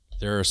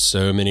There are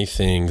so many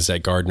things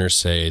that gardeners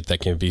say that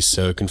can be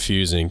so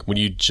confusing when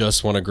you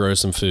just want to grow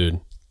some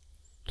food.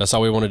 That's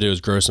all we want to do is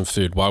grow some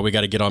food. Why we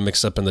got to get all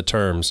mixed up in the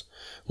terms?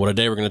 Well,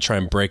 today we're going to try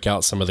and break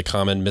out some of the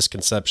common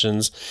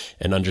misconceptions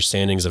and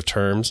understandings of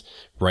terms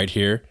right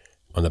here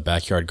on the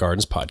Backyard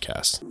Gardens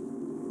podcast.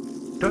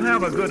 To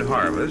have a good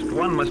harvest,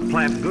 one must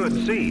plant good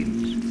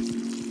seeds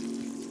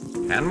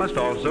and must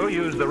also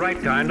use the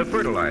right kind of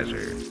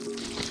fertilizer.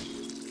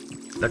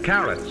 The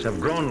carrots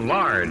have grown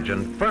large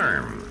and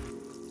firm.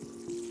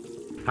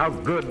 How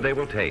good they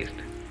will taste.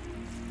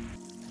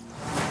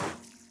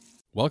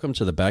 Welcome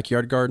to the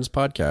Backyard Gardens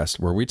podcast,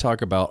 where we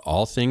talk about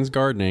all things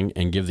gardening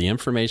and give the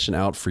information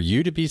out for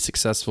you to be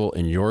successful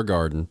in your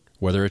garden,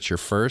 whether it's your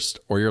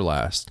first or your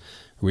last.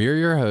 We are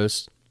your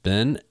hosts,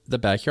 Ben, the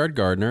Backyard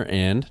Gardener,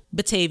 and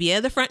Batavia,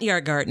 the Front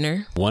Yard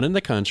Gardener. one in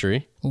the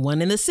country,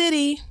 One in the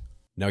city.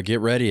 Now get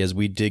ready as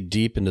we dig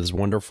deep into this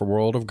wonderful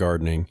world of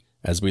gardening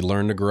as we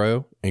learn to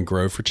grow and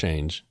grow for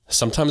change.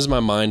 Sometimes my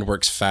mind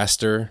works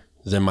faster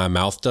than my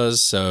mouth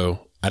does,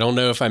 so I don't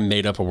know if I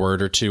made up a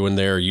word or two in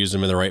there or used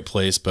them in the right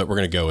place, but we're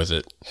going to go with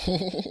it.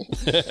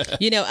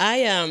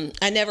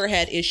 I never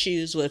had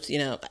issues with,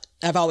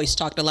 I've always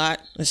talked a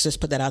lot. Let's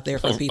just put that out there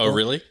for people. Oh,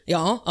 really?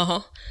 Yeah.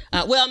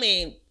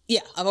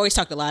 I've always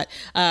talked a lot.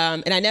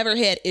 And I never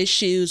had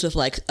issues with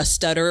like a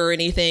stutter or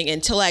anything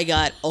until I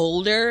got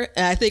older.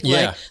 And I think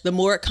like the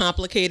more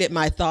complicated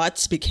my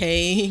thoughts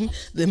became,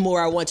 the more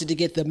I wanted to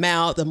get them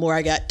out, the more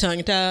I got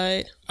tongue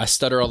tied. I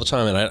stutter all the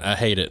time and I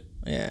hate it.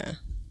 Yeah.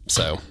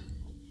 So,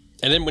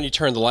 and then when you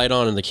turn the light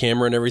on and the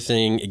camera and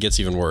everything, it gets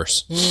even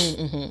worse.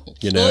 Mm-hmm.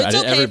 It's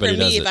okay everybody for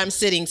me does if it. I'm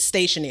sitting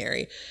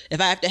stationary. If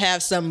I have to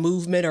have some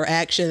movement or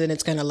action, then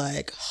it's kind of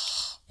like...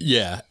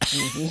 Yeah.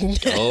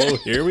 Oh,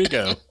 here we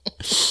go.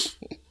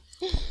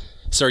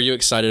 So are you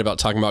excited about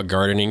talking about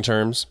gardening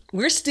terms?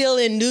 We're still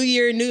in New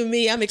Year, New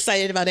Me. I'm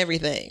excited about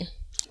everything.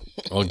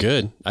 Well,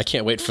 good. I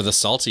can't wait for the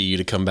salty you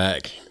to come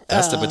back.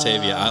 That's the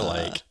Batavia I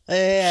like.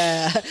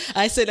 Yeah.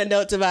 I sent a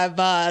note to my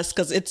boss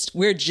because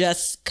we're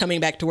just coming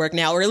back to work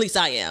now, or at least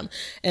I am.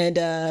 And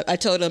I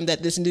told him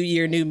that this New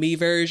Year, New Me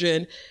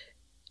version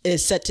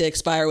is set to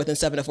expire within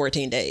 7 to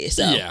 14 days.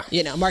 So,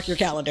 mark your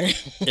calendar.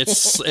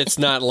 It's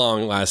not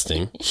long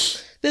lasting.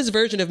 This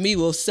version of me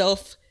will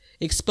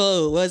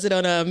self-explode. Was it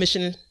on a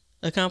Mission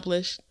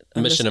Accomplished?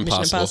 Mission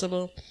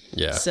Impossible.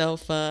 Yeah.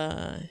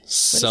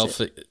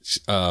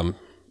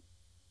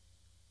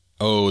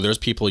 There's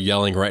people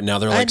yelling right now.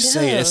 They're like,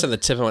 say it. It's at the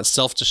tip of my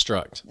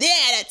self-destruct.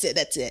 Yeah,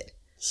 that's it.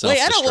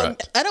 Wait, I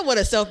don't want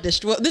to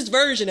self-destruct. This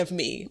version of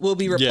me will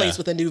be replaced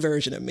with a new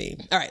version of me.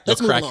 All right, let's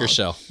move crack along. your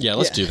shell. Yeah,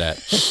 let's do that.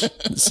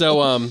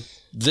 So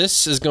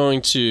this is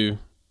going to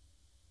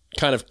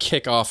kind of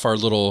kick off our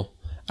little,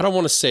 I don't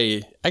want to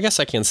say, I guess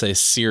I can say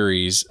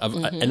series of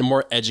a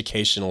more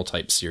educational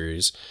type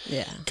series.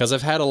 Yeah. Because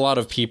I've had a lot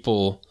of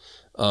people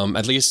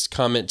at least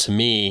comment to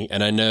me,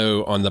 and I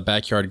know on the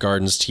Backyard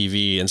Gardens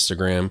TV,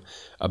 Instagram,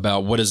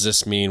 about what does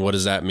this mean? What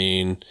does that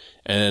mean?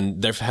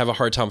 And they have a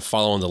hard time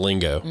following the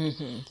lingo.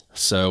 Mm-hmm.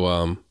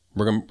 So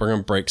we're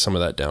gonna break some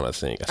of that down. I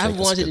think I've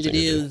wanted to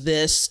do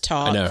this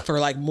talk for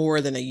like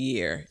more than a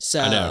year.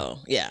 So I know.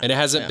 Yeah, and it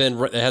hasn't been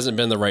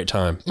the right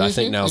time. I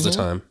think now's the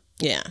time.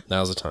 Yeah,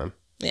 now's the time.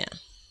 Yeah.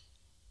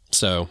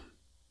 So,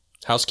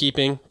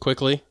 housekeeping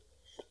quickly.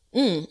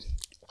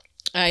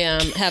 I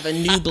have a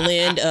new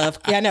blend of,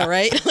 I know,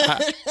 right?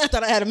 I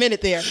thought I had a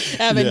minute there.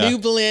 I have a new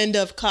blend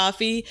of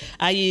coffee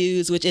I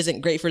use, which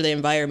isn't great for the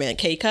environment,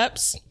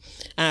 K-Cups.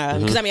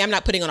 Because I'm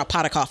not putting on a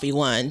pot of coffee,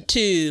 1.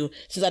 2,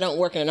 since I don't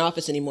work in an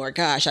office anymore,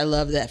 gosh, I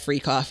love that free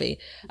coffee.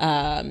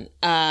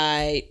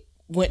 I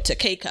went to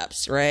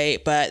K-Cups,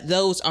 right? But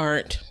those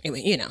aren't,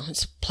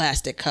 it's a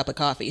plastic cup of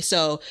coffee.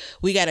 So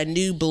we got a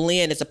new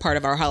blend as a part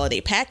of our holiday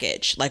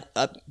package, like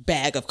a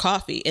bag of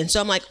coffee. And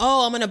so I'm like,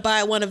 I'm going to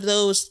buy one of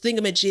those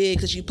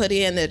thingamajigs that you put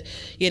in the,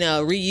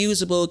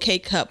 reusable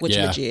K-Cup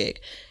whatchamajig.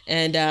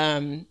 And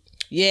I'm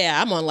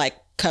on like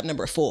cup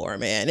number 4,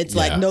 man. It's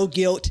like no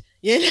guilt.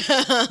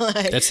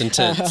 That's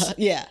intense.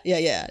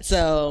 Yeah.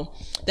 So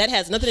that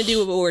has nothing to do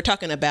with what we're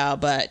talking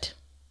about, but...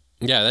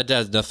 Yeah, that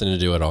has nothing to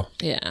do at all.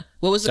 Yeah.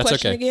 What was the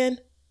question again?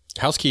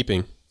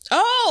 Housekeeping.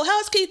 Oh,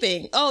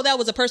 housekeeping. Oh, that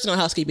was a personal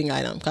housekeeping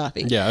item,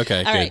 coffee. Yeah,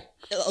 okay. All right.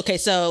 Okay,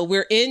 so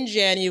we're in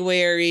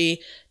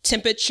January.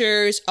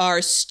 Temperatures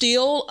are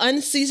still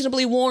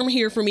unseasonably warm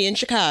here for me in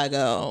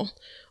Chicago.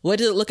 What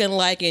is it looking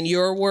like in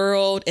your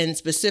world, and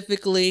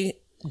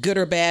specifically good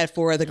or bad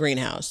for the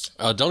greenhouse?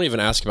 Don't even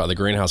ask about the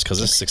greenhouse because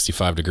it's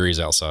 65 degrees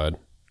outside.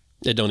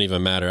 It don't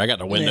even matter. I got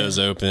the windows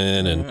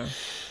open and...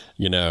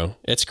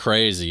 it's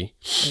crazy.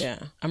 Yeah.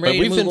 I'm ready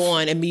to move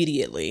on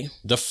immediately.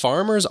 The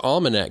Farmer's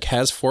Almanac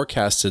has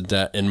forecasted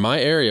that in my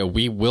area,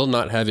 we will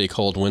not have a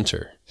cold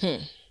winter.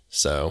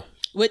 So.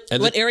 What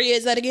area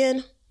is that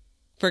again?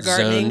 For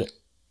gardening? Zone,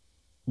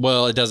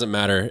 well, it doesn't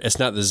matter. It's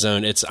not the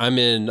zone. I'm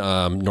in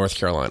North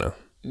Carolina.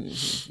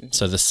 Mm-hmm.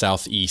 So the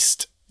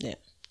southeast. Yeah.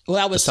 Well,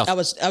 I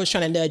was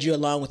trying to nudge you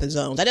along with the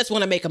zones. I just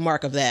want to make a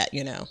mark of that,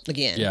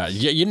 again. Yeah.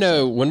 You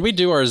know, when we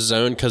do our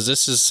zone, because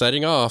this is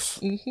setting off,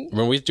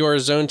 when we do our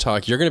zone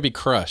talk, you're going to be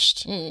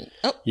crushed.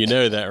 Oh. You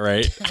know that,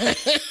 right?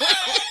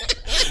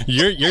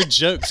 Your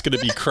joke's going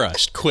to be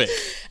crushed quick.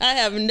 I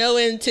have no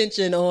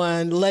intention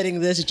on letting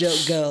this joke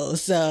go,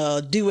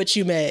 so do what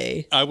you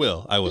may. I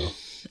will.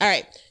 All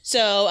right.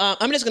 So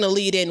I'm just going to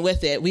lead in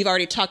with it. We've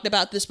already talked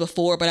about this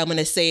before, but I'm going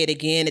to say it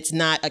again. It's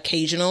not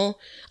occasional.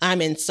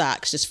 I'm in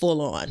socks, just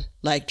full on.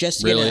 Like,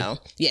 just, really?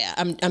 Yeah,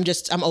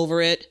 I'm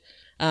over it.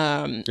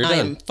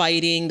 I'm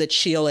fighting the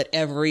chill at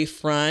every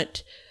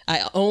front.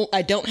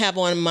 I don't have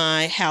on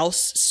my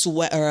house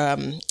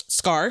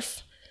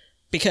scarf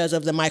because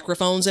of the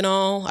microphones and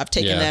all. I've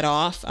taken that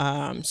off.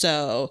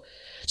 So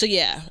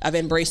yeah, I've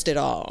embraced it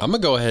all. I'm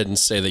going to go ahead and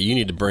say that you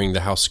need to bring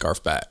the house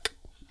scarf back.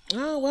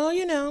 Oh, well,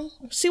 we'll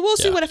see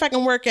what if I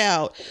can work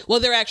out.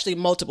 Well, there are actually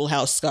multiple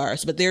house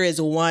scarves, but there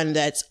is one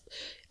that's,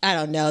 I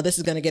don't know, this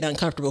is going to get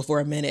uncomfortable for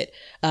a minute.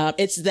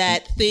 It's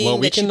that thing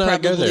that you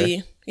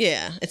probably,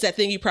 it's that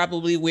thing you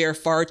probably wear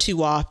far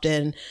too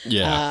often.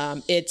 Yeah.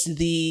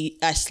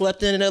 I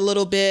slept in it a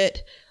little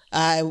bit.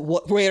 I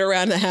wear it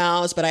around the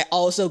house, but I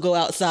also go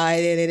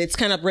outside in it. It's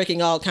kind of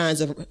breaking all kinds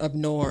of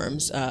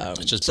norms.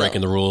 It's just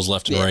breaking the rules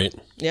left and right.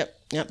 Yep.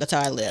 That's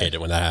how I live. Hate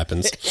it when that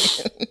happens.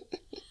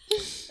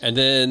 And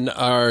then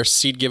our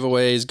seed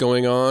giveaway is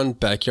going on,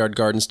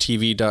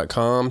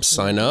 backyardgardenstv.com.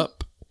 Sign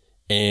up.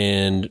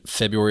 And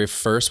February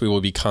 1st, we will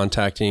be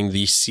contacting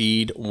the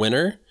seed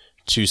winner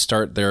to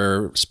start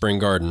their spring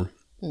garden.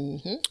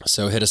 Mm-hmm.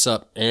 So hit us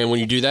up. And when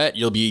you do that,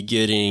 you'll be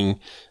getting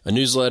a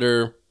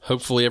newsletter,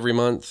 hopefully every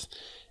month.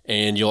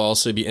 And you'll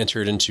also be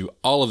entered into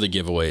all of the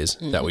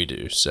giveaways that we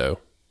do. So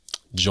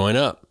join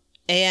up.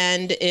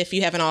 And if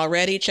you haven't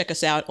already, check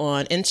us out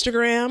on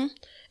Instagram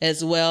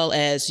as well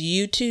as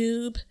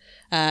YouTube.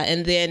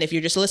 And then if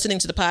you're just listening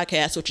to the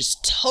podcast, which is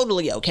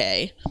totally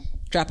okay,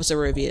 drop us a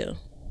review.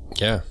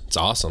 Yeah, it's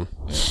awesome.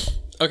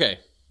 Okay.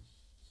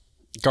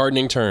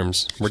 Gardening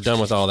terms. We're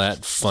done with all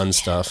that fun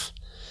stuff.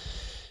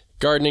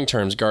 Gardening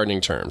terms.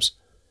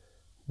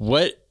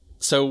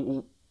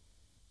 So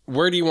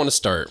where do you want to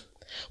start?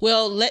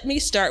 Well, let me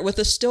start with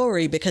a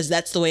story because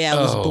that's the way I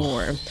was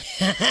born.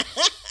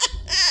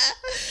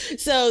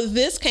 So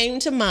this came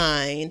to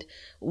mind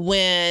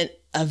when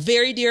a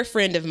very dear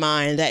friend of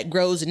mine that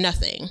grows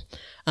nothing.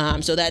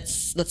 So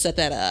let's set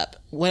that up.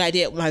 When I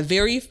did my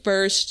very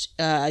first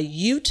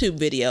YouTube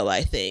video,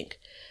 I think,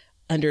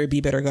 under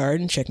Be Better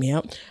Garden, check me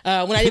out.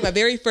 When I did my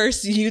very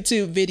first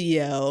YouTube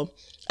video,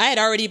 I had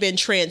already been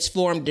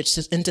transformed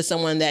into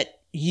someone that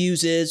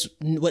uses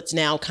what's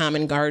now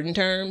common garden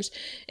terms.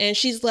 And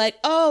she's like,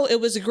 "Oh,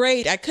 it was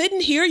great. I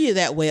couldn't hear you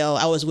that well."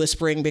 I was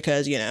whispering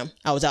because,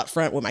 I was out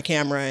front with my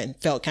camera and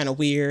felt kind of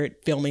weird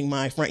filming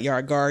my front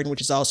yard garden,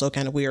 which is also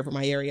kind of weird for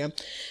my area.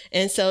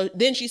 And so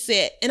then she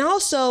said, "And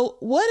also,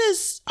 what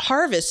does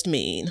harvest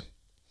mean?"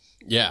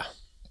 Yeah.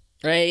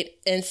 Right.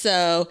 And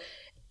so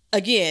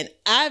again,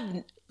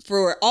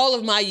 for all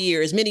of my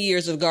years, many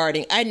years of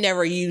gardening, I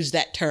never used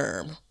that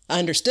term. I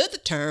understood the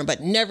term,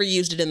 but never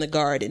used it in the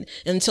garden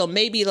until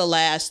maybe the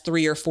last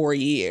 3 or 4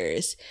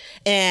 years.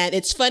 And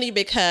it's funny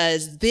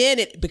because then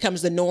it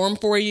becomes the norm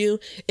for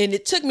you. And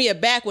it took me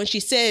aback when she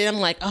said it.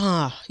 I'm like,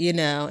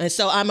 and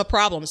so I'm a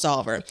problem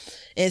solver.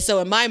 And so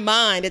in my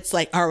mind, it's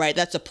like, all right,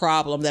 that's a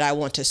problem that I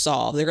want to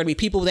solve. There are going to be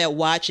people that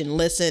watch and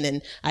listen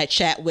and I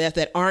chat with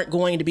that aren't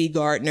going to be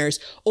gardeners,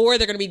 or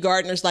they're going to be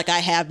gardeners like I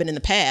have been in the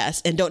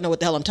past and don't know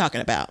what the hell I'm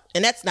talking about.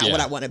 And that's not what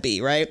I want to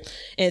be, right?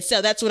 And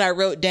so that's when I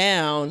wrote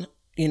down,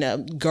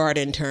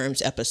 garden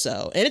terms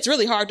episode. And it's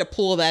really hard to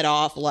pull that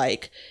off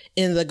like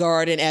in the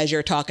garden as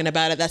you're talking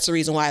about it. That's the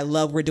reason why I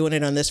love we're doing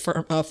it on this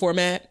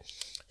format.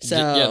 So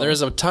yeah,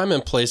 there's a time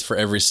and place for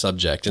every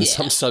subject, and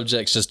some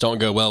subjects just don't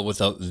go well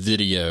without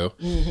video.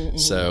 Mm-hmm.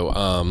 So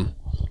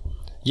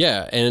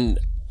and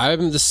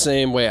I'm the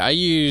same way.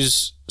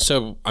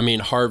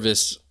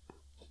 Harvest.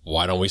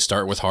 Why don't we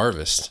start with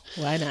harvest?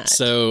 Why not?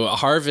 So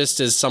harvest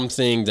is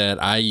something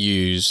that I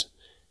use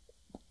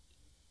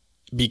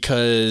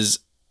because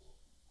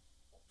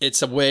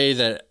it's a way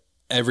that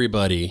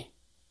everybody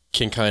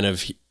can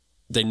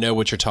they know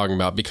what you're talking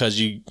about, because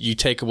you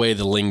take away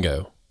the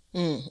lingo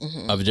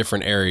of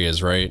different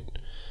areas, right?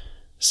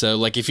 So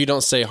like if you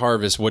don't say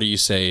harvest, what do you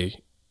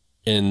say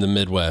in the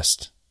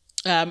Midwest?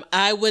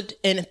 I would,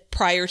 and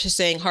prior to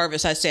saying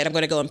harvest, I said, I'm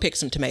going to go and pick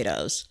some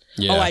tomatoes.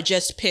 Yeah. Oh, I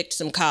just picked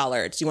some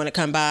collards. You want to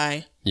come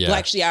by? Yeah. Well,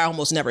 actually, I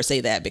almost never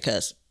say that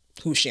because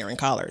who's sharing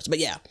collards? But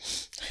yeah.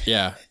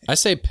 Yeah. I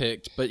say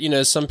picked, but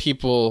some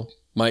people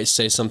might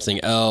say something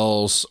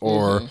else,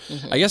 or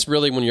I guess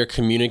really when you're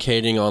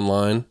communicating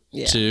online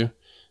too,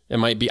 it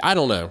might be, I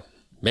don't know.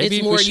 Maybe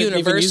it's more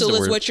universal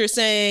is what you're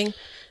saying.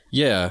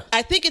 Yeah.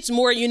 I think it's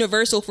more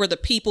universal for the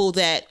people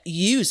that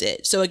use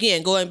it. So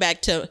again, going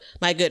back to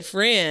my good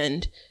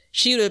friend,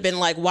 she would have been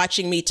like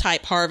watching me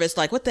type harvest,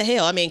 like, what the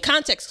hell? I mean,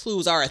 context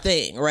clues are a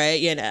thing,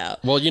 right?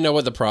 Well, you know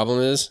what the problem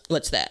is?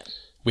 What's that?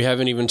 We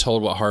haven't even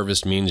told what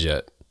harvest means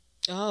yet.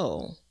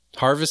 Oh.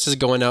 Harvest is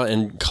going out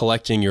and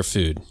collecting your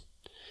food.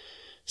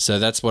 So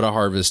that's what a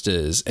harvest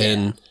is. Yeah.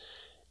 And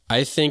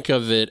I think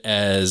of it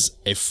as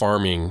a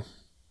farming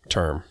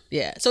term.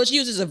 Yeah. So it's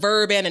used as a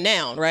verb and a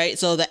noun, right?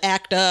 So the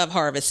act of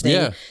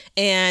harvesting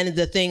and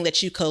the thing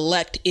that you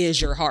collect is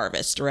your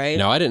harvest, right?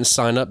 Now, I didn't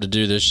sign up to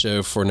do this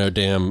show for no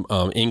damn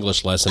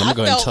English lesson. I'm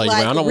going to tell you,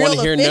 like I don't want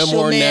to hear no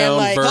more noun,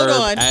 like,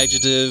 verb,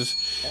 adjective,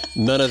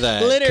 none of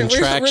that.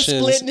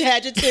 Contractions. We're splitting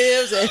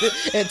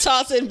adjectives and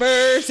tossing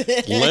verbs.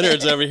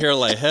 Leonard's over here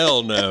like,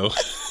 hell no.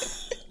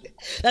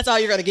 That's all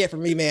you're going to get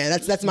from me, man.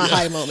 That's my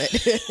high moment.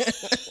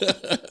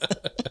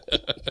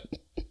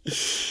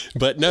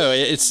 But no,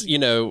 it's,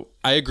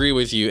 I agree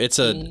with you. It's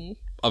a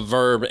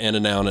verb and a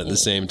noun at the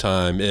same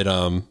time. It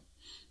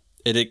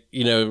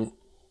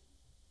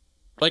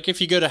like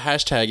if you go to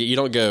hashtag it, you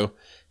don't go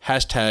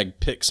hashtag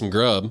pick some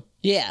grub.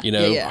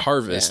 Yeah.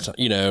 Harvest,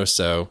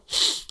 so.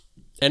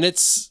 And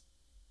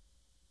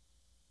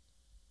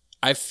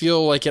I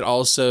feel like it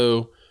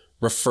also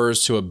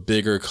refers to a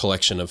bigger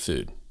collection of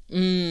food.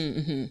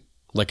 Mm-hmm.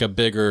 Like a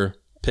bigger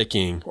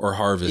picking or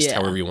harvest,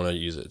 however you want to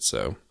use it.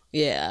 So.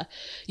 Yeah.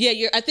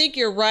 I think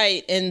you're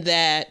right in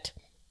that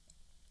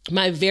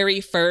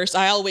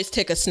I always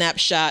take a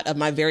snapshot of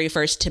my very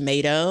first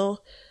tomato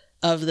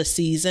of the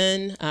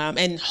season,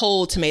 and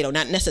whole tomato,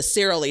 not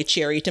necessarily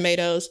cherry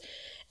tomatoes.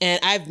 And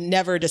I've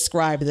never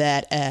described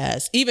that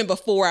as, even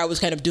before I was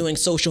kind of doing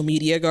social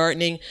media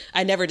gardening,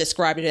 I never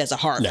described it as a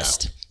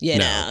harvest.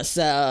 No.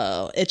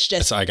 So it's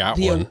just, so I got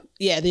one.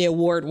 Yeah. The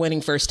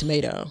award-winning first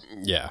tomato.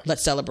 Yeah.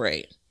 Let's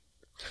celebrate.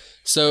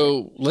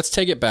 So let's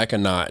take it back a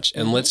notch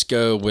and let's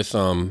go with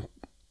an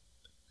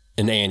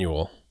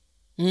annual.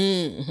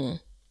 Mm-hmm.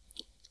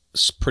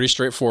 It's pretty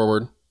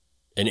straightforward.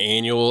 An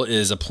annual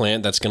is a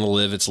plant that's going to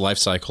live its life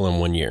cycle in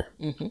 1 year.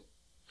 Mm-hmm.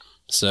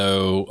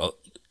 So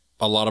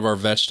a lot of our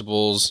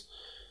vegetables,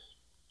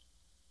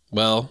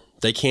 well,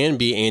 they can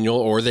be annual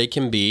or they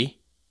can be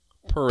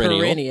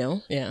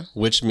perennial. Yeah.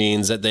 Which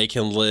means that they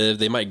can live,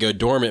 they might go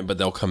dormant, but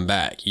they'll come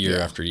back year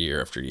after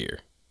year after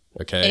year.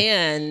 Okay.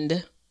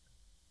 And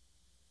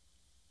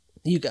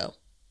you go.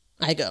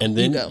 I go. And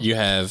then you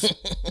have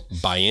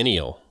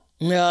biennial.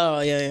 Oh,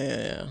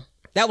 yeah.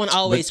 That one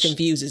always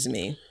confuses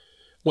me.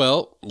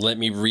 Well, let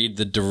me read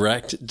the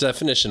direct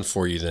definition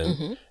for you then.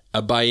 Mm-hmm.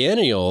 A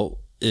biennial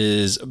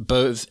is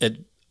both,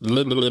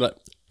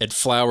 it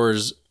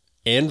flowers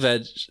and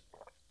veg.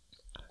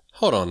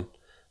 Hold on.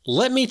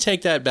 Let me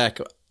take that back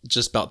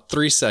just about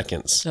 3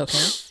 seconds.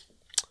 Okay.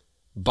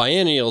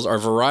 Biennials are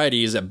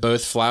varieties that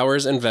both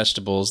flowers and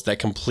vegetables that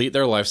complete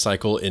their life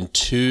cycle in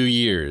 2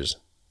 years.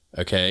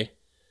 Okay,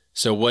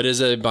 so what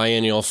is a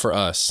biennial for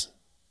us?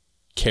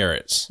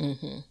 Carrots,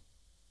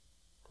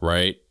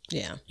 right?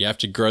 Yeah. You have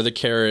to grow the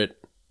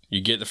carrot,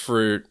 you get the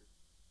fruit,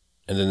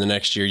 and then the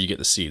next year you get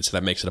the seed. So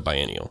that makes it a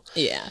biennial.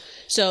 Yeah.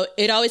 So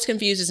it always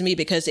confuses me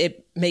because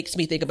it makes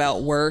me think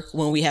about work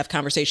when we have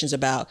conversations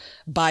about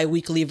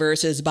bi-weekly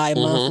versus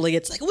bi-monthly.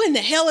 It's like, when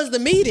the hell is the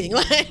meeting?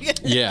 Like,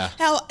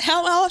 how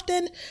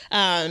often?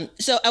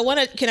 So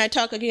can I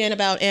talk again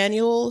about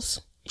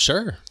annuals?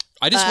 Sure.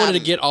 I just wanted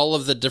to get all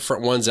of the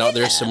different ones out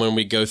there, so when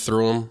we go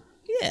through them,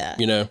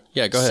 go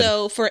ahead.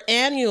 So for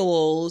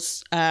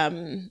annuals,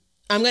 I'm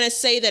going to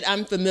say that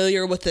I'm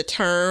familiar with the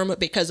term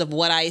because of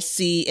what I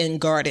see in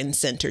garden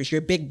centers, your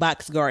big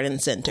box garden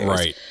centers,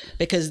 right?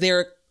 Because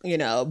they're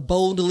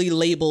boldly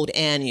labeled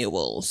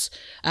annuals.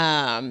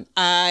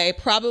 I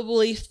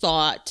probably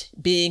thought,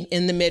 being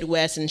in the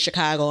Midwest and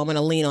Chicago, I'm going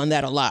to lean on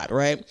that a lot,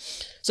 right?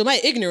 So my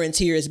ignorance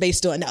here is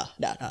based on no.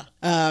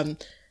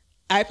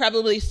 I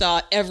probably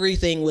thought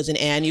everything was an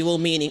annual,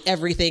 meaning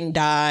everything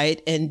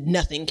died and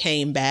nothing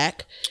came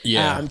back.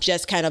 Yeah.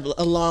 Just kind of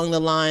along the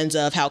lines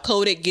of how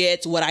cold it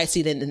gets, what I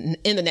see in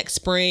the next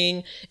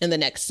spring, in the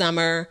next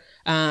summer.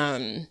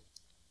 And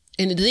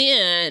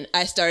then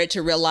I started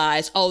to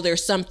realize,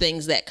 there's some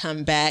things that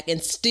come back.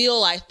 And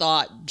still I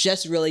thought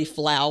just really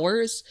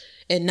flowers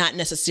and not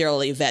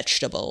necessarily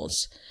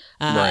vegetables.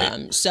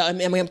 Right. So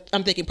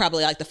I'm thinking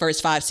probably like the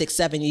first 5, 6,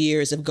 7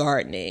 years of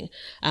gardening.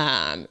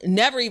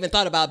 Never even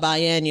thought about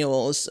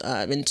biennials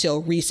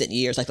until recent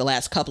years, like the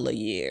last couple of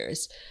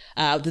years.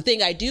 The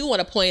thing I do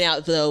want to point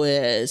out, though,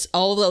 is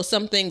although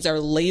some things are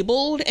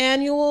labeled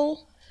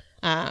annual,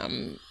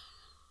 some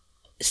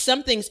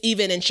things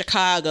even in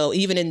Chicago,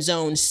 even in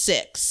Zone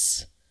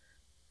 6,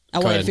 I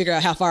wanted to figure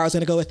out how far I was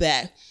going to go with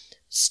that,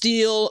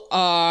 still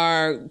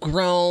are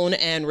grown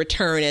and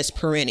return as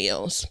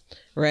perennials,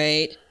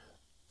 right?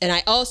 And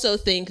I also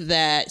think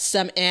that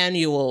some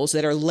annuals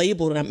that are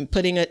labeled, and I'm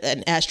putting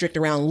an asterisk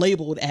around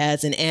labeled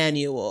as an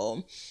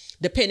annual,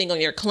 depending on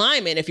your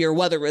climate, if your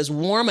weather is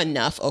warm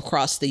enough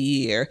across the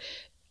year,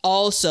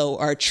 also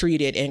are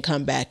treated and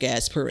come back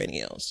as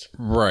perennials.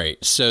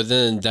 Right. So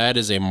then that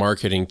is a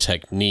marketing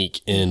technique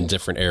in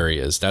different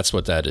areas. That's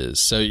what that is.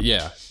 So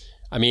yeah,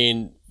 I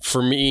mean,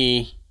 for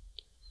me,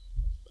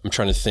 I'm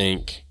trying to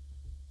think,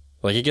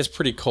 like, it gets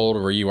pretty cold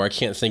where you are. I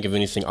can't think of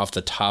anything off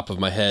the top of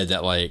my head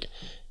that, like,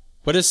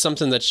 what is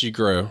something that you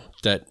grow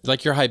that,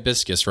 like your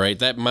hibiscus, right?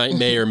 That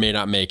may or may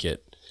not make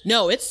it.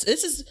 No, this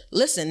is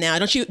listen now.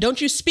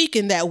 Don't you speak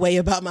in that way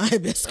about my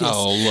hibiscus.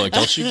 Oh, look,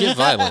 don't you get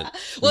violent.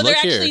 Well, look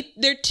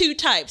they're two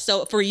types.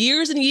 So for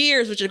years and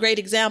years, which is a great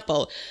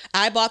example,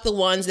 I bought the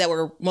ones that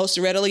were most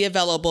readily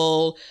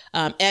available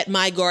at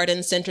my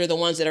garden center, the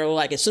ones that are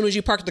like as soon as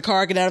you park the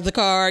car, get out of the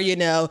car,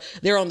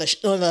 they're on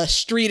the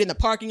street in the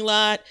parking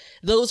lot.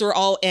 Those were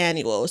all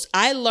annuals.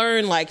 I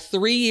learned like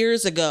 3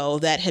 years ago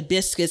that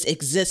hibiscus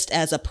exists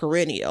as a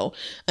perennial.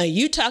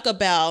 You talk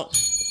about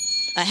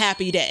a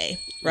happy day,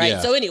 right?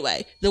 Yeah. So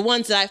anyway, the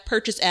ones that I've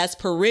purchased as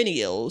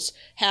perennials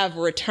have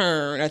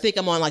returned. I think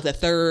I'm on like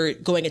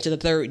going into the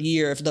third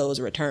year of those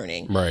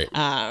returning. Right.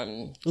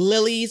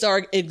 Lilies are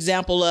an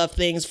example of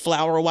things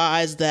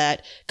flower-wise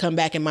that come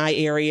back in my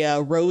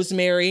area.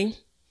 Rosemary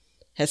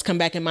has come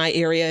back in my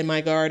area in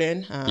my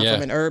garden from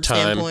an herb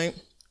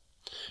standpoint.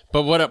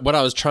 But what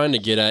I was trying to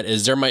get at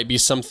is there might be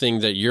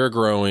something that you're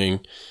growing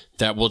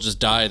that will just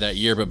die that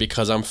year, but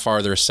because I'm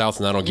farther south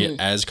and I don't get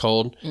as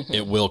cold,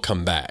 it will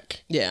come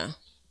back. Yeah.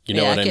 You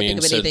know what I mean? I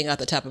can't think of anything off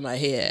the top of my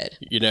head.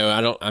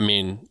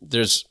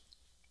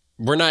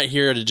 We're not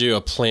here to do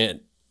a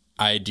plant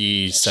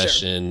ID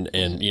session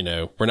and,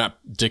 we're not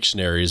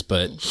dictionaries,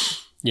 but,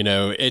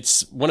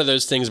 it's one of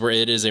those things where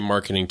it is a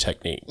marketing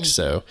technique.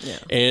 So,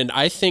 and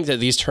I think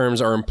that these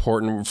terms are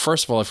important.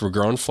 First of all, if we're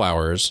growing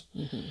flowers,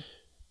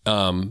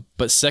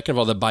 but second of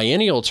all, the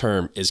biennial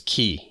term is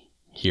key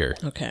here.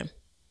 Okay.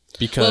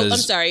 Because I'm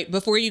sorry.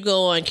 Before you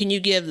go on, can you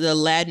give the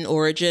Latin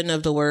origin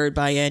of the word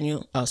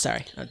biennial? Oh,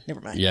 sorry. Oh,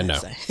 never mind. Yeah, no.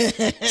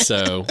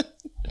 So,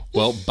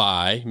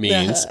 bi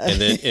means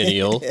and then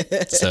ennial.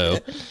 So,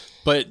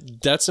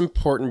 but that's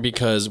important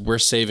because we're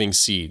saving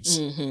seeds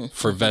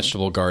for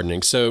vegetable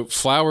gardening. So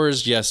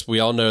flowers, yes, we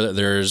all know that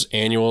there's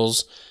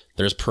annuals,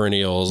 there's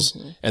perennials,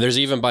 and there's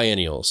even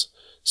biennials.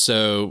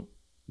 So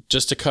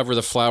just to cover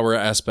the flower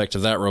aspect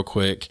of that real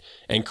quick,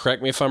 and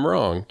correct me if I'm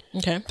wrong.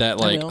 Okay. That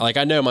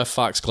I know my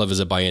foxglove is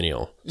a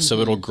biennial, so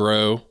it'll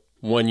grow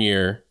 1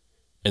 year,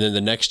 and then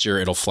the next year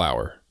it'll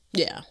flower.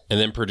 Yeah. And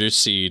then produce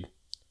seed,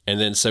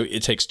 and then so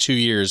it takes 2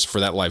 years for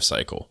that life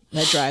cycle.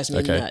 That drives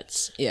me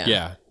nuts. Yeah.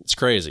 Yeah, it's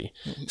crazy.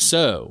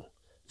 So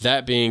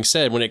that being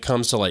said, when it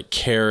comes to like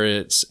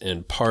carrots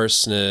and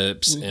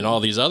parsnips and all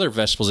these other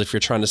vegetables, if you're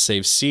trying to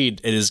save seed,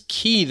 it is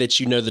key that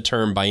you know the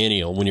term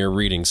biennial when you're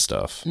reading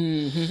stuff.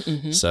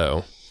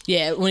 So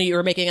yeah, when you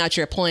were making out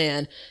your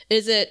plan,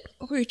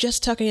 were you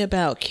just talking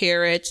about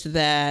carrots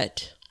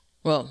that,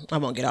 well, I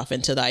won't get off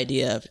into the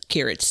idea of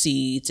carrot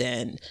seeds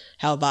and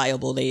how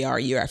viable they are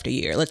year after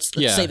year. Let's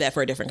save that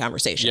for a different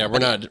conversation. Yeah,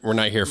 we're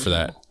not here for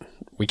that.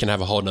 We can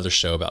have a whole nother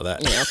show about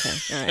that. Yeah,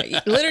 okay. All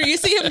right. Literally, you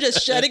see him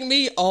just shutting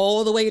me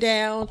all the way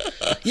down.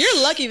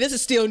 You're lucky this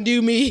is still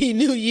new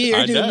year,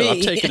 I know, me.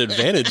 I'm taking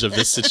advantage of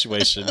this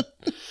situation.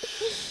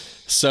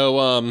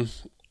 So,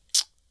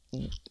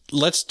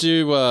 let's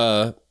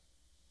do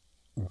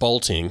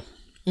bolting.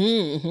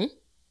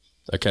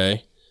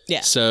 Okay.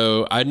 Yeah.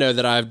 So I know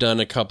that I've done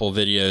a couple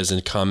videos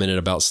and commented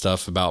about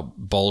stuff about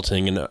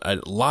bolting, and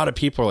a lot of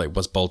people are like,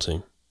 "What's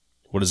bolting?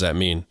 What does that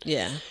mean?"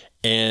 Yeah.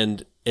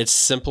 And it's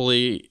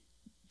simply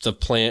the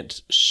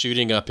plant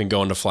shooting up and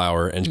going to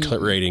flower and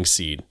creating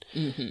seed,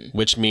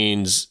 which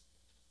means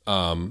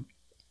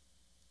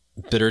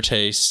bitter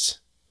taste,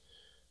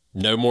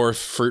 no more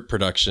fruit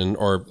production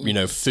or,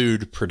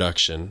 food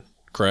production.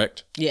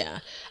 Correct? Yeah.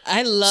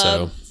 I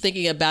love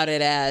thinking about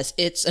it as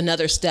it's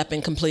another step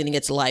in completing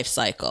its life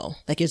cycle.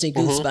 That gives me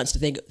goosebumps to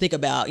think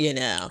about,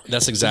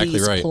 That's exactly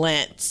these right.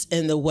 plants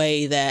in the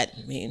way that,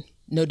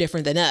 no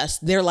different than us,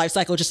 their life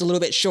cycle just a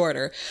little bit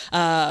shorter.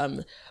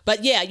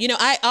 But yeah,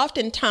 I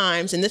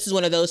oftentimes, and this is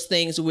one of those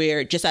things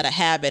where just out of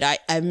habit, I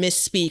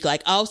misspeak.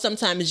 Like I'll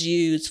sometimes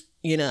use,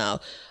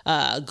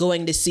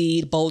 going to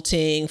seed,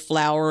 bolting,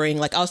 flowering.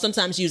 Like I'll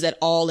sometimes use that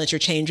all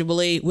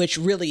interchangeably, which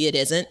really it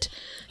isn't,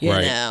 you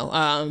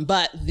know.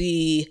 But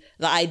the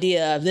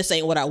idea of this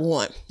ain't what I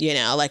want,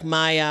 like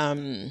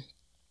my,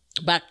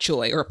 bok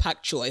choy or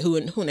pak choy, who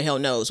in the hell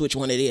knows which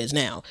one it is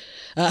now.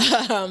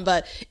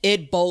 But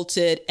it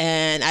bolted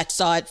and I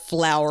saw it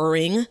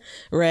flowering,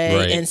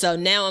 right? And so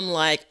now I'm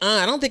like,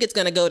 I don't think it's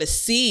going to go to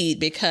seed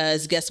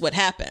because guess what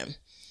happened?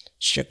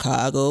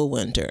 Chicago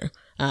winter.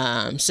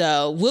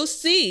 So we'll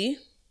see.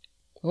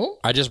 Oh,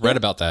 I just read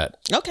about that.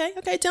 Okay.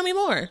 Tell me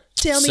more.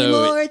 Tell me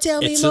more.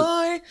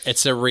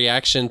 It's a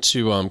reaction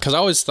to, because I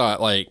always thought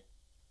like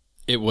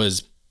it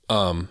was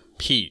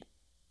heat.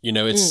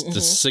 It's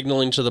the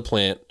signaling to the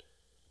plant.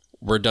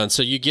 We're done.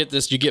 So you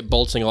get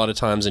bolting a lot of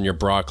times in your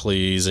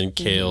broccolis and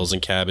kales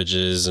and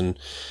cabbages and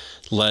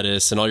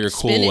lettuce and all your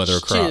cool weather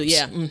crops. Too,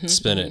 yeah.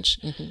 Spinach.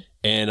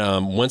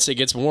 And once it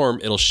gets warm,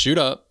 it'll shoot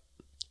up,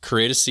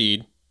 create a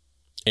seed,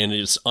 and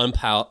it's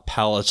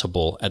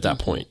unpalatable at that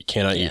point. You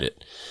cannot eat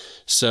it.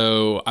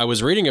 So I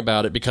was reading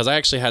about it because I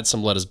actually had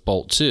some lettuce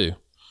bolt too.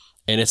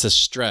 And it's a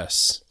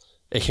stress.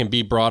 It can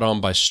be brought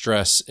on by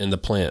stress in the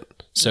plant.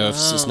 So if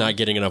it's not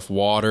getting enough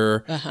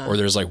water or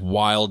there's like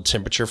wild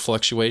temperature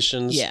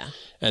fluctuations. Yeah.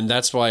 And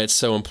that's why it's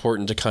so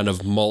important to kind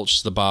of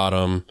mulch the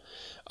bottom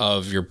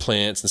of your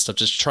plants and stuff.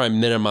 Just try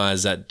and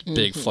minimize that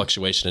big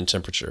fluctuation in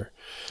temperature.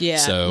 Yeah,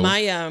 So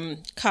my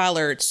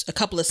collards a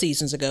couple of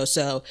seasons ago.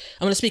 So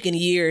I'm going to speak in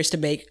years to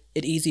make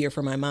it easier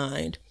for my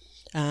mind.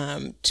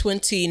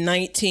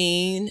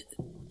 2019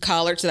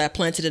 collards that I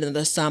planted in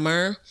the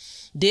summer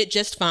did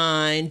just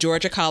fine.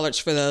 Georgia collards,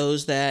 for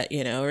those that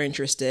are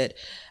interested.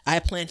 I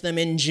planted them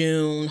in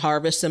June,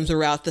 harvest them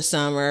throughout the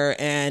summer,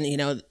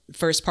 and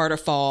first part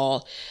of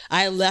fall.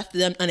 I left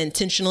them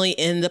unintentionally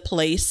in the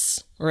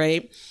place,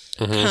 right?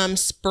 Come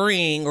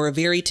spring or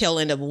very tail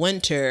end of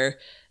winter,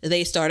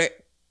 they started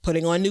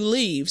putting on new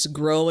leaves,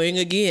 growing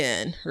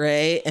again,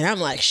 right? And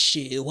I'm like,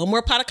 shoot, one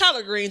more pot of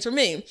collard greens for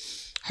me.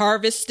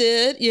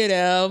 Harvested,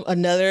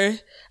 another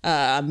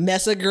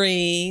mess of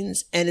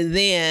greens. And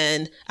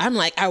then I'm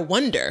like, I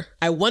wonder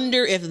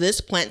if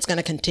this plant's going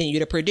to continue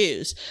to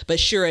produce. But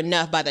sure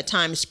enough, by the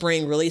time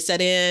spring really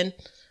set in,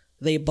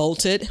 they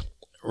bolted.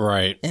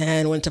 Right.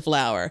 And went to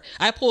flower.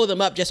 I pulled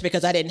them up just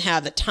because I didn't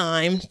have the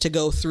time to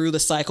go through the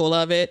cycle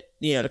of it,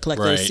 to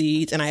collect those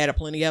seeds. And I had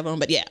plenty of them.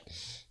 But yeah.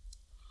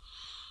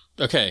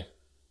 Okay.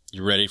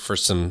 You ready for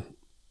some...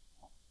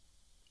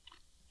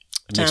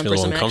 It Time makes me a for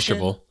little some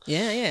uncomfortable. Action?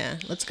 Yeah.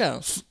 Let's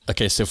go.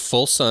 Okay, so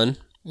full sun,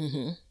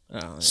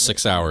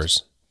 6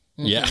 hours.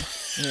 Yeah.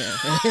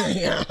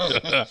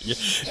 Yeah.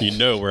 You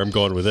know where I'm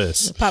going with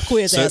this. Pop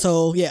quiz,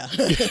 asshole. Yeah.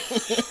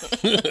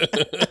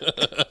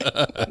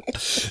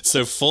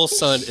 So full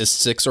sun is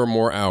 6 or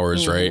more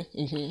hours, right?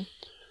 Mm-hmm.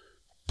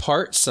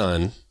 Part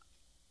sun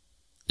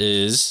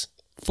is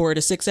 4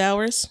 to 6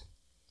 hours.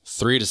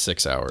 3 to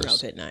 6 hours. Oh,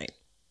 good night.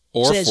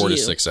 Or Says 4 to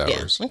you. 6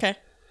 hours. Yeah. Okay.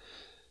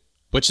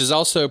 Which is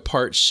also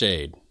part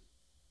shade.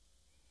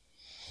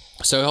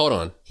 So hold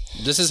on.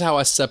 This is how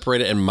I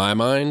separate it in my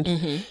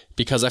mind,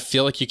 because I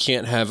feel like you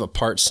can't have a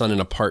part sun and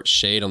a part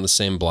shade on the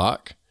same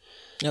block.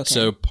 Okay.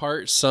 So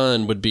part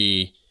sun would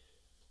be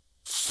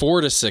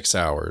 4 to 6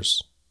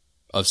 hours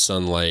of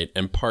sunlight,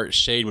 and part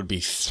shade would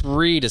be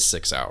 3 to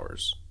 6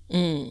 hours.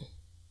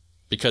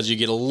 Because you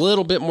get a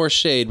little bit more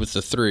shade with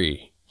the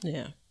 3.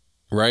 Yeah.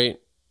 Right?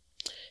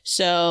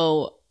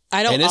 So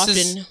I don't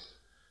often...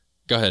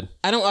 Go ahead.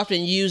 I don't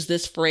often use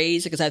this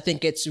phrase because I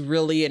think it's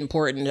really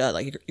important.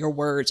 Like your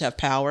words have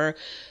power,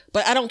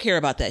 but I don't care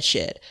about that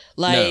shit.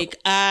 Like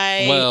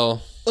I'm going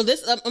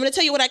to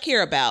tell you what I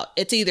care about.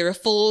 It's either a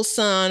full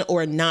sun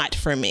or not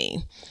for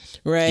me.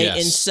 Right. Yes.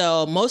 And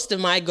so most of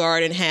my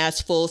garden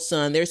has full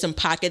sun. There's some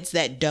pockets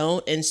that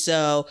don't. And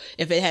so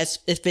if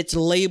it's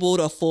labeled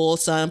a full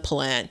sun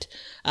plant,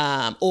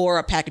 or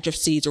a package of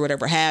seeds or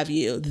whatever have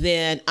you,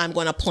 then I'm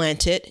going to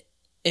plant it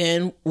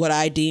in what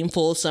I deem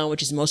full sun,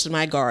 which is most of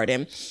my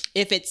garden.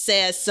 If it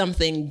says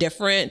something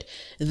different,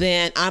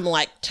 then I'm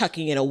like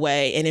tucking it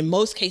away. And in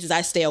most cases,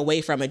 I stay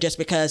away from it just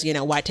because,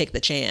 why take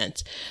the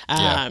chance?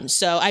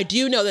 So I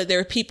do know that there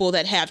are people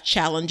that have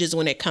challenges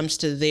when it comes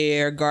to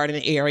their garden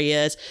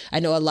areas. I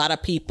know a lot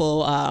of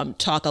people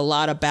talk a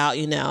lot about,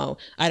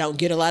 I don't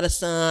get a lot of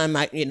sun.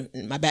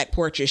 My back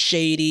porch is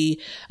shady.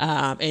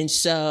 And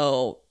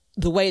so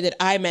the way that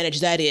I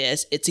manage that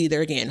is it's either,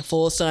 again,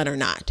 full sun or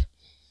not.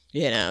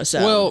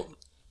 So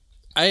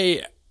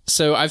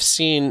I've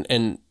seen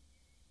in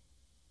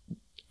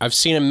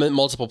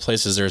multiple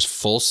places. There's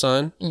full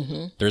sun,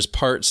 there's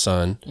part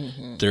sun,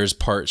 there's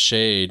part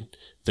shade,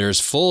 there's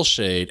full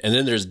shade, and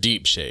then there's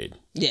deep shade.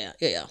 Yeah.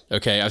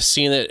 Okay, I've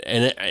seen it,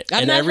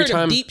 I've not heard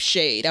of deep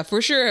shade. I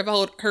for sure have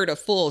heard of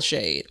full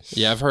shade.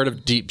 Yeah, I've heard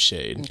of deep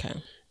shade.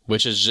 Okay,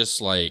 which is just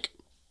like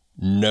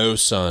no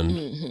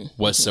sun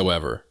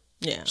whatsoever.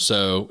 Yeah.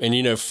 So,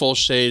 and full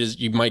shade is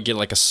you might get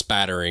like a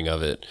spattering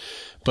of it.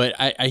 But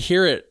I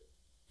hear it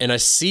and I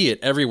see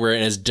it everywhere,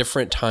 and it's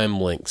different time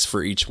lengths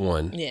for each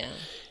one. Yeah.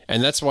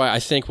 And that's why I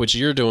think what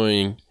you're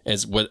doing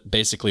is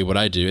basically what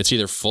I do. It's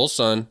either full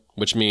sun,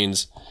 which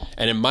means,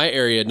 and in my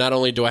area, not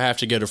only do I have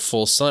to go to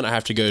full sun, I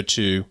have to go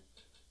to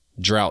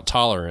drought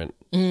tolerant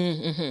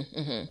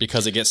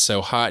because it gets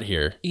so hot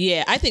here.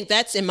 Yeah, I think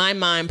that's in my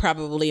mind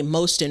probably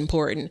most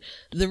important.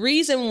 The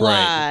reason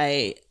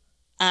why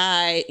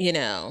I,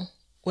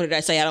 what did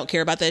I say? I don't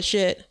care about that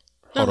shit.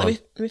 No,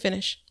 let me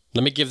finish.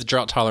 Let me give the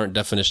drought tolerant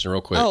definition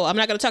real quick. Oh, I'm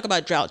not going to talk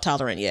about drought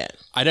tolerant yet.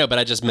 I know, but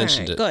I just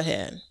mentioned it. Go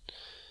ahead.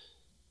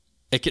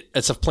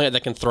 It's a plant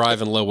that can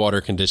thrive in low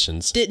water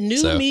conditions. Did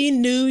me,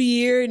 new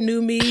year,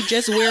 new me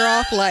just wear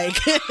off like...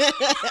 All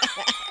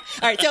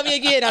right, tell me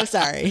again. I'm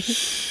sorry.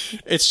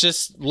 It's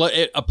just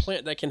a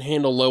plant that can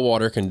handle low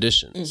water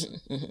conditions.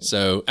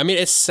 So, I mean,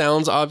 it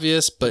sounds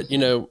obvious, but,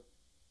 you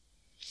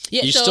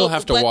still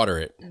have to water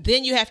it.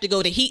 Then you have to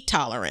go to heat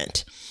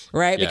tolerant.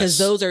 Right? Yes. Because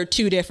those are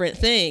two different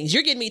things.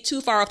 You're getting me too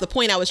far off the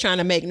point I was trying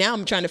to make. Now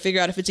I'm trying to figure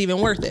out if it's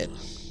even worth it.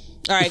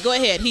 All right, go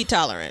ahead. Heat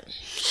tolerant.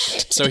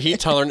 So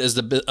heat tolerant is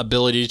the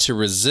ability to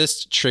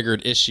resist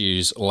triggered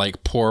issues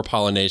like poor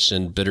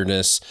pollination,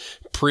 bitterness,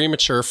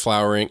 premature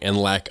flowering, and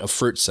lack of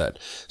fruit set.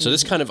 So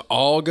this kind of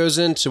all goes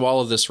into all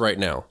of this right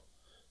now.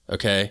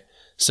 Okay?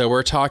 So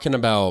we're talking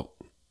about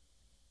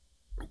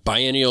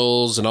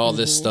biennials and all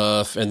this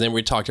stuff, and then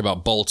we talked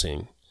about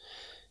bolting.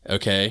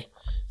 Okay?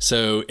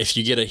 So if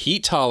you get a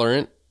heat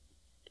tolerant,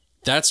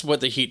 That's what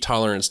the heat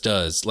tolerance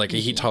does. Like a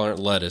heat tolerant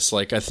lettuce.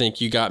 Like I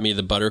think you got me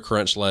the butter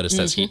crunch lettuce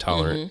that's heat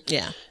tolerant.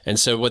 Yeah. And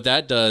so what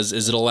that does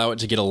is it'll allow it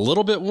to get a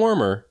little bit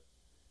warmer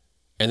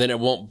and then it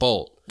won't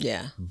bolt.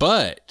 Yeah.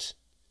 But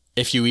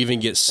if you even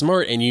get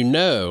smart and you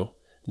know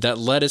that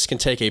lettuce can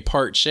take a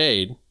part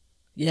shade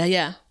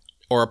Yeah.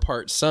 or a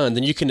part sun,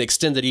 then you can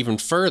extend it even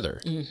further.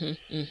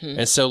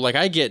 And so like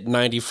I get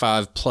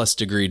 95 plus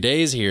degree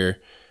days here.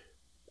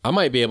 I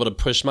might be able to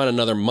push mine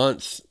another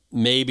month,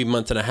 maybe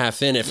month and a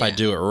half in if I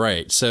do it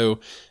right. So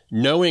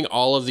knowing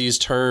all of these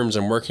terms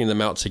and working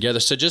them out together.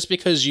 So just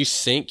because you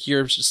think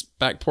your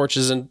back porch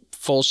is in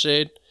full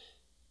shade,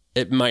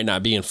 it might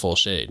not be in full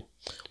shade.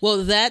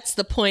 Well, that's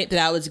the point that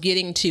I was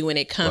getting to when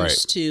it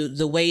comes to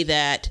the way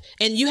that,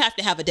 and you have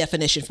to have a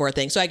definition for a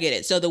thing. So I get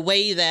it. So the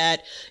way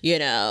that,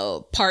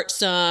 part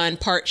sun,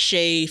 part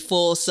shade,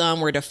 full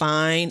sun were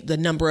defined, the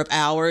number of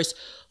hours,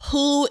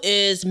 who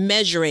is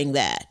measuring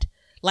that?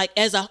 Like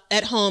as a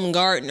at-home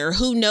gardener,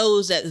 who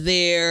knows that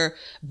their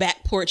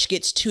back porch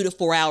gets 2 to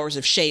 4 hours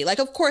of shade? Like,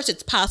 of course,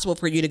 it's possible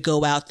for you to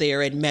go out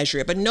there and measure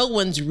it, but no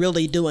one's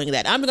really doing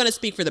that. I'm going to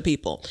speak for the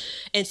people.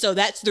 And so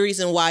that's the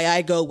reason why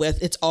I go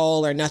with it's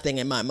all or nothing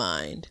in my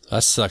mind.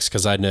 That sucks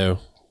because I know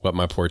what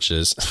my porch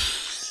is.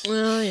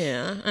 Well,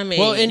 yeah. I mean.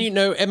 Well, and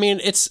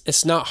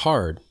it's not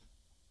hard.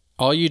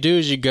 All you do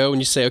is you go and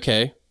you say,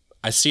 okay,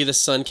 I see the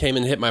sun came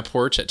and hit my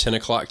porch at 10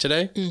 o'clock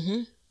today.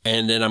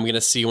 And then I'm going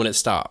to see when it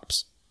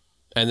stops.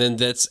 And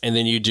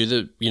then you do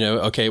the,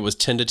 okay, it was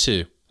 10 to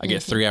 2. I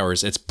get 3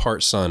 hours. It's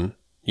part sun,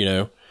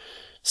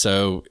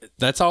 So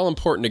that's all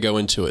important to go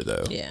into it,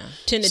 though. Yeah.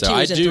 10 to 2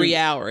 is in 3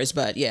 hours,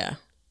 but yeah.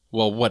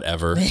 Well,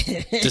 whatever.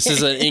 This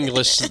is a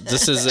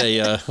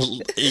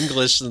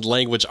English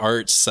language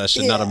arts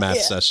session, not a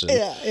math session.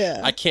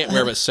 Yeah. I can't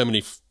wear but so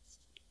many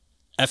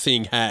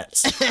effing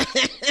hats.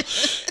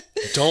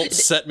 Don't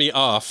set me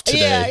off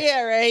today.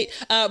 Yeah, right.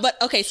 But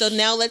okay, so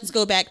now let's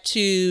go back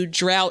to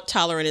drought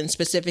tolerant and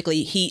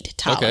specifically heat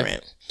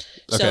tolerant.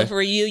 So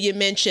for you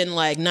mentioned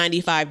like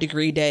 95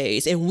 degree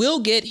days, and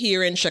we'll get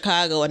here in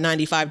Chicago a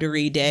 95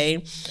 degree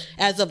day.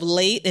 As of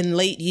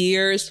late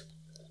years,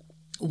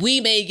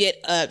 we may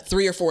get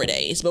 3 or 4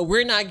 days, but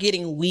we're not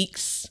getting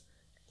weeks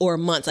or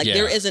months. Like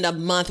there isn't a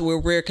month where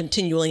we're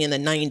continually in the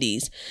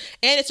 90s.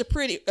 And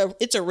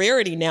it's a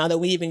rarity now that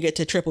we even get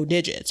to triple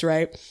digits,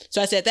 right?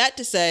 So I said that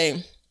to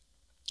say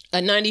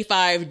a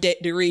 95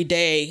 degree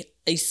day,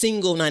 a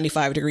single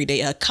 95 degree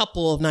day, a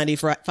couple of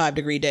 95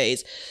 degree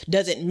days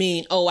doesn't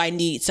mean, I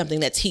need something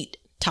that's heat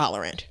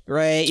tolerant,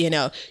 right?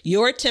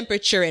 Your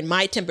temperature and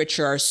my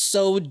temperature are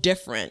so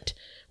different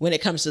when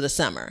it comes to the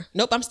summer.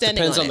 Nope, I'm standing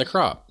Depends on the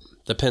crop.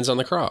 Depends on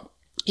the crop.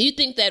 You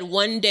think that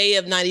one day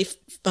of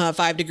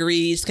 95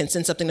 degrees can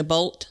send something to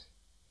bolt?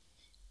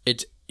 I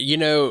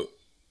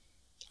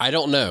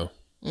don't know.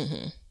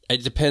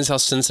 It depends how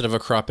sensitive a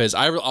crop is.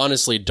 I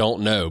honestly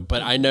don't know,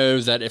 but I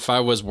know that if I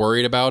was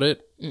worried about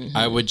it,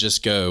 I would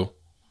just go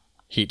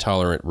heat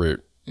tolerant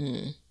route.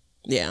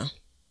 Yeah.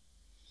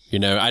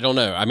 I don't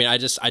know. I mean,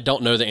 I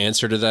don't know the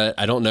answer to that.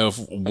 I don't know if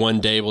one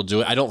day we'll do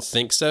it. I don't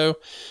think so,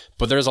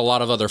 but there's a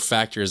lot of other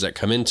factors that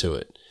come into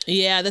it.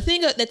 Yeah, the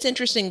thing that's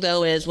interesting,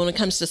 though, is when it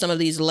comes to some of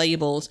these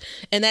labels,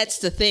 and that's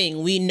the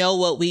thing, we know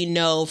what we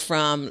know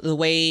from the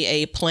way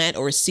a plant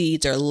or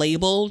seeds are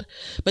labeled,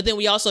 but then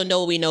we also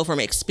know what we know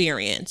from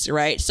experience,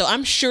 right? So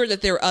I'm sure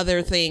that there are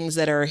other things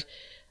that are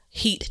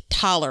heat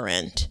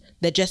tolerant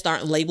that just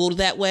aren't labeled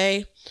that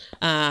way.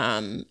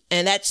 And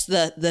that's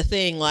the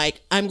thing,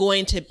 like I'm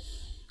going to...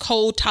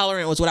 Cold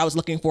tolerant was what I was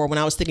looking for when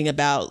I was thinking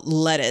about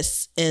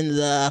lettuce in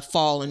the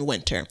fall and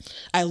winter.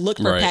 I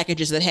looked for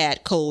packages that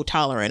had cold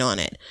tolerant on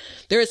it.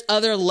 There's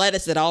other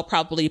lettuce that I'll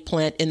probably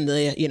plant in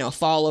the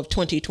fall of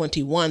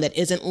 2021 that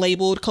isn't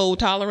labeled cold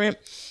tolerant,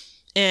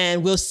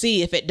 and we'll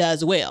see if it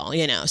does well.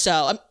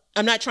 So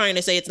I'm not trying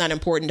to say it's not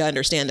important to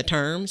understand the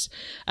terms,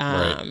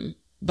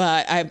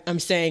 but I'm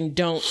saying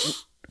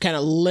don't kind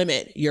of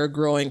limit your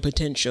growing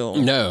potential.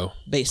 No,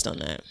 based on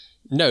that.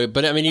 No,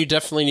 but I mean, you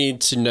definitely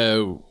need to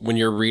know when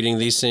you're reading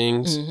these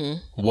things,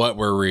 what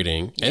we're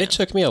reading. And it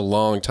took me a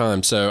long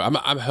time. So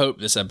I hope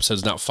this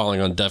episode's not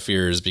falling on deaf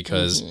ears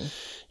because,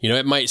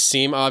 it might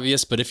seem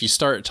obvious, but if you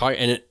start talking,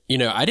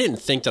 and I didn't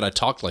think that I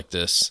talked like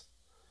this.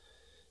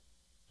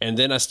 And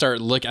then I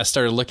started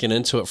looking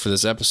into it for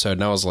this episode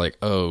and I was like,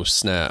 oh,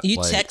 snap.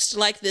 You text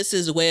like this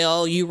as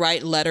well. You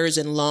write letters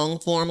in long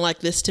form like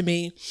this to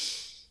me.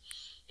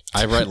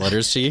 I write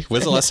letters to you?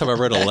 When's the last time I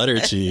wrote a letter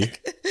to you?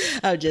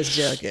 I'm just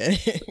joking.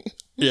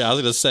 Yeah, I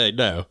was going to say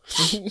no.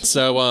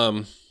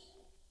 So,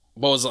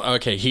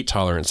 heat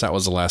tolerance. That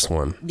was the last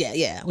one.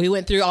 Yeah. We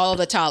went through all of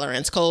the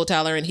tolerance, cold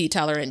tolerant, heat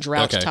tolerant,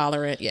 drought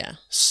tolerant. Yeah.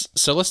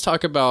 So let's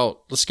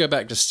go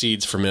back to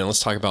seeds for a minute. Let's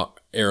talk about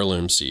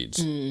heirloom seeds.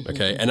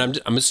 Okay. And I'm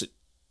going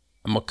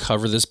to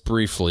cover this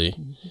briefly.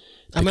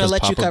 I'm going to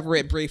let you cover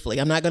it briefly.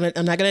 I'm not going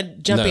to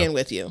jump in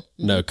with you.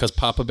 No, because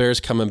Papa Bear's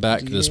coming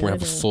back. We're going to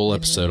have a full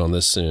episode on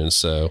this soon.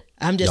 So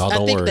I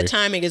think the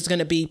timing is going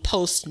to be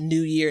post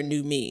New Year,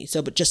 New Me.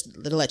 So, but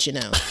just to let you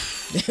know.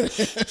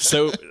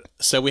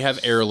 So we have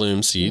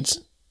heirloom seeds.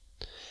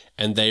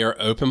 and they are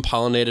open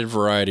pollinated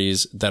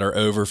varieties that are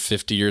over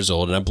 50 years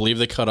old. And I believe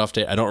the cutoff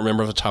date, I don't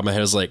remember off the top of my head,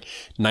 it was like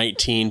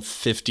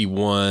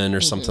 1951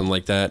 or something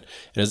like that.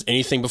 And as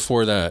anything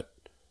before that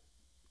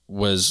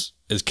is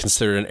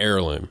considered an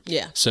heirloom.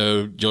 Yeah.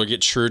 So you'll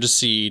get true to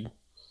seed.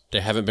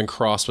 They haven't been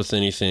crossed with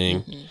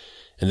anything.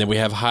 And then we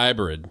have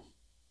hybrid,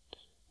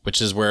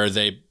 which is where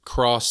they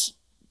cross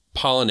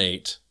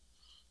pollinate.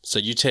 So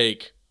you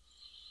take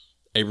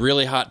a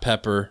really hot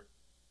pepper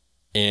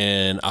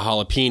and a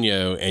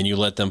jalapeno and you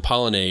let them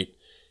pollinate,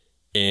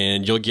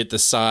 and you'll get the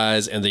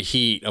size and the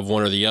heat of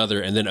one or the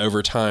other. And then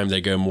over time they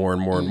go more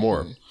and more and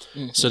more.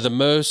 So I'm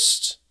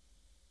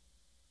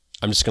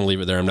just going to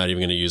leave it there. I'm not even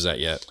going to use that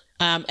yet.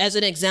 As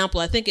an example,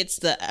 I think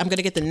I'm going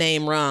to get the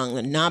name wrong,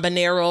 the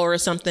Nabanero or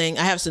something.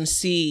 I have some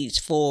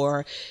seeds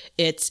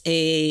it's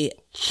a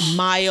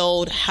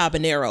mild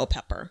habanero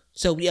pepper.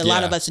 So a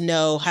lot of us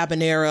know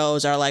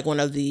habaneros are like one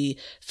of the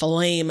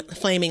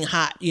flaming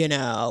hot,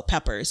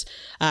 peppers.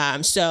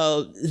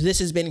 So this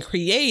has been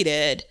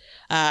created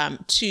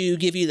to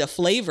give you the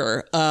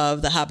flavor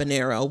of the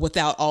habanero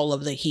without all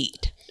of the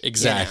heat.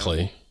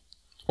 Exactly.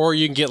 Or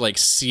you can get like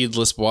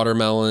seedless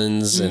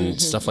watermelons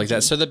and stuff like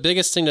that. So the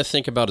biggest thing to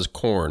think about is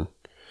corn.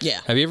 Yeah.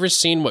 Have you ever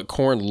seen what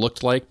corn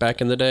looked like back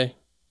in the day?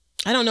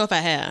 I don't know if I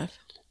have.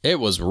 It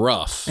was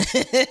rough.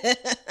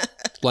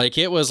 Like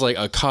it was like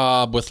a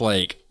cob with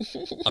like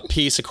a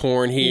piece of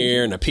corn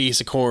here and a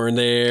piece of corn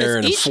there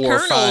and a 4 or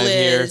 5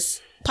 here.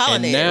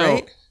 Pollinated,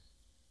 right?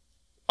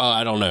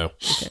 I don't know.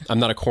 Okay. I'm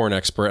not a corn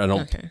expert. I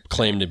don't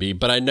claim to be,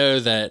 but I know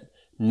that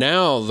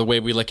now the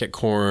way we look at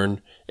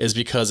corn is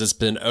because it's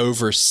been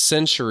over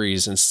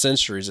centuries and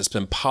centuries. It's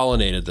been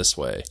pollinated this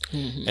way,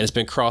 and it's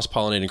been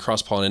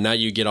cross-pollinated. Now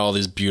you get all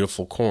this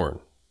beautiful corn.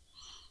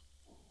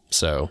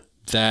 So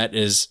that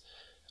is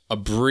a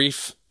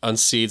brief on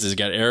seeds. It's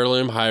got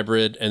heirloom,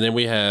 hybrid, and then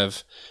we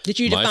have. Did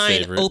you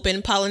define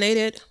open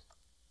pollinated?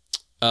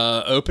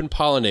 Open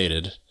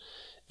pollinated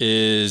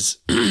is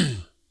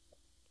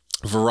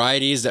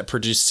varieties that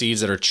produce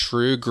seeds that are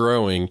true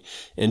growing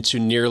into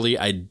nearly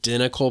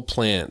identical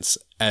plants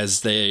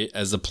as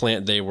the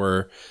plant they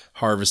were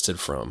harvested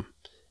from,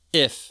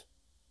 if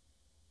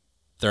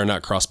they're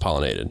not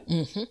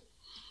cross-pollinated.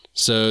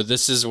 So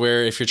this is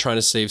where, if you're trying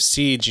to save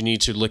seeds, you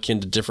need to look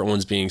into different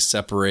ones being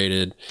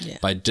separated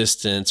by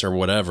distance or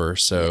whatever.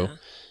 So,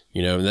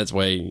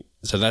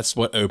 that's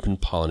what open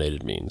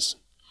pollinated means.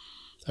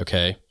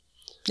 Okay.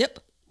 Yep.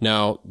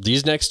 Now,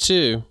 these next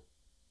two,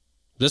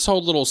 this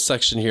whole little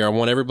section here, I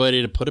want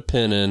everybody to put a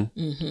pin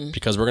in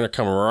because we're going to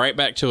come right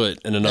back to it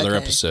in another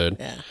episode.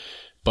 Yeah.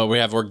 But we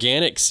have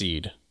organic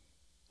seed,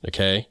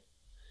 okay?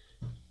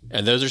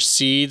 And those are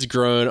seeds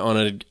grown on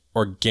an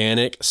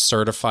organic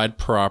certified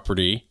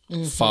property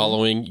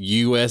following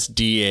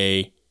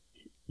USDA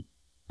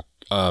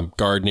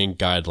gardening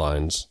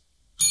guidelines,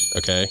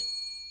 okay?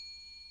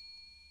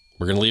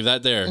 We're going to leave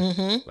that there.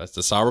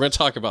 That's how we're going to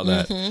talk about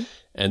that.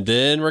 And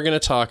then we're going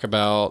to talk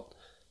about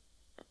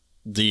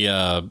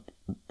the...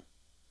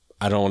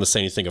 I don't want to say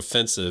anything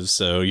offensive,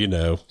 so,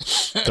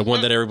 the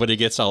one that everybody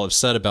gets all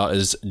upset about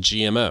is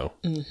GMO,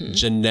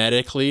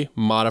 genetically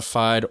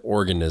modified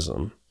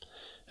organism.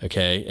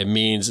 Okay. It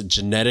means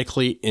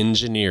genetically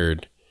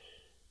engineered.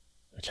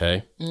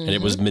 Okay. And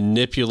it was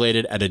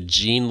manipulated at a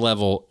gene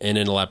level in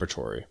a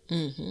laboratory.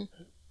 All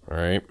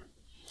right.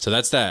 So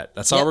that's that.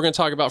 That's all we're going to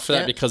talk about for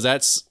that because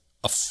that's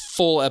a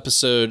full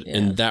episode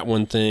in that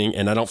one thing,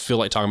 and I don't feel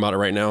like talking about it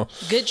right now.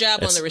 Good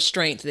job on the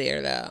restraint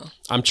there, though.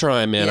 I'm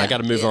trying, man. I got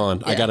to move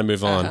on. I got to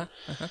move on.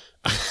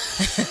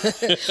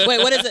 Wait,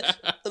 what is it?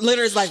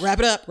 Leonard's like, wrap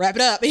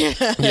it up.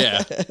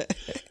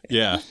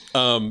 Yeah.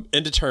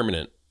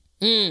 Indeterminate.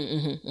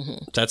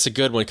 That's a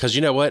good one, because you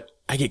know what?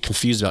 I get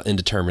confused about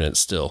indeterminate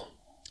still.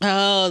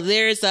 Oh,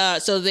 there's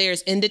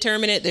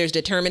indeterminate, there's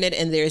determinate,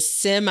 and there's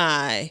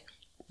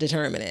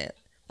semi-determinate.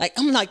 Like,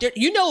 I'm like,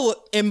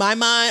 in my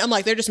mind, I'm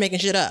like, they're just making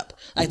shit up.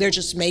 Like, they're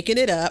just making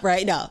it up,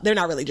 right? No, they're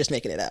not really just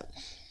making it up.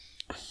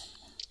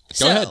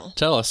 Go ahead.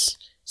 Tell us.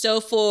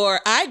 So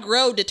I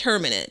grow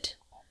determinate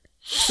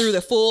through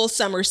the full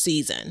summer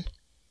season.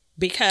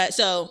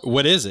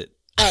 What is it?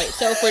 All right.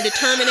 So for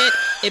determinate,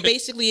 it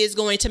basically is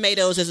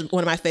tomatoes is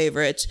one of my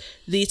favorites.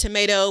 The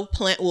tomato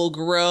plant will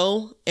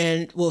grow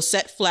and will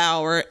set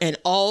flower, and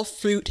all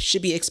fruit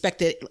should be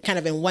expected kind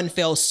of in one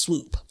fell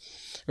swoop.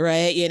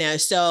 Right.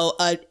 So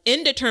an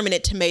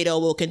indeterminate tomato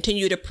will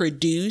continue to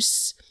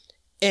produce,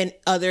 and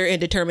other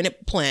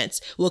indeterminate plants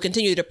will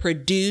continue to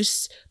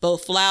produce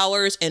both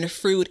flowers and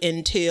fruit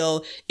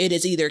until it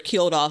is either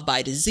killed off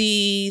by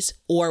disease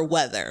or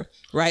weather.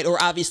 Right. Or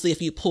obviously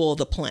if you pull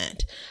the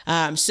plant.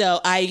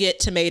 So I get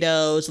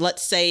tomatoes.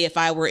 Let's say if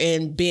I were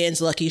in Ben's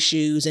Lucky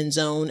Shoes in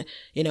zone,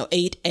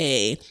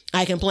 8A,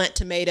 I can plant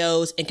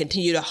tomatoes and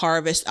continue to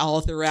harvest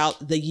all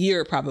throughout the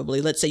year.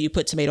 Probably. Let's say you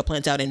put tomato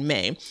plants out in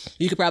May.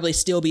 You could probably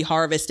still be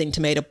harvesting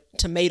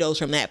tomatoes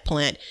from that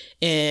plant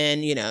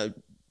in,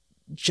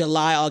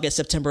 July, August,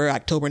 September,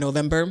 October,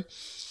 November,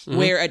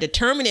 where a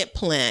determinate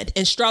plant,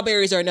 and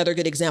strawberries are another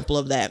good example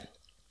of that.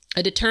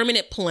 A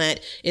determinate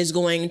plant is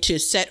going to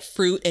set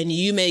fruit, and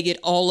you may get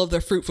all of the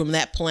fruit from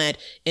that plant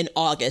in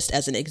August,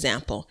 as an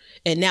example.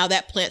 And now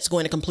that plant's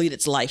going to complete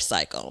its life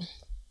cycle.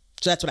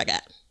 So that's what I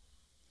got.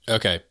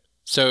 Okay.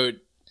 So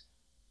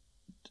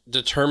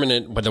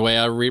determinate, but the way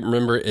I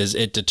remember it is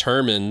it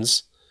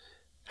determines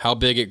how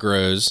big it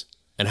grows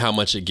and how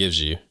much it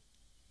gives you.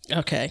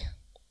 Okay.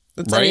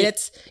 Right? I mean,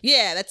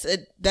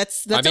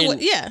 that's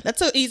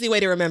an easy way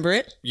to remember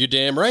it. You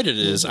damn right it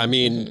is. I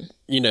mean,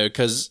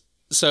 because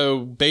so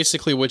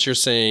basically what you're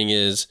saying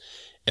is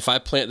if I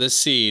plant this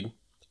seed,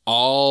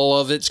 all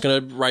of it's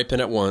going to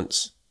ripen at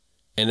once,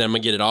 and then I'm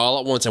going to get it all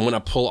at once. And when I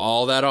pull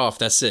all that off,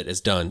 that's it.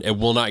 It's done. It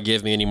will not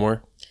give me any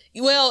more.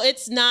 Well,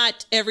 it's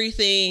not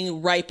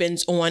everything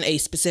ripens on a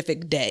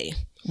specific day.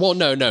 Well,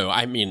 no.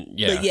 I mean,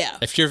 yeah. But yeah.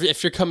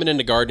 If you're coming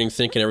into gardening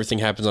thinking everything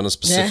happens on a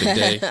specific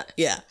day,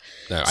 yeah.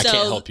 No, I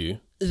can't help you.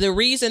 The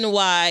reason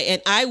why,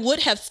 and I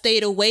would have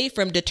stayed away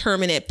from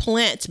determinate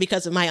plants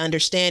because of my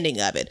understanding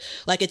of it.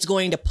 Like, it's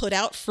going to put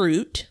out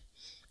fruit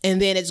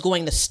and then it's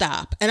going to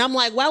stop. And I'm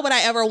like, why would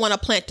I ever want a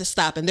plant to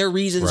stop? And there are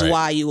reasons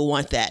why you would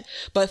want that.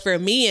 But for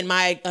me in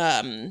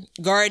my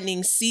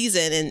gardening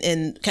season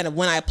and kind of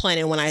when I plant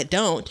and when I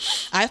don't,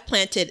 I've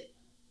planted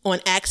on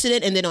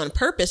accident and then on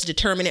purpose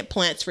determinate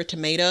plants for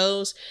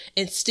tomatoes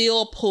and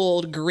still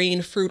pulled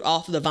green fruit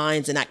off the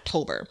vines in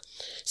October.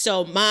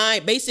 So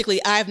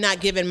I've not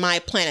given my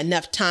plant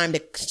enough time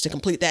to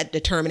complete that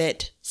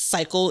determinate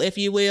cycle, if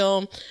you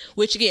will,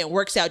 which again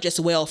works out just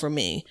well for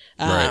me.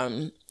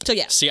 Right. So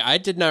yeah. See, I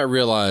did not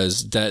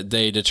realize that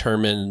they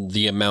determine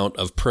the amount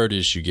of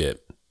produce you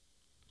get.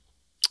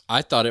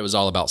 I thought it was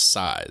all about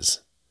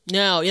size.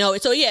 No,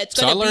 so yeah, it's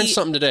so I learned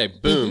something today.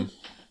 Boom. Mm-hmm.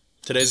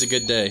 Today's a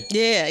good day.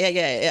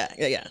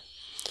 Yeah.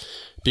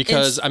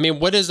 Because, I mean,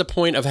 what is the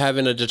point of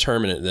having a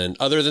determinant then?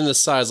 Other than the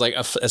size, like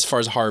as far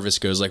as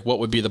harvest goes, like what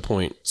would be the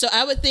point? So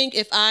I would think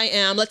if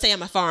let's say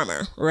I'm a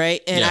farmer,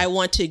 right? And I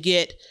want to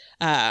get,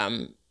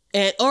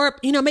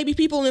 maybe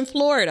people in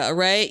Florida,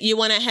 right? You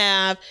want to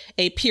have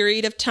a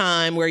period of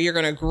time where you're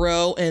going to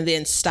grow and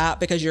then stop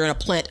because you're going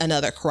to plant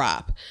another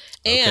crop.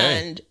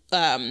 Okay.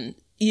 And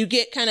you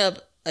get kind of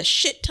a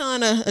shit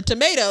ton of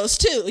tomatoes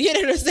too, you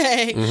know what I'm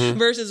saying? Mm-hmm.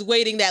 Versus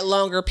waiting that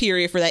longer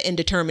period for that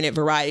indeterminate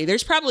variety.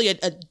 There's probably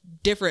a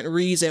different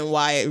reason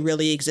why it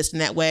really exists in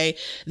that way.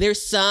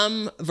 There's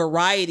some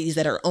varieties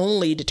that are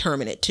only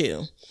determinate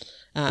too.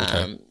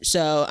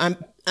 So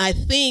I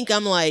think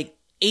I'm like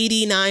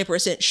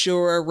 89%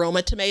 sure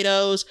Roma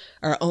tomatoes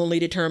are only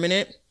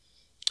determinate.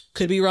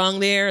 Could be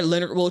wrong there.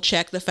 Leonard will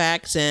check the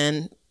facts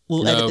and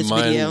we'll edit this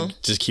video.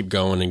 Just keep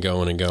going and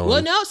going and going.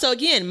 Well, no. So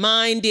again,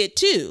 mine did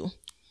too.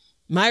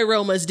 My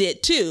Romas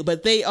did too,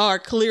 but they are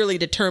clearly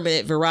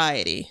determinate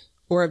variety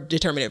or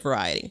determinate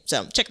variety.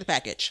 So check the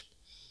package.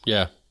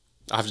 Yeah,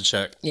 I have to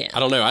check. Yeah. I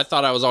don't know. I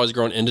thought I was always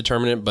growing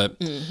indeterminate, but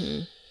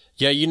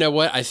yeah, you know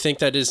what? I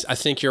think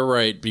you're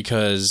right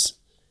because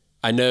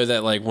I know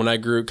that like when I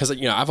grew, because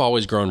I've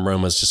always grown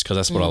Romas just because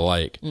that's what I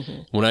like.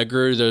 Mm-hmm. When I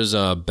grew those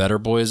Better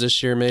Boys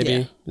this year,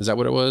 maybe, is that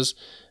what it was?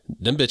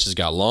 Them bitches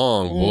got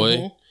long, boy.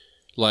 Mm-hmm.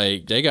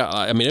 Like they got,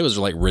 I mean, it was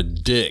like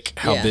ridiculous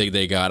how big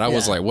they got. I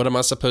was like, what am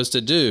I supposed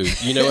to do?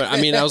 You know what I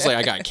mean? I was like,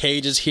 I got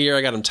cages here.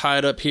 I got them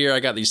tied up here.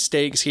 I got these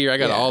stakes here. I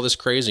got all this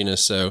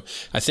craziness. So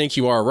I think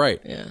you are right.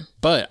 Yeah.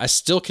 But I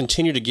still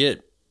continue to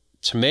get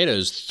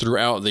tomatoes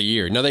throughout the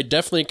year. Now they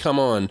definitely come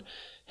on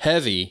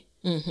heavy.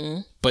 Mm-hmm.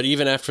 But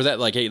even after that,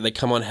 like they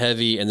come on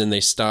heavy and then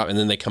they stop and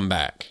then they come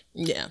back.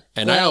 Yeah.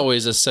 And I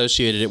always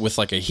associated it with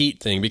like a heat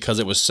thing because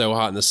it was so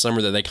hot in the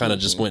summer that they kind of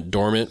just went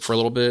dormant for a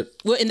little bit.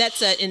 Well, and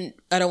that's and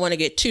I don't want to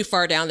get too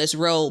far down this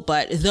road,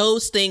 but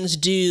those things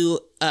do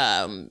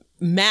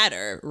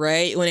matter,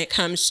 right? When it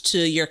comes to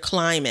your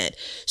climate.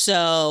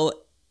 So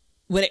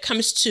when it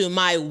comes to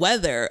my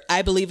weather,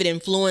 I believe it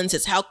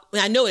influences how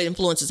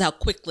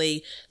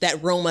quickly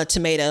that Roma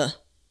tomato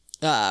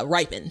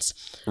ripens.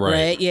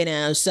 Right.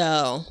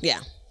 So yeah.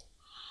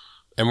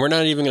 And we're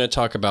not even going to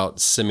talk about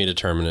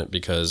semi-determinate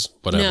because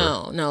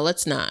whatever. No,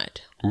 let's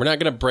not. We're not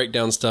going to break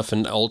down stuff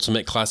in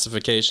ultimate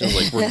classifications.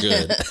 Like we're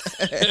good.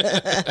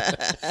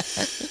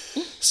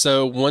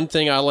 So one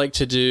thing I like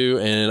to do,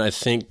 and I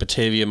think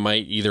Batavia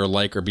might either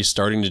like or be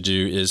starting to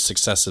do, is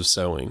successive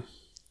sowing.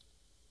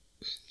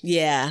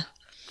 Yeah.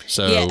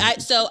 So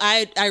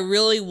I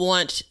really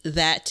want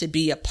that to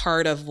be a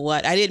part of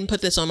what I didn't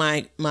put this on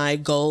my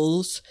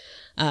goals.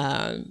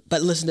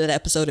 But listen to that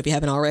episode if you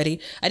haven't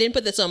already. I didn't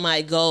put this on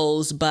my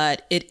goals,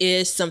 but it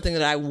is something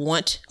that I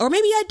want, or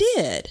maybe I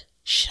did.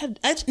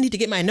 I just need to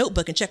get my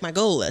notebook and check my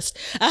goal list.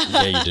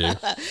 Yeah, you do.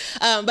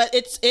 But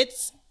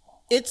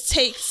it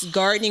takes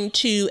gardening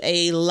to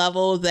a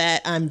level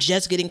that I'm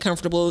just getting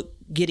comfortable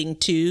getting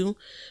to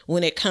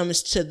when it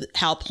comes to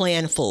how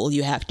planful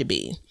you have to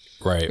be.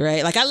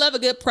 Right. Like I love a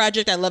good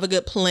project. I love a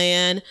good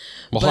plan,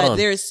 but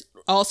there's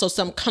also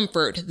some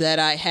comfort that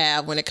I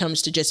have when it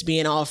comes to just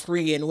being all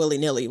free and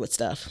willy-nilly with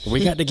stuff.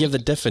 We got to give the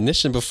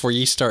definition before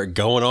you start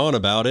going on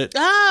about it.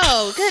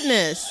 Oh,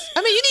 goodness.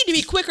 I mean, you need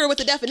to be quicker with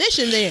the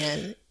definition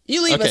then.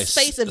 You leave a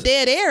space of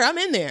dead air, I'm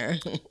in there.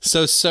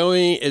 So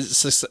sowing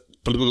is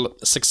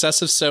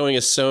Successive sowing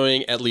is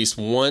sowing at least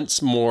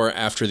once more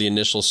after the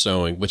initial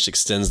sowing, which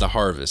extends the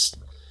harvest.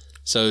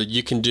 So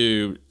you can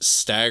do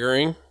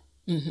staggering.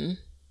 Mm-hmm.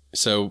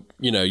 So,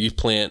 you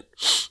plant,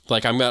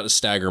 like I'm about to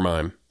stagger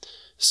mine.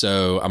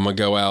 So I'm going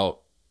to go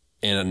out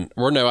I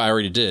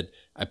already did.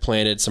 I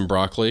planted some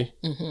broccoli.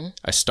 Mm-hmm.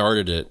 I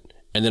started it.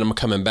 And then I'm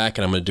coming back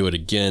and I'm going to do it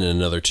again in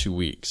another 2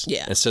 weeks.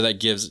 Yeah. And so that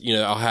gives,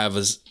 I'll have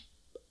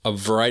a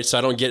variety. So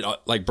I don't get,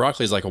 like,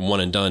 broccoli is like a one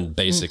and done,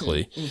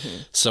 basically. Mm-hmm. Mm-hmm.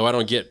 So I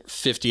don't get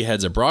 50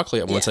 heads of broccoli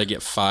at once. I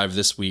get 5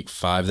 this week,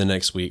 5 the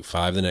next week,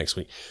 5 the next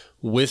week.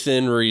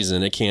 Within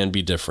reason, it can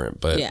be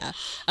different, but yeah.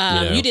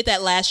 You did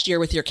that last year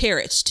with your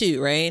carrots too,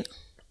 right?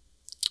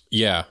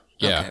 Yeah.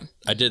 Yeah. Okay.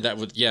 I did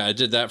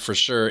that for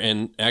sure.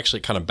 And actually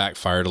kind of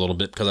backfired a little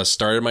bit because I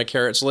started my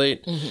carrots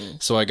late. Mm-hmm.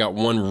 So I got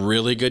one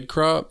really good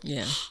crop.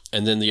 Yeah.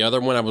 And then the other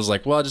one, I was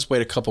like, well, I'll just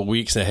wait a couple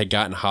weeks. And it had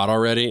gotten hot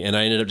already. And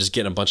I ended up just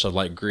getting a bunch of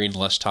like green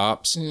lush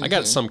tops. Mm-hmm. I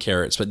got some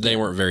carrots, but they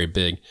weren't very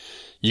big.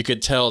 You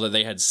could tell that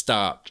they had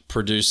stopped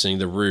producing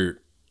the root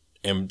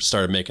and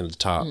started making the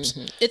tops.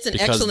 Mm-hmm. It's an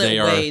because excellent they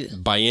way. are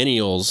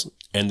biennials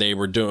and they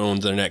were doing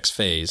their next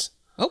phase.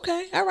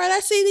 Okay. All right. I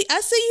see you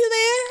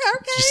there.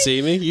 Okay. You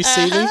see me? You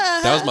see me?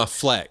 That was my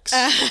flex.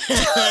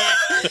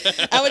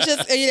 I was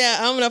just,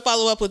 I'm going to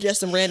follow up with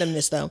just some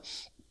randomness though.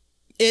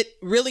 It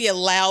really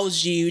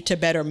allows you to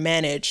better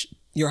manage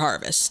your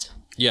harvest.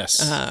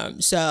 Yes.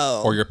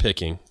 Or you're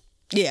picking.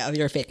 Yeah,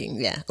 you're picking.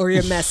 Yeah. Or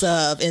your mess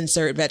of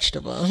insert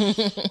vegetable.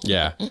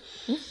 Yeah.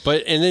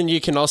 And then you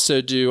can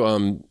also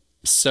do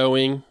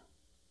sowing,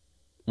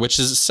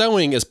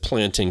 sowing is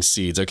planting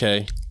seeds.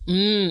 Okay.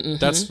 Mm-hmm.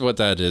 That's what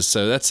that is.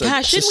 So that's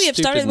shouldn't we have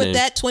started with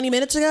that 20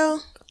 minutes ago?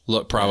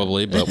 Look,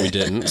 probably, but we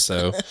didn't.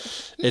 So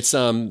it's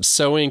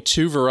sowing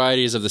 2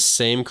 varieties of the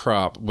same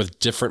crop with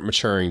different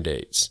maturing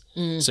dates.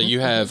 Mm-hmm. So you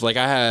have I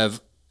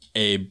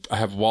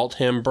have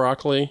Waltham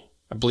broccoli,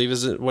 I believe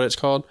is what it's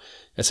called.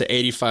 It's an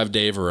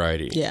 85-day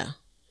variety. Yeah.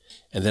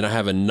 And then I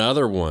have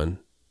another one.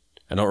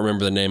 I don't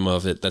remember the name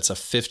of it. That's a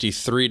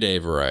 53-day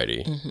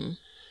variety. Mm-hmm.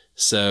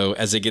 So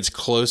as it gets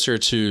closer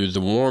to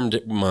the warm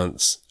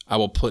months, I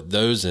will put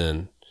those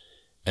in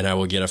and I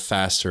will get a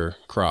faster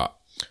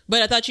crop.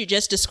 But I thought you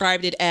just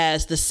described it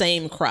as the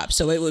same crop.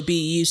 So it would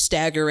be you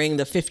staggering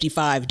the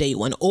 55-day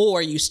one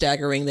or you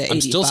staggering the 85.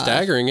 I'm still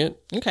staggering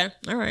it. Okay.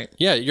 All right.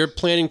 Yeah. You're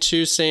planting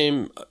 2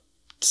 same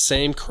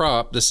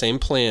crop, the same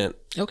plant.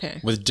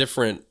 Okay. With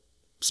different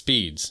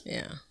speeds.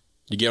 Yeah.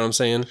 You get what I'm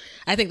saying?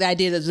 I think the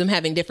idea that them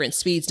having different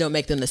speeds don't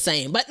make them the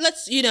same. But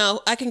let's,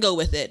 I can go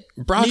with it.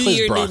 Broccoli's new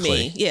year, broccoli. New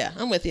me. Yeah,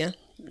 I'm with you.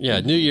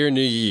 Yeah, new year,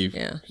 new you.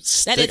 Yeah.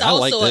 I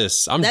like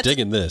this. I'm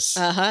digging this.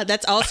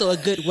 That's also a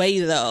good way,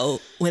 though,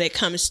 when it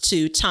comes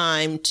to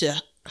time to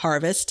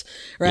harvest,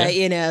 right?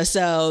 Yeah.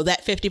 So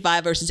that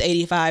 55 versus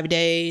 85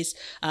 days.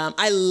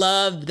 I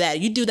love that.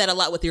 You do that a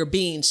lot with your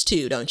beans,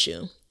 too, don't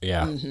you?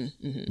 Yeah.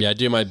 Mm-hmm, mm-hmm. Yeah, I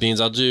do my beans.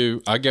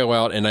 I go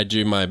out and I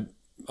do my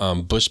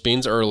bush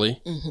beans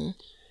early. Mm-hmm.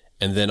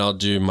 And then I'll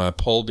do my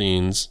pole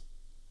beans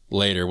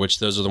later, which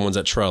those are the ones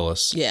that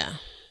trellis. Yeah.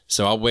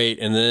 So I'll wait.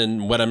 And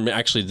then what I'm going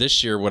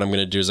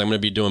to do is I'm going to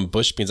be doing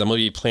bush beans. I'm going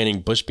to be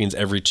planting bush beans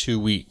every 2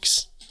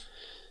 weeks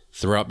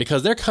throughout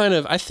because I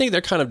think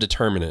they're kind of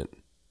determinate.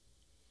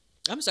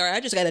 I'm sorry. I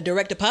just got a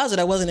direct deposit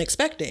I wasn't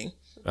expecting.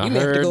 I may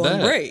have to go that.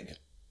 on break.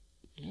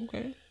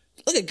 Okay.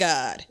 Look at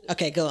God.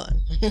 Okay, go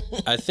on.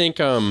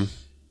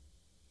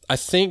 I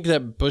think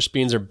that bush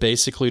beans are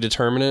basically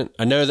determinate.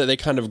 I know that they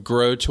kind of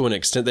grow to an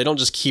extent. They don't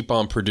just keep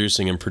on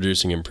producing and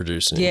producing and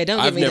producing. Yeah,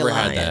 don't give me the line.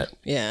 I've never had that.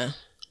 Yeah.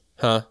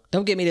 Huh?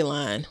 Don't get me to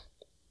lying. What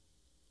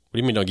do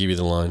you mean don't give you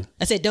the line?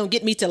 I said don't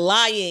get me to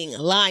lying.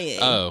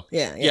 Oh.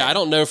 Yeah. Yeah, I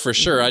don't know for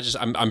sure.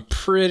 I'm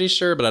pretty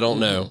sure, but I don't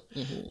know.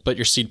 Mm-hmm. But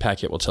your seed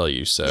packet will tell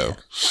you. So,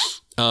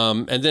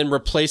 and then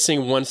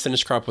replacing one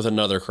finished crop with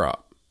another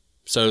crop.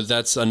 So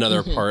that's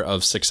another part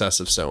of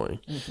successive sowing.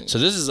 Mm-hmm.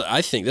 So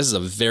I think this is a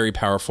very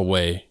powerful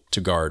way to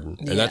garden.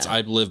 And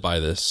I live by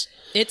this.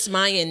 It's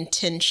my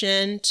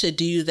intention to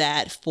do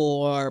that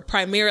for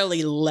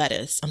primarily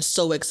lettuce. I'm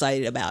so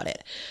excited about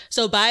it.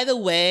 So by the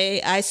way,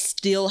 I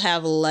still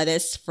have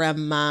lettuce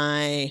from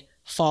my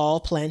fall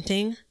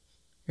planting.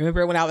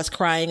 Remember when I was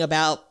crying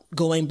about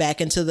going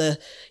back into the,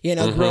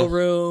 grow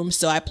room?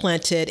 So I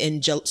planted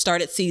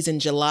started seeds in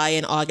July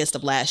and August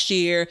of last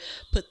year,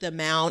 put them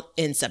out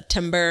in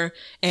September,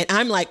 and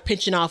I'm like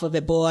pinching off of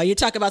it, boy. You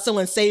talk about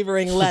someone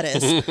savoring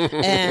lettuce.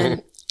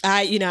 And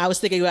I was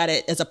thinking about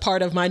it as a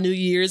part of my New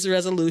Year's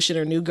resolution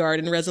or new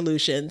garden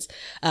resolutions.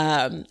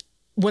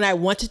 When I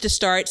wanted to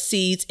start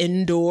seeds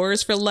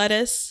indoors for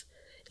lettuce,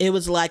 it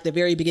was like the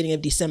very beginning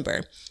of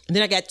December. And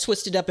then I got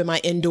twisted up in my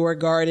indoor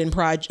garden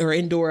project or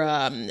indoor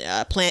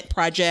plant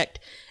project.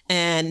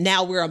 And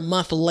now we're a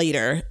month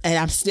later and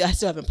I still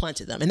haven't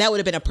planted them. And that would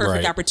have been a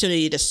perfect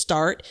opportunity to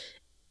start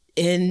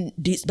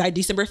by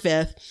December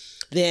 5th,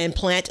 then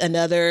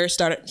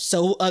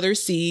sow other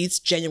seeds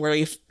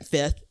January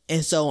 5th,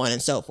 and so on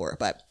and so forth.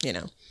 But,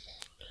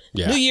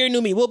 New year,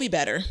 new me. We'll be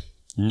better.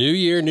 New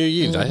year, new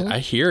you. Mm-hmm. I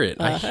hear it.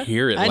 I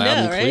hear it loud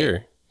and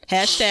clear.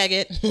 Hashtag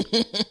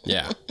it.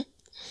 Yeah.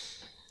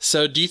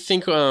 So do you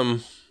think,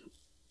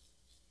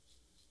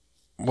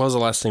 what was the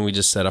last thing we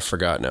just said? I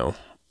forgot now.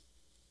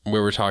 We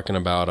were talking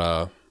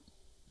about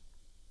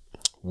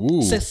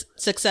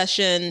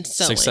succession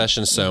sowing.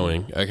 Succession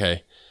sowing.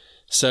 Okay.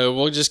 So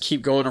we'll just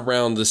keep going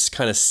around this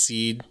kind of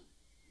seed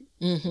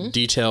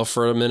detail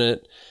for a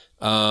minute.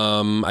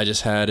 I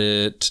just had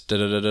it.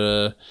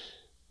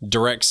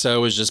 Direct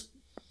sow is just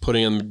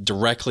putting them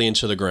directly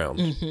into the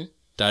ground.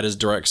 That is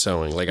direct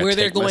sowing. Like where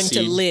they're going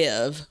to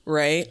live,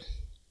 right?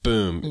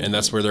 Boom. And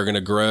that's where they're going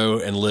to grow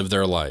and live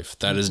their life.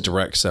 That is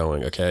direct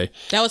sowing. Okay.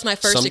 That was my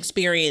first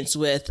experience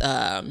with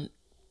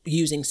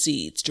using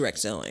seeds, direct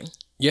sowing.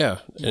 Yeah.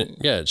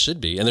 Yeah, it should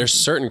be. And there's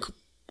certain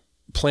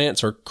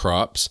plants or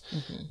crops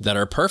that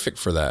are perfect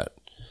for that.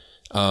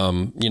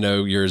 You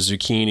know, your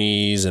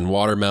zucchinis and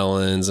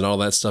watermelons and all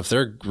that stuff,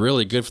 they're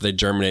really good for they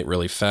germinate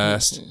really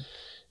fast.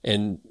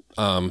 And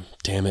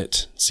damn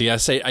it. See,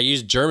 I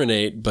use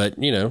germinate,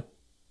 but you know,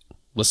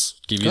 let's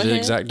give you the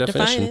exact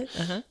definition.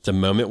 The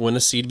moment when a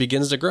seed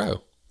begins to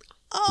grow.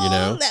 Oh, you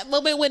know? That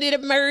moment when it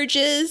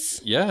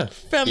emerges. Yeah.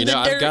 From the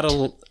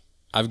dirt.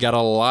 I've got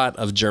a lot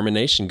of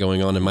germination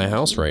going on in my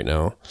house right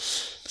now.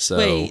 So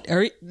wait,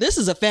 this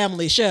is a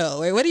family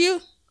show. Wait, what are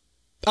you?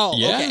 Oh,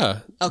 yeah.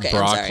 Okay.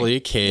 Broccoli,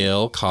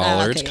 kale,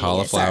 collards,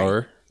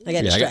 cauliflower. I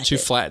got 2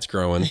 flats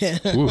growing.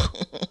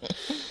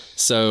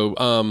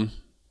 So,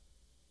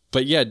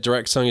 but yeah,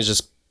 direct sowing is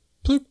just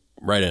bloop,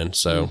 right in.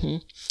 So,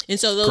 and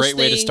so those great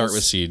way to start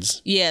with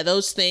seeds. Yeah,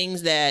 those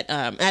things that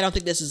I don't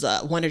think this is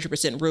a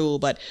 100% rule,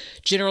 but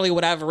generally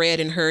what I've read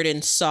and heard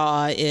and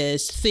saw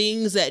is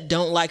things that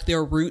don't like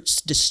their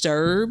roots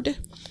disturbed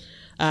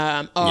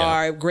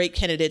are great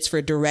candidates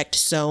for direct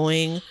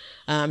sowing.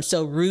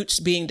 So roots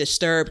being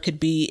disturbed could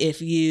be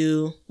if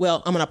you,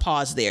 well, I'm going to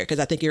pause there because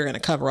I think you're going to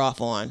cover off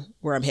on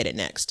where I'm headed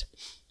next.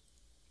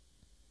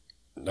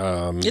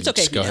 It's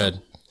okay. Just go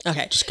ahead.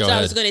 Okay. Just go ahead.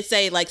 I was going to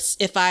say, like,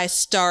 if I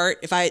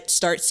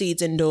start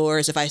seeds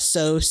indoors, if I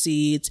sow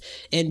seeds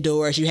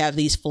indoors, you have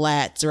these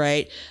flats,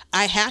 right?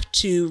 I have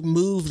to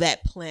move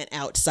that plant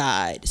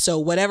outside. So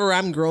whatever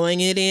I'm growing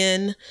it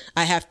in,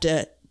 I have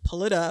to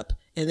pull it up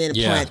and then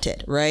plant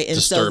it, right? And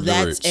so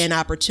that's an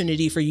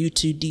opportunity for you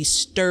to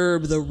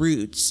disturb the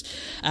roots.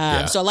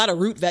 So a lot of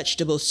root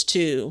vegetables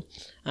too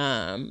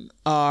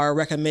are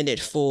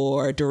recommended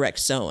for direct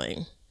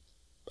sowing.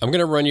 I'm going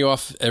to run you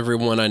off every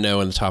one I know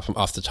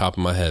off the top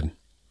of my head.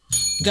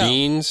 Go.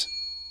 Beans,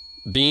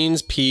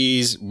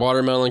 peas,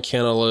 watermelon,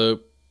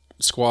 cantaloupe,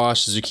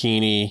 squash,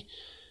 zucchini,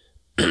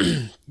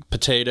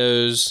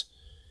 potatoes,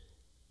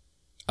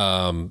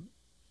 and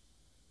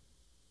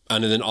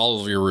then all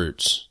of your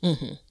roots.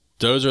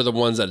 Those are the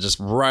ones that just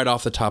right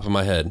off the top of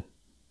my head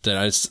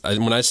that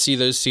when I see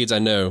those seeds, I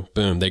know,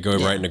 boom, they go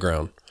right in the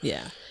ground.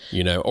 Yeah.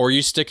 You know, or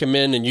you stick them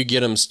in and you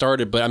get them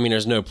started, but I mean,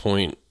 there's no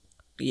point.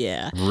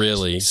 Yeah.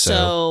 Really?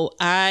 So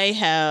I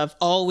have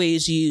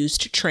always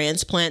used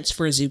transplants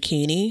for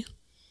zucchini,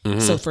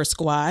 so for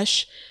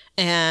squash,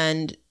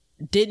 and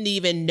didn't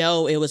even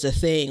know it was a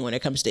thing when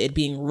it comes to it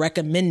being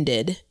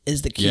recommended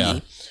is the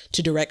key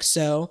to direct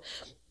sow.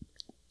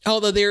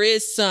 Although there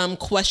is some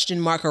question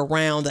mark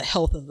around the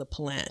health of the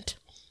plant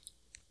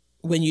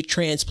when you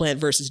transplant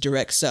versus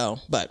direct sow,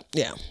 but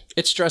yeah.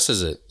 It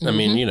stresses it. I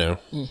mean, you know.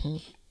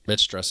 It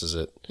stresses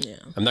it. Yeah.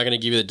 I'm not going to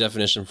give you the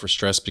definition for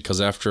stress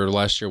because after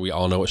last year, we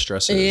all know what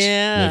stress is.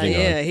 Yeah,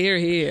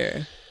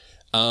 here.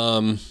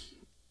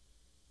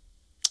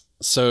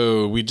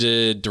 So we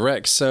did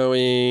direct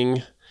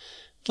sowing.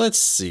 Let's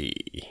see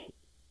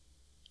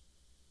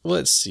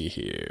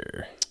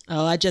here.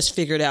 Oh, I just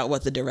figured out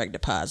what the direct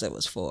deposit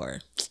was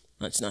for.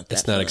 It's not that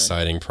It's not fun.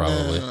 exciting,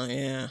 probably. Oh,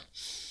 yeah.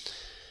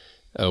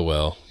 Oh,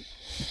 well.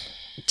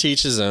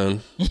 Teach his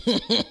own.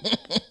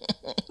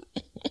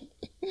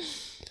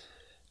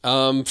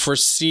 For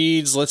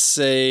seeds, let's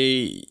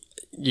say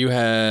you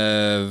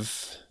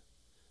have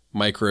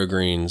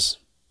microgreens.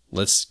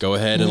 Let's go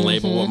ahead and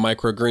label what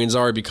microgreens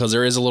are because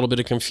there is a little bit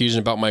of confusion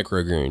about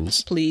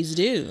microgreens. Please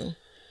do.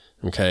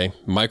 Okay.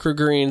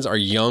 Microgreens are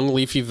young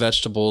leafy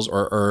vegetables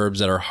or herbs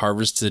that are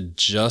harvested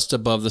just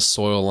above the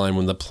soil line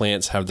when the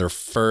plants have their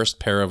first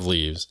pair of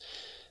leaves.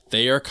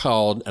 They are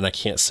called, and I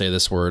can't say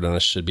this word and I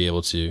should be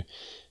able to,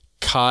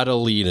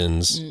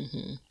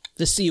 cotyledons.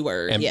 The C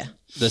word,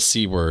 The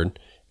C word.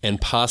 And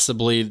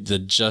possibly the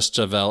just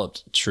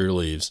developed true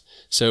leaves.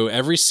 So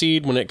every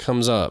seed, when it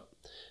comes up,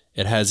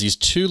 it has these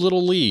 2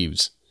 little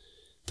leaves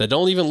that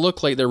don't even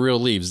look like they're real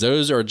leaves.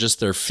 Those are just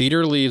their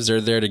feeder leaves.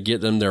 They're there to get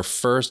them their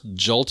first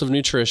jolt of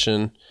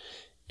nutrition,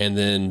 and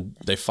then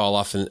they fall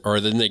off, or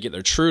then they get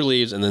their true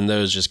leaves, and then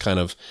those just kind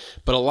of...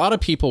 But a lot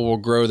of people will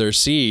grow their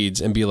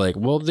seeds and be like,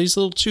 well, these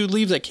little 2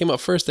 leaves that came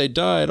up first, they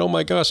died. Oh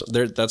my gosh.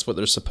 That's what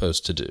they're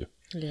supposed to do.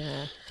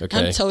 Yeah.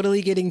 Okay. I'm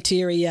totally getting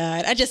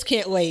teary-eyed. I just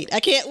can't wait. I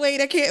can't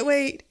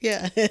wait.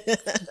 Yeah.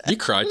 You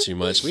cry too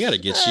much. We got to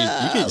get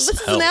you. This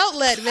is an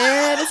outlet,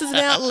 man. This is an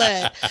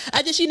outlet.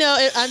 I just,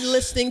 I'm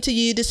listening to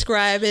you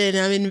describe it,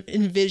 and I'm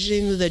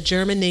envisioning the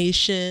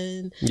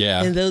germination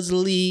and those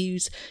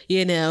leaves,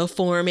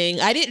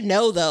 forming. I didn't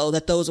know, though,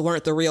 that those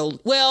weren't the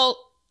real... Well,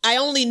 I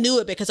only knew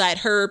it because I had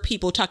heard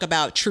people talk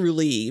about true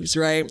leaves,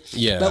 right?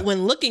 Yeah. But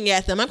when looking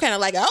at them, I'm kind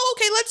of like, oh,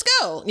 okay, let's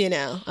go, you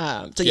know?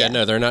 So yeah,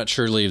 no, they're not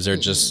true leaves. They're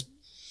just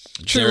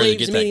true there to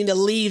leaves, get meaning the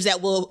leaves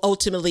that will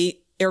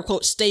ultimately, air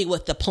quotes, stay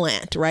with the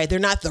plant, right? They're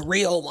not the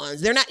real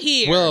ones. They're not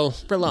here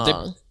for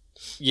long.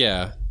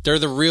 They're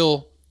the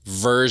real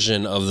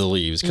version of the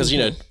leaves because, you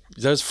know,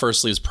 those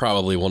first leaves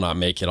probably will not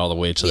make it all the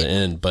way to the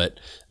end, but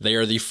they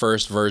are the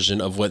first version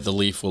of what the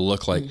leaf will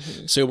look like.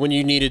 So when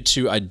you needed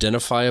to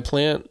identify a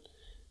plant,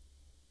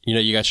 you know,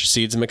 you got your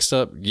seeds mixed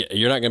up,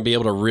 you're not going to be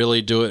able to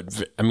really do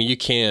it. I mean, you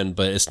can,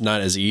 but it's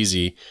not as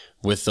easy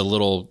with the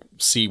little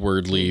C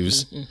word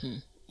leaves.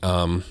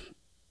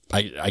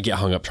 I get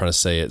hung up trying to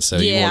say it, so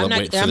you want to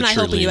wait for the true leaves. I'm not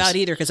helping you out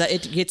either because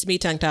it gets me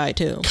tongue-tied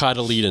too.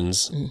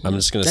 Cotyledons. I'm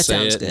just going to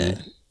say it.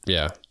 Good.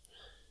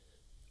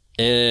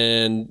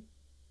 And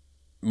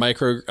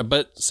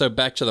so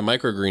back to the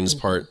microgreens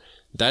part,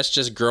 that's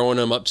just growing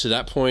them up to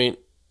that point,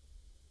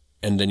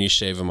 and then you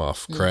shave them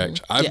off,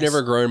 correct? I've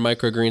never grown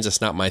microgreens.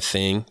 It's not my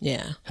thing.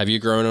 Yeah. Have you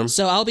grown them?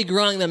 So I'll be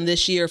growing them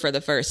this year for the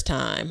first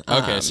time.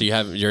 Okay, so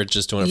you're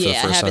just doing it for the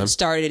first time? Yeah, I haven't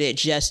started it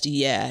just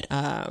yet.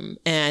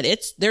 And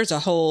it's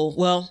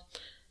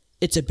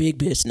a big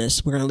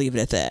business. We're going to leave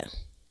it at that.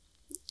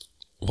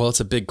 Well,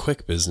 it's a big,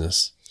 quick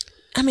business.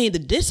 I mean, the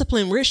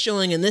discipline we're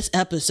showing in this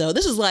episode,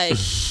 this is like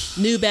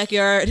New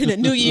Year,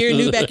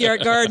 New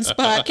Backyard Gardens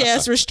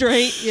podcast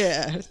restraint.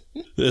 Yeah.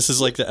 This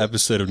is like the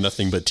episode of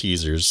Nothing But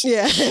Teasers.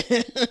 Yeah.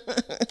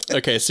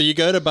 Okay, so you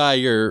go to buy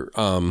your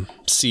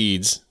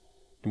seeds.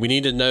 We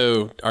need to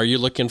know, are you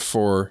looking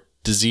for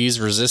disease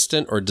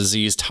resistant or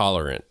disease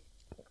tolerant?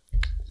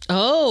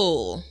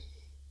 Oh.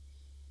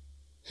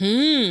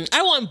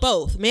 I want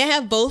both. May I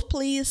have both,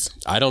 please?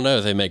 I don't know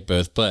if they make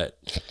both, but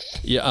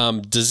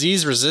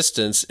disease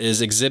resistance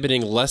is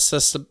exhibiting less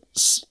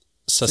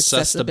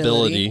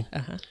susceptibility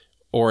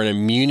or an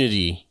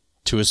immunity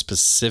to a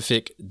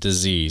specific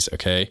disease,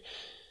 okay?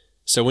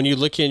 So when you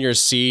look in your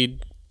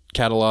seed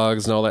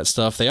catalogs and all that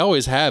stuff, they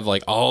always have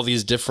like all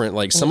these different,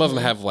 like some of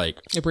them have like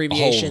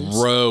abbreviations, a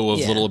whole row of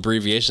little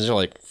abbreviations. They're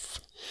like,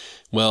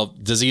 well,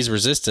 disease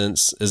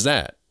resistance is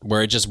that,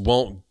 where it just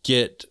won't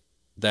get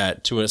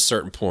that to a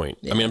certain point.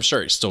 I mean, I'm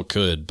sure it still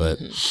could, but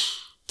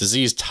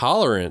disease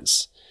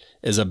tolerance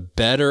is a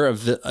better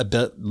ability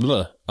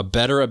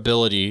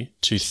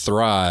to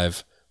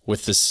thrive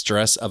with the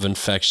stress of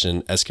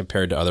infection as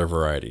compared to other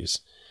varieties.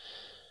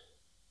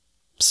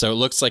 So it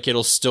looks like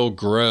it'll still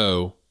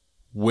grow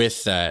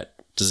with that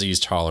disease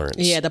tolerance.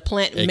 Yeah, the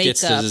plant makeup. It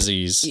gets the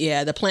disease.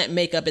 Yeah, the plant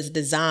makeup is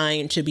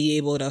designed to be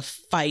able to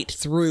fight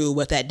through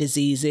what that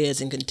disease is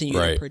and continue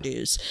to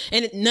produce.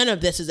 And none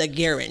of this is a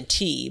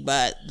guarantee,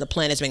 but the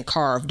plant has been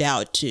carved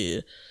out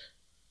to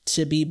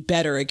be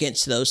better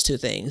against those two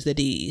things, the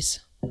D's.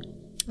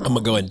 I'm going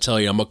to go ahead and tell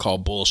you, I'm going to call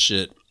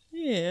bullshit.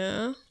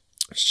 Yeah.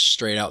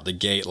 Straight out the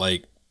gate.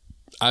 Like,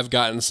 I've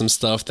gotten some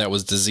stuff that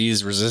was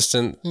disease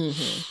resistant.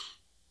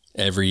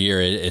 Every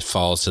year it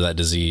falls to that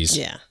disease.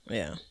 Yeah,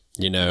 yeah.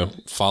 You know,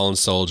 fallen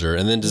soldier.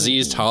 And then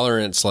disease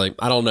tolerance, like,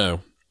 I don't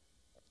know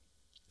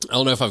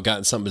if I've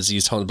gotten something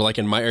disease tolerant, but like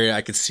in my area,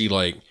 I could see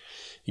like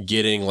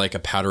getting like a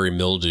powdery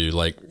mildew,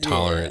 like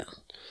tolerant. Yeah.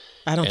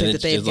 I don't think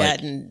that they've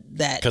gotten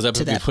that. Because I've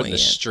been putting a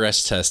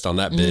stress test on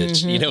that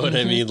bitch. You know what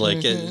I mean?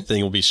 Like, that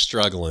thing will be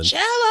struggling.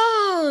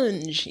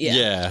 Challenge!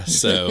 Yeah.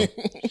 So.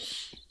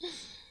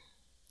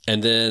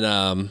 And then,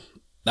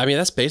 I mean,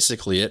 that's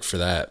basically it for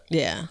that.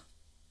 Yeah.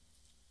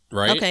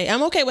 Right? Okay,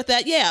 I'm okay with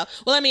that. Yeah.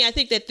 Well, I mean, I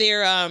think that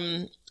they're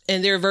and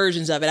there are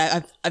versions of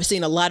it. I've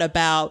seen a lot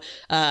about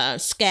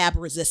scab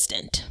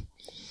resistant,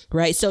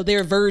 right? So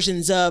there are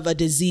versions of a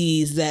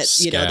disease that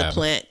the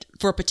plant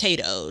for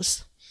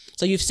potatoes.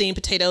 So you've seen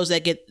potatoes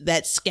that get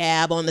that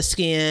scab on the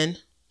skin.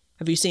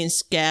 Have you seen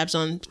scabs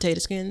on potato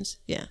skins?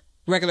 Yeah,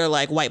 regular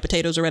like white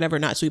potatoes or whatever,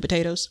 not sweet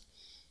potatoes.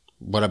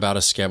 What about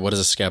a scab? What does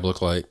a scab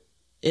look like?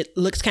 It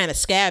looks kind of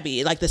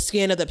scabby. Like the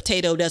skin of the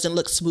potato doesn't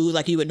look smooth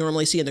like you would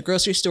normally see in the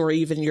grocery store, or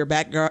even in your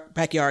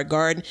backyard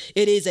garden.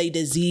 It is a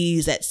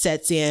disease that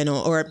sets in,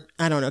 or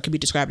I don't know, it could be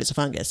described as a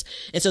fungus.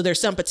 And so there's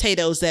some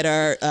potatoes that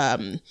are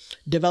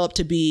developed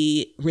to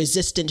be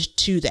resistant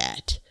to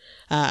that.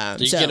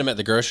 Do you get them at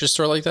the grocery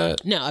store like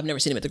that? No, I've never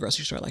seen them at the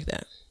grocery store like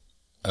that.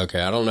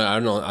 Okay, I don't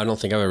know. I don't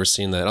think I've ever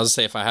sine that. I was gonna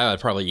say if I have, I'd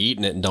probably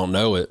eaten it and don't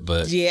know it.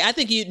 But yeah, I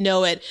think you'd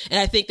know it, and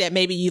I think that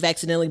maybe you've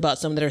accidentally bought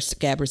some that are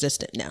scab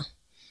resistant now.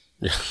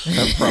 Yeah,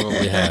 I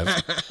probably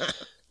have.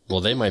 Well,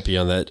 they might be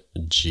on that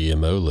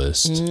GMO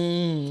list.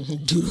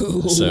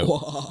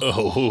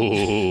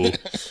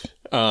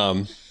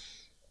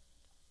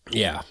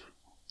 Yeah.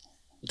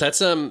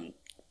 That's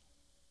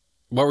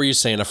what were you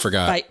saying? I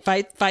forgot.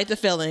 Fight the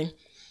feeling.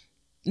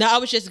 No, I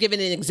was just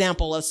giving an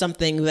example of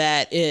something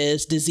that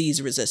is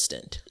disease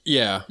resistant.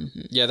 Yeah.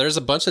 Yeah, there's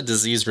a bunch of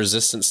disease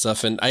resistant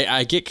stuff, and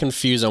I get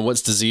confused on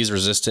what's disease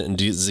resistant and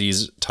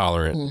disease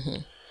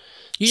tolerant.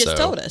 You just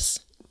told us.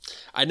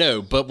 I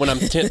know, but when I'm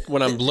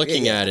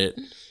looking at it,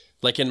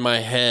 like in my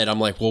head, I'm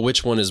like, well,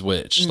 which one is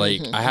which?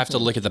 Like, I have to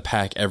look at the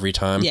pack every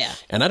time. Yeah.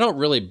 And I don't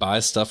really buy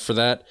stuff for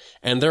that.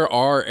 And there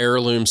are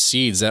heirloom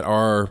seeds that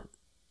are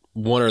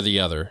one or the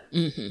other.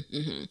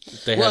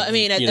 They Well, have, I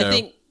mean, I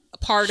think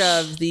part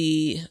of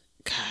the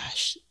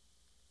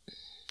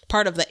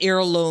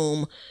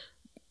heirloom,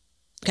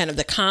 kind of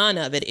the con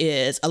of it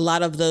is a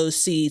lot of those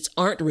seeds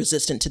aren't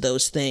resistant to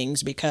those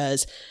things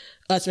because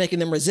us making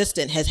them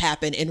resistant has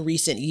happened in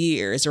recent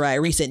years, right?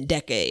 Recent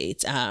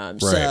decades.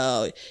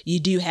 So you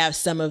do have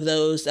some of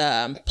those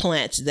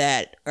plants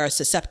that are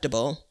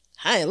susceptible.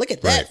 Hey, look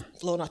at that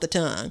flowing off the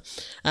tongue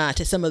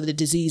to some of the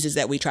diseases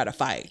that we try to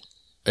fight.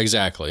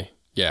 Exactly.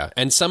 Yeah.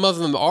 And some of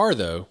them are,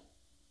 though,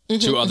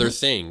 to other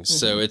things.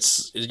 So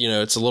it's,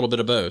 it's a little bit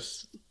of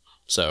both.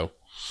 So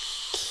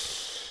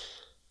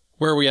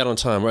where are we at on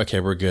time? Okay,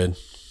 we're good.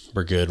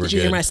 We're good. Did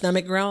you hear my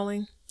stomach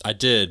growling? I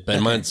did,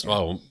 but mine's, do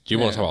you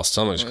want to talk about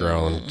stomachs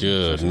growling?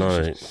 Good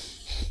night.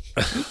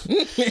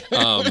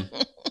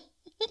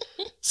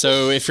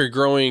 So if you're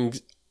growing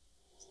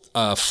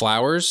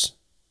flowers,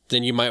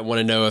 then you might want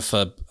to know if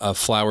a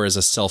flower is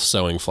a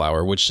self-sowing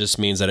flower, which just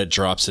means that it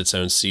drops its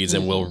own seeds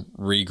and will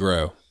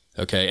regrow.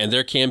 Okay. And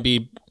there can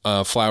be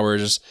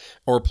flowers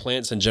or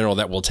plants in general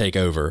that will take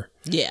over.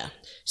 Yeah.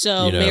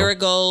 So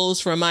marigolds,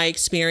 from my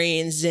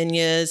experience,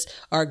 zinnias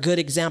are good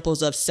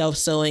examples of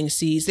self-sowing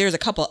seeds. There's a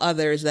couple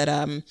others that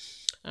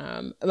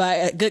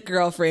my good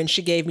girlfriend,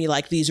 she gave me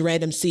like these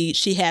random seeds.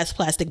 She has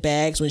plastic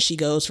bags when she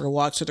goes for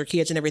walks with her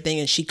kids and everything,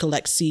 and she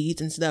collects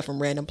seeds and stuff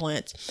from random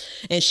plants.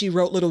 And she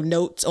wrote little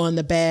notes on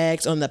the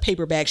bags, on the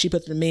paper bag. She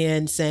put them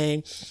in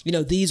saying,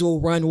 these will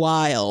run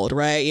wild,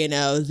 right?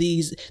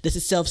 This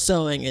is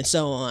self-sowing and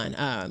so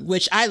on,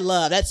 which I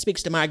love. That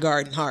speaks to my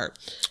garden heart.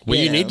 Well,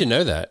 you need to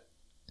know that.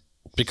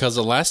 Because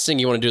the last thing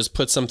you want to do is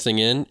put something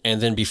in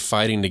and then be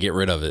fighting to get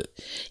rid of it.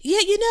 Yeah,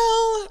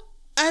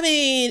 I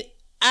mean,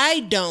 I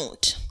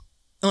don't,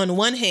 on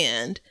one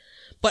hand,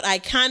 but I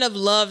kind of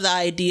love the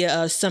idea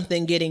of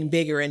something getting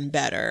bigger and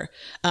better.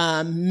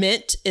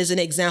 Mint is an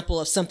example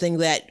of something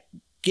that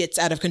gets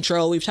out of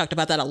control. We've talked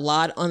about that a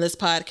lot on this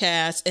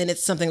podcast, and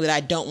it's something that I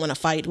don't want to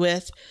fight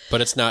with.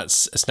 But it's not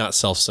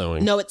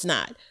self-sowing. No, it's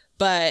not.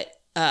 But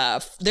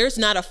there's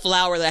not a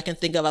flower that I can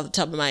think of off the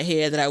top of my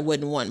head that I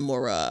wouldn't want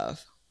more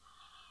of.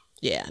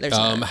 Yeah, there's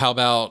not. How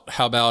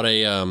about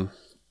a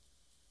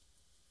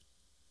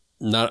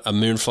not a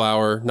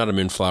moonflower,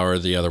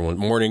 the other one,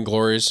 morning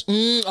glories.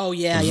 Oh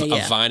yeah.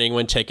 A vining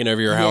one taking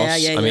over your house.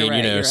 Yeah, I mean,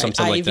 right,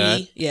 something ivy, like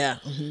that. Yeah.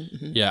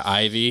 Yeah,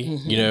 ivy.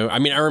 I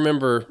mean, I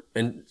remember,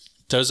 and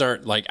those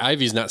aren't like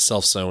ivy's not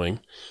self-sowing.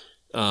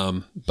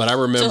 But I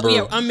remember.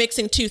 So I'm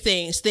mixing two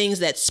things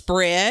that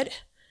spread.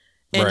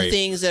 And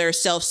things that are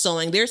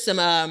self-sowing. There's some,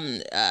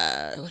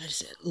 what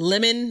is it?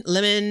 Lemon.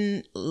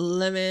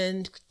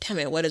 Tell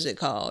me, what is it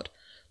called?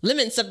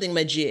 Lemon something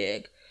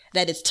majig.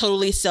 That is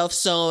totally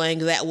self-sowing.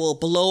 That will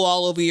blow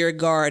all over your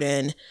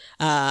garden.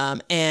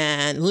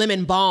 And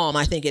lemon balm,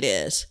 I think it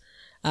is.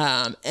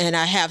 And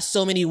I have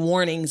so many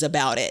warnings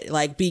about it.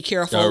 Like, be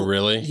careful. Oh,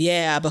 really?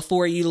 Yeah,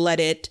 before you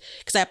let it.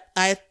 Because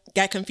I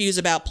got confused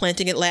about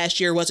planting it last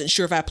year. Wasn't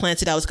sure if I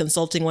planted. I was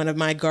consulting one of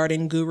my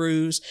garden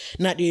gurus,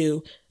 not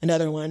you,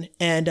 another one.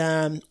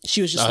 And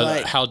she was just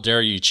like, how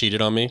dare you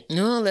cheated on me?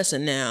 No,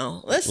 listen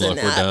now.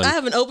 I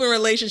have an open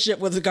relationship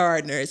with the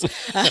gardeners.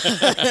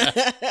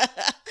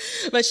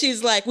 But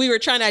she's like, we were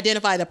trying to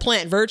identify the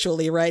plant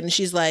virtually, right? And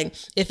she's like,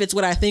 if it's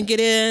what I think it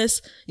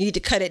is, you need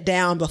to cut it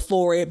down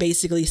before it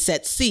basically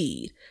sets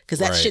seed. Because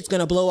that shit's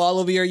going to blow all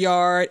over your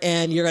yard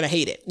and you're going to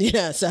hate it.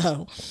 Yeah.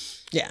 So,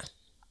 yeah.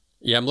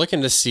 Yeah, I'm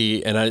looking to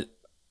see, and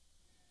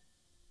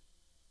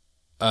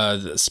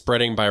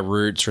spreading by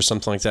roots or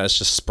something like that. It's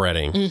just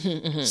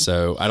spreading.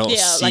 So I don't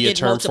see a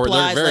term for it.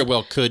 There very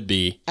well could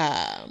be.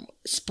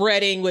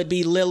 Spreading would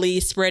be lily.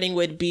 Spreading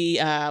would be,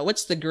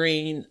 what's the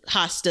green?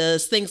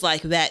 Hostas, things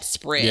like that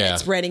spread. Yeah.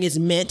 Spreading is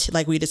mint,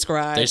 like we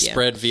described. They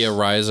spread via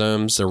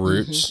rhizomes, the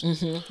roots.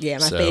 Yeah,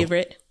 my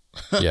favorite.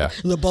 Yeah.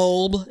 The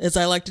bulb, as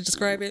I like to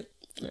describe it.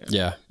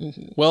 Yeah.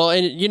 Well,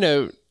 and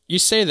you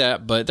say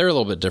that, but they're a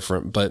little bit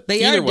different. But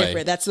they are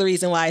different. That's the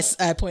reason why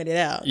I pointed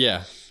out.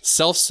 Yeah.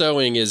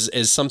 Self-sowing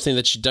is something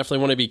that you definitely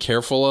want to be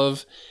careful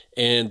of.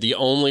 And the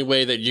only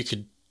way that you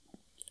could,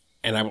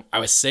 and I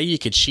would say you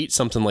could cheat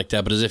something like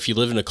that, but as if you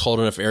live in a cold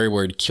enough area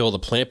where it'd kill the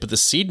plant, but the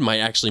seed might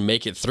actually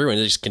make it through and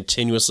it just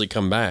continuously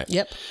come back.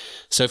 Yep.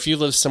 So if you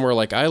live somewhere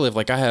like I live,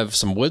 like I have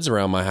some woods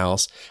around my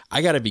house,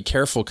 I got to be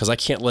careful because I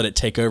can't let it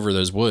take over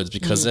those woods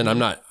because then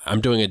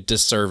I'm doing a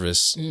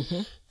disservice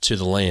to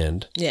the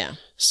land. Yeah.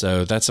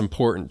 So that's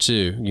important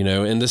too.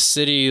 In the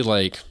city,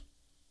 like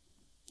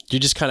you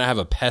just kind of have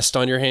a pest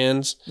on your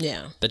hands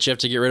that you have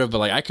to get rid of. But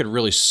like I could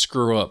really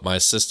screw up my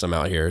system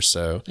out here.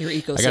 So your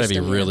ecosystem, I got to be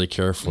really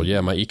careful.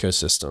 Yeah, my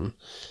ecosystem.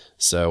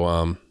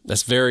 So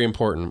that's very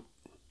important.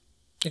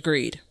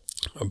 Agreed.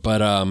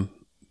 But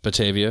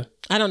Batavia?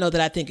 I don't know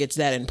that I think it's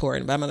that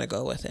important, but I'm going to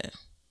go with it.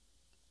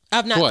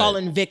 I've not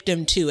fallen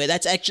victim to it.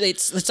 That's actually,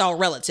 it's all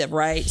relative,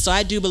 right? So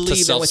I do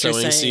believe in what you're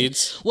saying.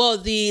 Seeds? Well,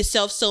 the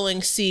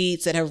self-sowing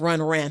seeds that have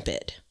run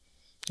rampant,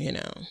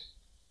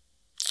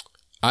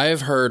 I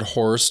have heard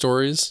horror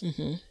stories.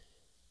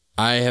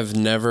 I have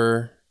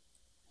never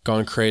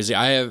gone crazy.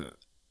 I have,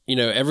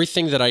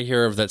 everything that I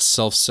hear of that's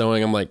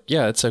self-sowing, I'm like,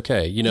 yeah, it's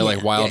okay.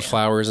 Like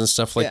wildflowers and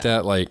stuff like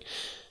that. Like,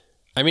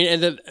 I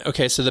mean,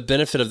 so the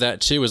benefit of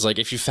that too is like,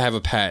 if you have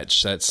a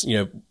patch that's,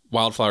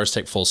 wildflowers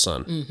take full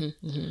sun.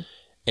 Mm-hmm, mm-hmm.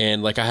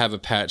 And like I have a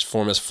patch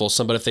form as full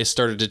sun, but if they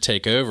started to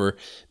take over,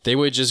 they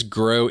would just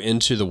grow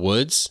into the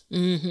woods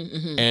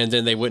and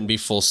then they wouldn't be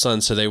full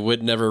sun. So they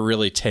would never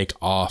really take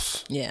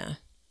off. Yeah.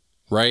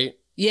 Right?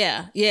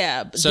 Yeah.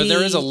 Yeah. So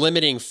there is a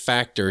limiting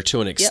factor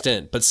to an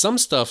extent, but some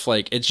stuff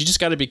like you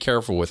just got to be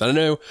careful with. I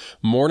know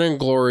morning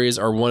glories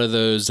are one of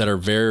those that are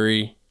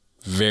very,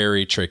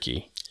 very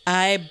tricky.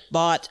 I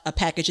bought a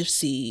package of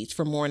seeds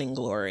for Morning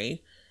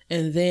Glory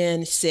and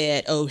then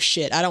said, oh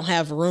shit, I don't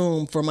have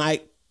room for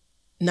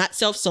not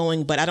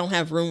self-sowing, but I don't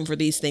have room for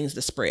these things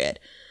to spread,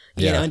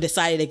 and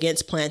decided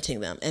against planting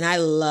them. And I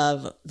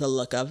love the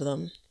look of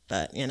them,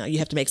 but you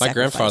have to make sacrifices. My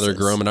grandfather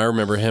grew them, and I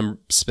remember him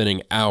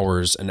spending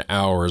hours and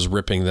hours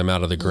ripping them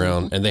out of the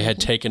ground, and they had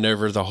taken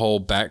over the whole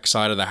back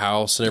side of the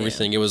house and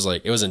everything. It was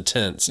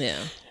intense. Yeah.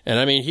 And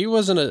I mean, he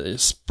wasn't a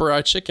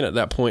spry chicken at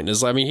that point in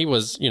his life. I mean, he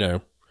was,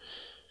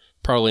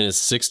 probably in his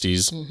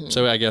 60s.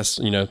 So I guess,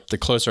 the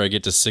closer I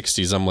get to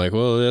 60s, I'm like,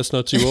 well, that's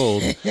not too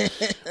old.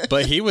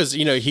 But he was,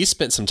 he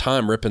spent some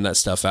time ripping that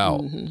stuff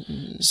out.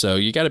 So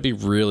you got to be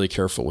really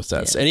careful with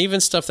that. And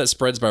even stuff that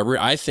spreads by root,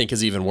 I think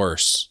is even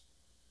worse.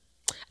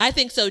 I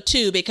think so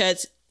too,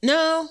 because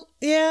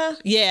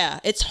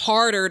it's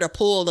harder to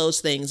pull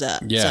those things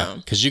up. Yeah,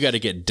 because you got to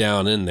get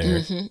down in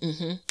there.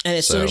 And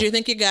as soon as you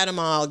think you got them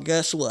all,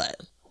 guess what?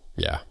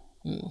 Yeah.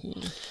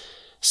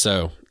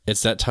 So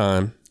it's that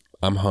time.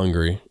 I'm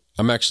hungry.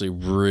 I'm actually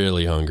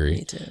really hungry.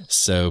 Me too.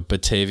 So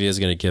Batavia is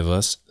going to give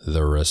us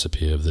the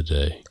recipe of the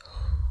day.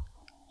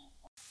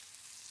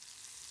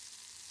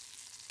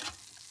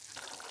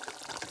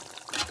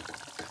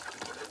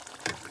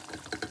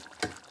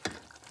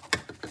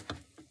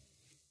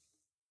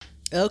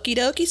 Okie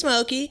dokie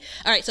smoky.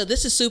 All right, so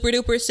this is super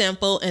duper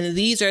simple, and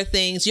these are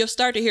things you'll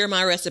start to hear.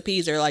 My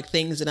recipes are like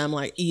things that I'm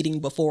like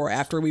eating before or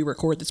after we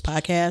record this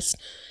podcast.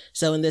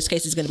 So in this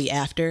case, it's going to be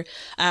after.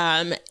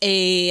 I'm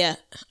going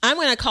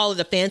to call it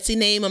a fancy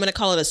name. I'm going to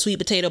call it a sweet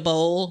potato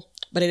bowl,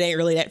 but it ain't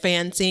really that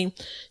fancy.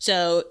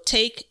 So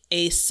take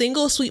a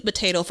single sweet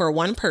potato for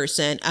one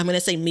person. I'm going to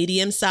say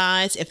medium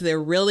size. If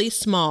they're really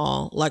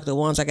small, like the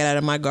ones I got out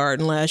of my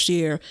garden last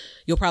year,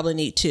 you'll probably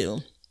need 2.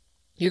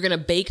 You're going to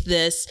bake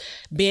this.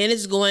 Ben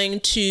is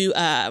going to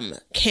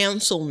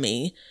counsel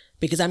me,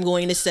 because I'm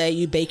going to say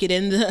you bake it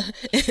in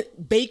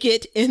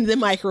the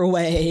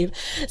microwave.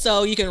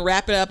 So you can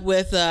wrap it up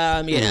with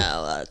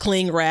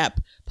cling wrap,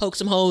 poke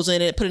some holes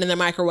in it, put it in the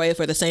microwave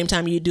for the same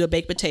time you do a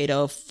baked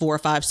potato, 4,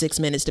 5, 6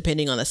 minutes,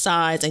 depending on the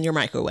size and your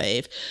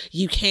microwave.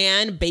 You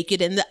can bake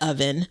it in the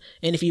oven.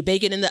 And if you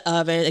bake it in the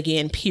oven,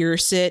 again,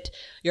 pierce it.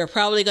 You're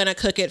probably going to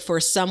cook it for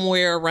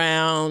somewhere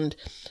around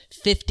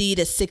 50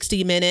 to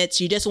 60 minutes.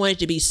 You just want it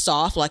to be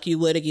soft like you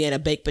would, again, a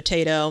baked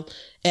potato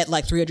at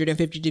like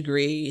 350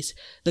 degrees.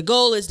 The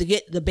goal is to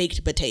get the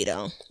baked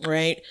potato,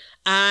 right?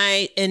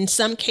 I, in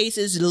some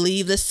cases,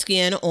 leave the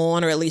skin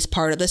on, or at least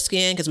part of the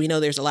skin, because we know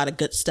there's a lot of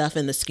good stuff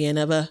in the skin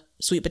of a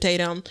sweet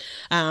potato.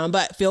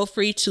 But feel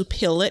free to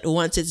peel it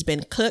once it's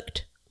been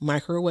cooked,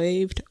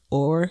 microwaved,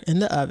 or in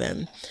the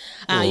oven.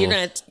 You're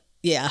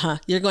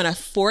going to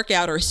fork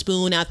out or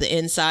spoon out the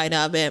inside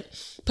of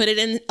it. Put it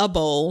in a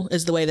bowl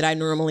is the way that I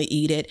normally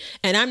eat it.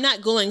 And I'm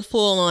not going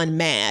full on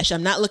mash.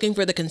 I'm not looking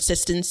for the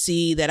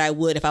consistency that I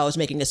would if I was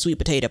making a sweet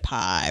potato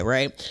pie,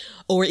 right?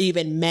 Or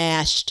even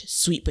mashed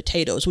sweet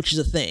potatoes, which is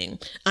a thing.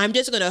 I'm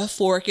just going to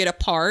fork it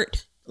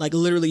apart, like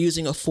literally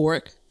using a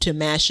fork to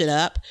mash it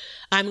up.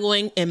 I'm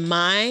going, in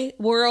my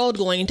world,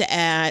 going to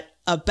add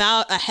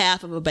about a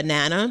half of a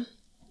banana.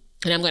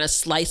 And I'm going to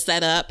slice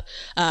that up,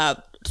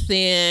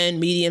 thin,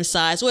 medium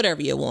size,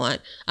 whatever you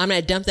want. I'm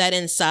going to dump that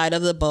inside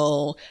of the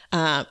bowl.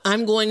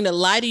 I'm going to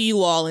lie to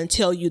you all and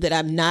tell you that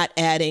I'm not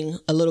adding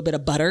a little bit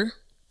of butter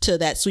to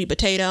that sweet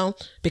potato,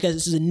 because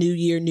this is a new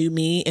year, new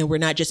me, and we're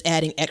not just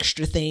adding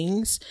extra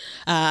things.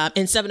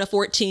 In 7 to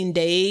 14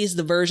 days,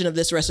 the version of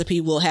this recipe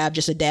will have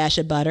just a dash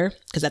of butter,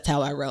 because that's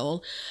how I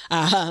roll.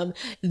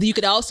 You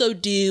could also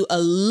do a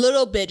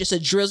little bit, just a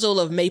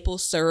drizzle of maple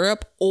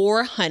syrup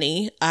or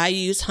honey. I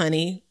use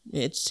honey.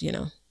 It's,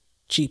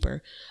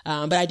 cheaper.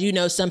 But I do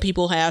know some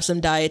people have some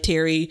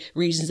dietary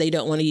reasons they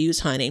don't want to use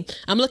honey.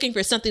 I'm looking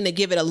for something to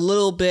give it a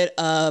little bit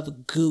of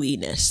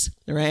gooiness,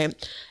 right?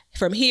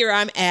 From here,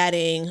 I'm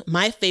adding,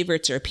 my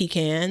favorites are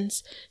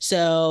pecans.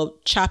 So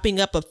chopping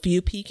up a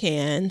few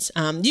pecans.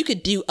 You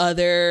could do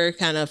other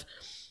kind of,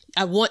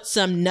 I want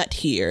some nut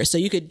here. So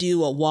you could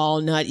do a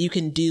walnut. You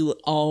can do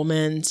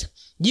almonds.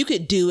 You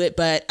could do it,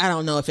 but I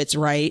don't know if it's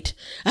right.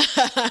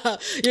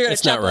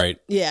 It's not right.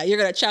 Yeah, you're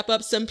going to chop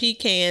up some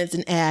pecans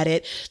and add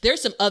it.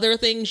 There's some other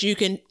things you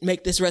can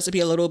make this recipe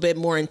a little bit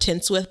more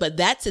intense with, but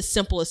that's as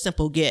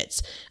simple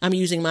gets. I'm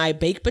using my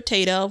baked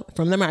potato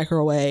from the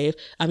microwave.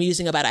 I'm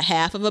using about a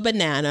half of a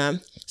banana,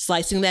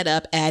 slicing that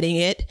up, adding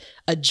it,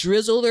 a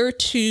drizzle or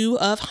 2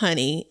 of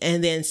honey,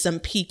 and then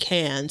some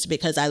pecans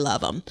because I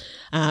love them.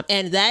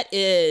 And that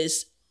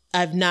is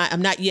I'm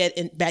not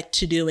yet back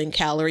to doing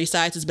calorie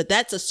sizes, but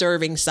that's a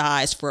serving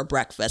size for a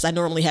breakfast. I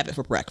normally have it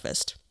for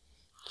breakfast.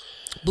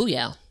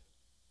 Booyah.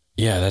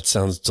 Yeah, that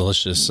sounds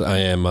delicious. I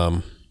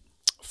am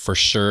for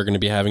sure going to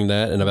be having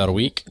that in about a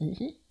week.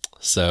 Mm-hmm.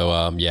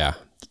 So, yeah,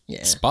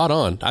 spot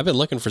on. I've been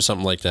looking for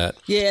something like that.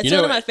 Yeah, it's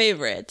one of my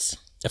favorites.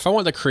 If I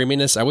want the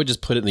creaminess, I would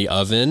just put it in the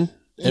oven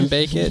and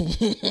bake it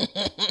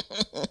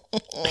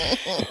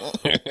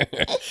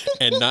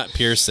and not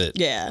pierce it.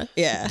 Yeah.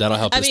 That'll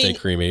help it stay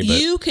creamy. But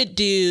you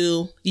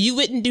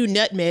wouldn't do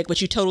nutmeg,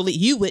 but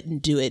you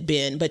wouldn't do it,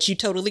 Ben, but you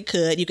totally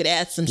could. You could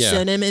add some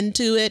cinnamon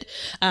to it.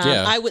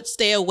 I would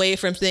stay away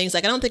from things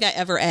like, I don't think I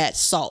ever add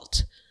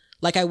salt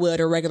like I would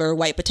a regular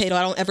white potato.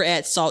 I don't ever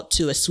add salt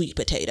to a sweet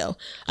potato.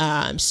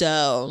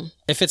 So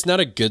if it's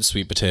not a good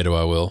sweet potato,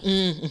 I will.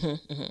 You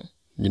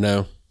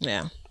know?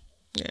 Yeah.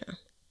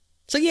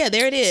 So yeah,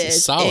 there it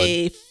is. Solid.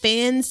 A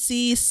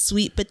fancy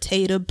sweet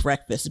potato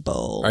breakfast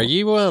bowl. Are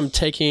you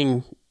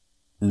taking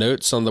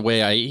notes on the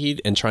way I eat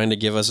and trying to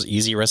give us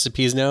easy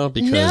recipes now?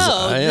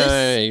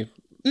 Because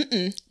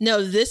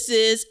no, this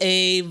is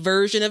a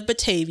version of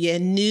Batavia.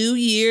 New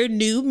year,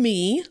 new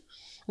me.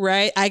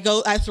 Right?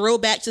 I throw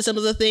back to some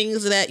of the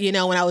things that,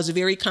 when I was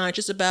very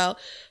conscious about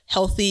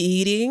healthy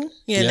eating,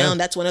 and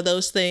that's one of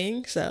those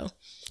things. So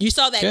you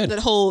saw that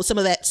some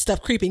of that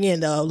stuff creeping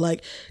in though.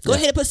 Like, go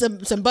ahead and put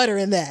some butter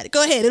in that.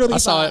 Go ahead, it'll be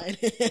fine.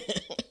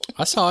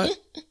 I saw it.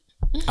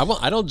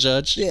 I don't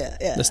judge. Yeah.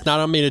 It's not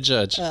on me to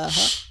judge.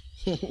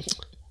 Uh-huh.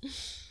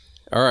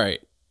 All right,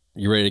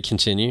 you ready to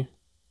continue?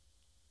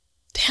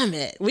 Damn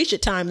it, we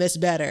should time this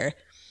better.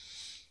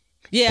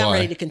 Yeah, I'm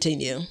ready to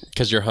continue.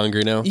 Because you're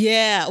hungry now?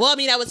 Yeah. Well,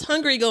 I was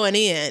hungry going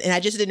in, and I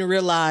just didn't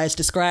realize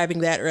describing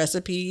that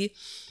recipe.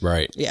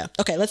 Right. Yeah.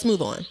 Okay, let's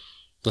move on.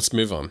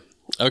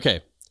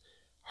 Okay.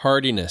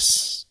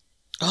 Hardiness.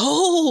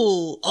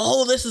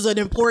 Oh, this is an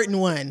important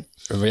one.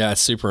 Yeah,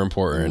 it's super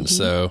important. Mm-hmm.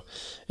 So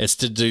it's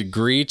the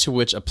degree to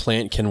which a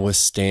plant can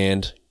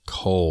withstand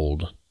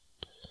cold.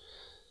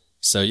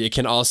 So it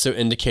can also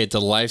indicate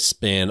the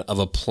lifespan of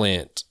a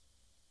plant.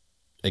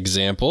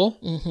 Example,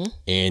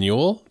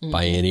 annual,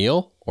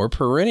 biennial, or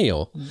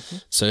perennial.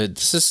 So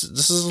this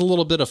is a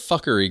little bit of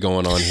fuckery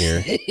going on here.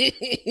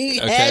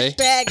 Okay?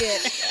 Hashtag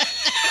it.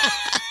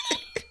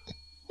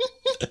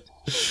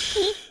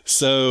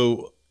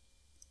 So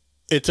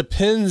it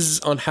depends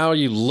on how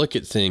you look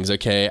at things,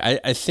 okay?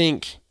 I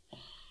think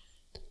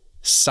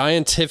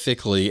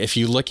scientifically, if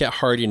you look at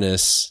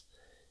hardiness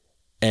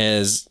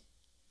as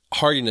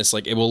hardiness,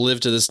 like it will live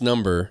to this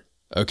number,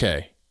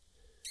 okay.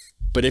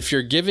 But if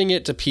you're giving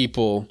it to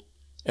people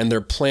and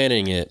they're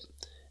planting it,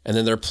 and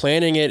then they're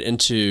planting it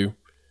into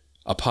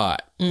a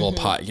pot, well, a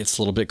pot gets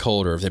a little bit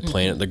colder if they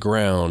plant it in the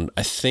ground.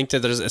 I think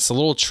that it's a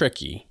little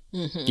tricky.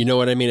 You know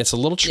what I mean? It's a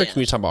little tricky when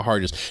you talk about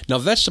hardness. Now,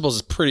 vegetables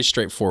is pretty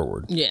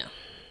straightforward. Yeah.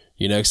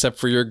 Except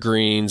for your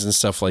greens and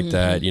stuff like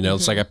that.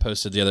 It's like I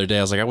posted the other day.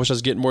 I was like, I wish I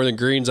was getting more than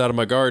greens out of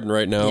my garden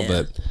right now.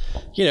 But,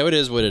 it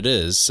is what it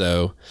is.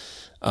 So,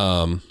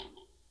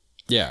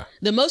 yeah.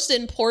 The most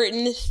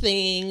important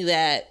thing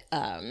that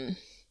I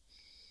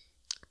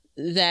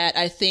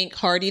think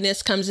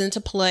hardiness comes into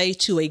play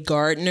to a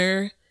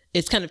gardener,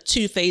 it's kind of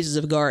two phases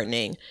of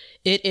gardening.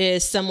 It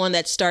is someone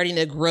that's starting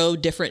to grow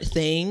different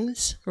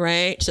things,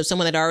 right? So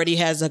someone that already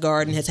has a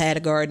garden, has had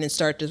a garden and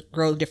start to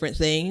grow different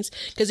things.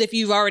 Because if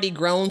you've already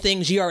grown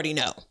things, you already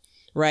know,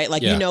 right?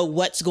 Like, you know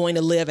what's going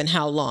to live and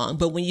how long.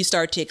 But when you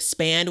start to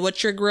expand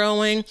what you're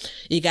growing,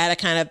 you got to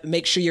kind of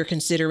make sure you're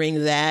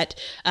considering that.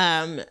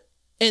 And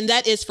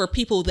that is for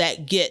people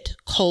that get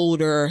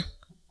colder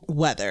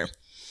weather,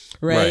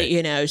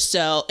 right?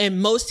 So in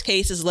most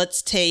cases,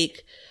 let's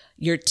take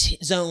your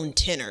zone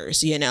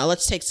 10ers,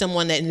 let's take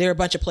someone that, and there are a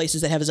bunch of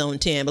places that have zone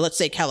 10, but let's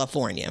say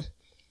California.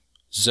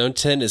 Zone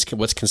 10 is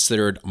what's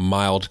considered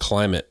mild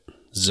climate.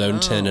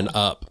 Zone 10 and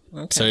up.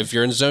 Okay. So if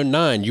you're in zone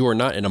 9, you are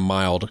not in a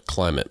mild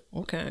climate.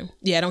 Okay.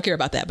 Yeah, I don't care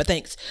about that, but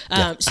thanks.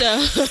 I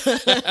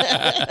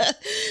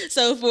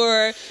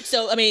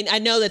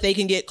know that they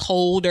can get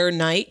colder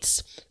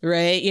nights,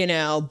 right?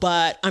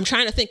 But I'm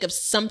trying to think of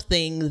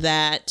something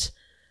that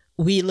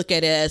we look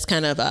at as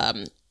kind of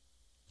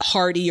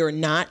hardy or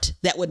not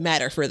that would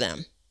matter for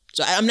them.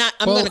 So I'm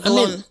going to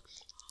go on.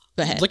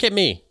 Go ahead. Look at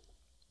me.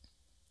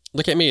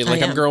 Like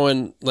I'm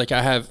growing, like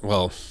I have,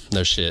 well,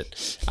 no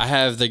shit. I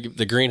have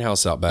the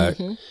greenhouse out back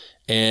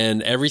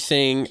and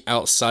everything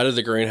outside of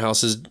the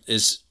greenhouse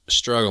is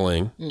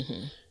struggling.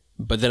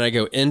 But then I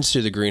go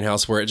into the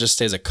greenhouse where it just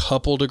stays a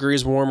couple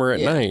degrees warmer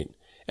at night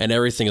and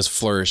everything is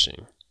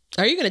flourishing.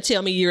 Are you going to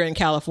tell me you're in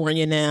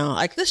California now?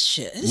 Like this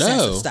has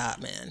to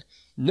stop, man.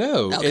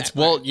 No, okay,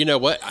 well, you know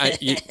what?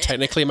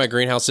 Technically my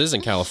greenhouse is in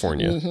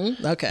California.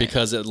 Okay.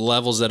 Because it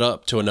levels it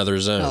up to another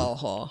zone.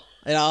 Oh,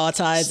 it all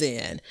ties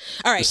in.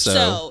 All right.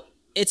 So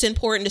it's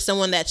important to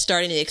someone that's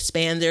starting to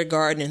expand their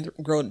garden and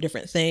grow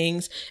different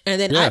things.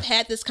 And then I've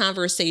had this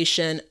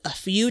conversation a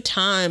few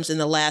times in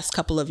the last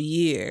couple of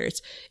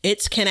years.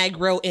 It's, can I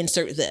grow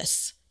insert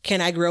this?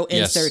 Can I grow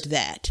insert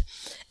that?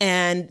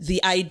 And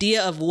the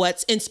idea of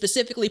and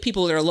specifically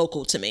people that are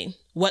local to me,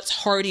 what's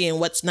hardy and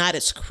what's not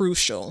is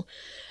crucial.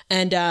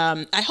 And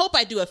I hope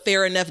I do a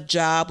fair enough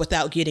job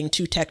without getting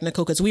too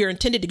technical, because we are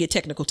intended to get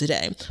technical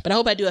today. But I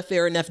hope I do a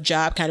fair enough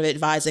job kind of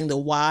advising the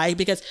why,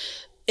 because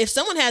if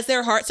someone has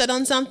their heart set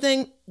on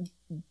something,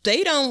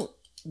 they don't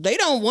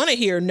want to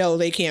hear, no,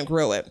 they can't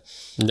grow it.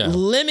 No.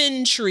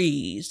 Lemon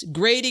trees,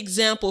 great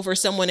example for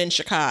someone in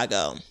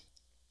Chicago.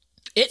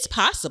 It's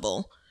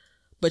possible,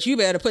 but you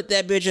better put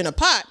that bitch in a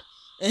pot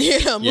and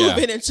move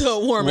it into a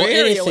warmer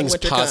area. Anything's when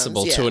winter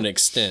possible comes. to an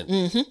extent.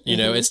 You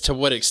know, it's to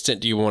what extent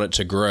do you want it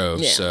to grow?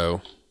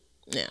 Yeah.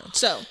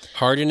 So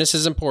hardiness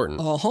is important.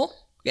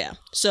 Yeah.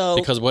 So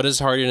because what does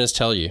hardiness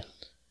tell you?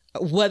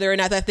 Whether or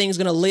not that thing's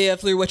going to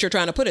live through what you're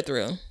trying to put it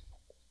through.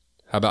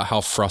 How about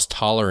how frost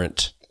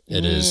tolerant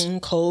it is?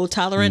 Cold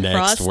tolerant, Next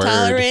frost word.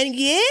 tolerant.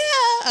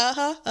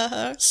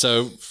 Yeah.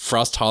 So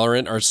frost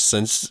tolerant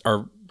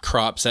are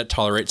crops that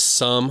tolerate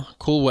some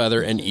cool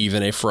weather and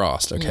even a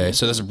frost. Okay.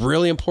 So that's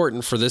really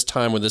important for this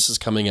time when this is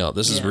coming out.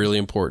 This is really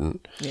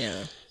important.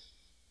 Yeah.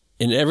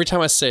 And every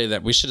time I say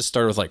that, we should have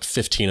started with like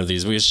 15 of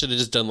these. We should have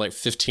just done like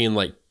 15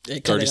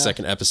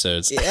 30-second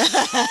episodes. Yeah.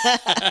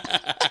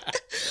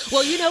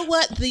 Well, you know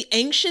what? The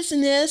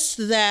anxiousness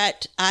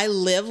that I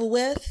live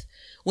with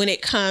when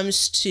it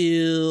comes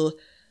to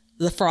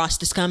the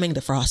frost is coming,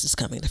 the frost is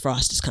coming, the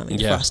frost is coming,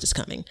 the frost is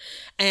coming.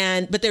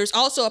 But there's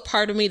also a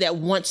part of me that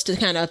wants to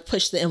kind of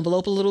push the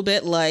envelope a little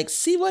bit, like,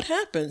 see what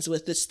happens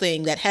with this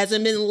thing that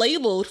hasn't been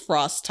labeled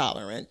frost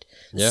tolerant.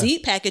 Yeah.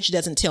 Seed package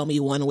doesn't tell me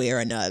one way or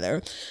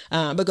another.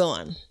 But go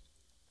on.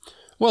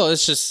 Well,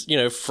 it's just,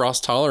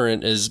 frost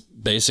tolerant is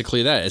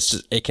basically that. It's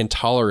just, it can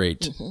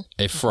tolerate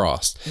a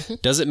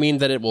frost. Doesn't mean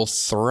that it will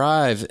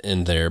thrive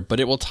in there, but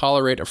it will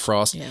tolerate a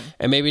frost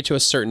and maybe to a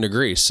certain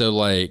degree. So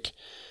like,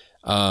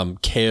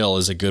 kale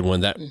is a good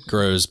one that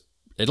grows.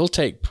 It'll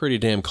take pretty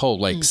damn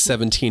cold, like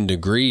 17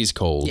 degrees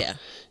cold. Yeah.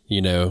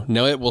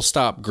 No, it will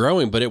stop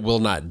growing, but it will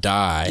not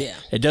die. Yeah.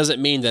 It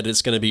doesn't mean that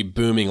it's going to be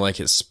booming like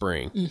it's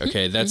spring.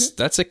 Okay.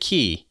 That's a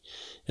key.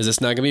 Is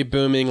it's not going to be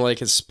booming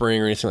like it's spring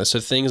or anything like that.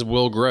 So things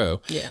will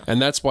grow. Yeah. And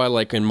that's why,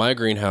 like in my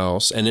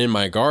greenhouse and in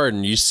my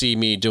garden, you see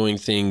me doing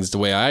things the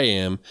way I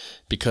am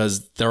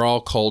because they're all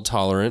cold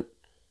tolerant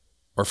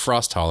or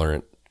frost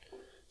tolerant.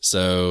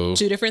 So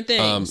Two different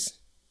things.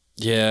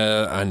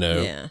 Yeah, I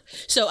know. Yeah.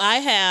 So I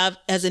have,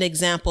 as an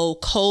example,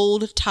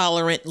 cold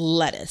tolerant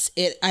lettuce.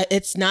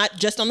 It's not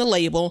just on the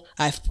label.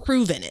 I've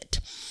proven it,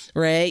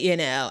 right?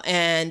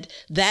 And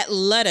that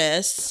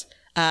lettuce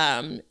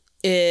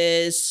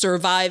is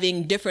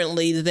surviving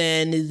differently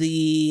than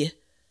the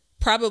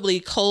probably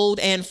cold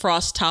and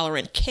frost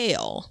tolerant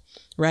kale,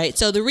 right?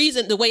 So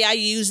the way I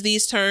use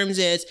these terms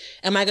is,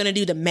 am I going to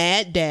do the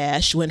mad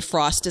dash when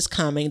frost is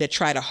coming to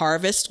try to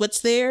harvest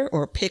what's there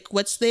or pick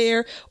what's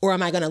there, or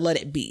am I going to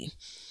let it be?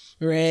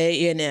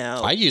 Right.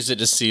 I use it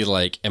to see,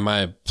 like, am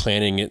I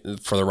planting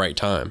it for the right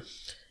time?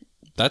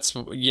 That's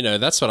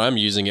what I'm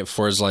using it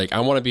for, is like, I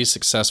want to be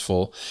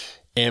successful.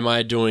 Am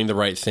I doing the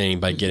right thing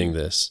by getting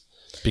this?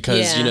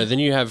 Because, then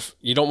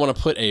you don't want to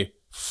put a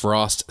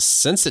frost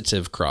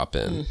sensitive crop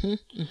in,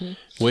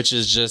 which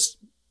is just,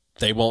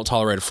 they won't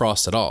tolerate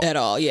frost at all. At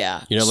all,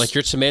 yeah. Like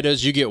your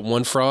tomatoes, you get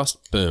one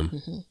frost,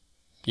 boom.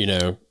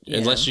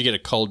 Unless you get a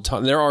cold,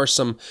 there are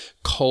some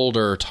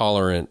colder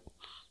tolerant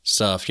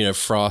stuff,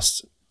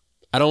 frost.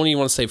 I don't even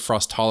want to say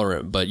frost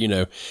tolerant, but,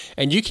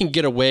 and you can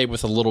get away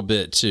with a little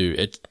bit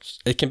too.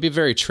 It can be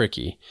very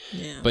tricky.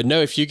 Yeah. But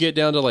no, if you get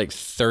down to like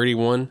 30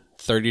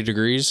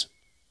 degrees,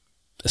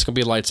 it's going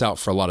to be lights out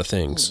for a lot of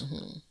things.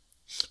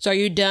 So are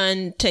you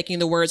done taking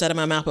the words out of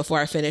my mouth before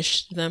I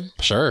finish them?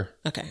 Sure.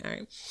 Okay. All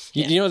right.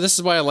 Yeah. This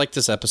is why I like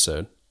this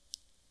episode.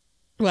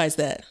 Why is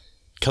that?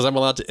 Because I'm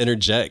allowed to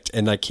interject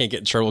and I can't get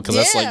in trouble because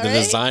that's like the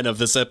design of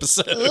this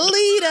episode.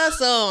 Lead us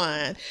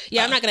on.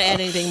 Yeah, I'm not going to add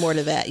anything more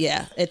to that.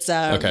 Yeah. It's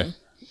okay.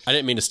 I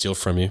didn't mean to steal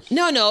from you.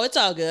 No, it's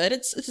all good.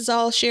 It's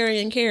all sharing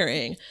and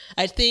caring.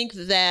 I think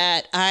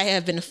that I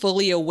have been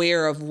fully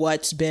aware of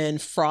what's been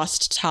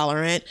frost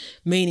tolerant,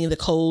 meaning the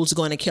cold's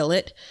going to kill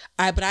it.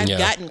 But I've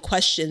gotten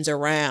questions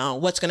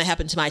around what's going to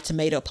happen to my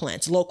tomato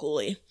plants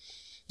locally.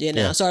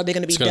 So are they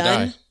going to be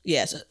done? Die.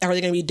 Yes. Are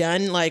they going to be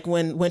done like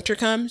when winter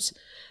comes?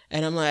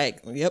 And I'm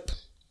like, yep,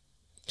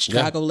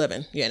 Chicago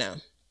living.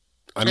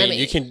 I mean,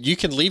 you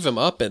can leave them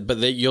up, but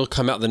you'll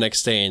come out the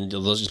next day and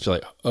they'll just be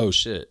like, oh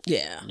shit.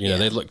 Yeah.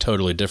 They look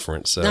totally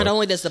different. So not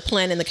only does the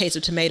plant in the case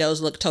of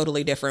tomatoes look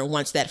totally different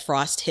once that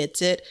frost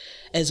hits it,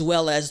 as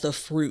well as the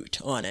fruit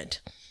on it.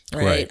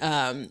 Right.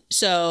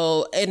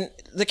 So, and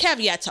the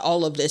caveat to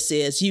all of this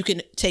is you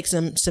can take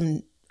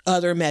some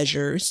other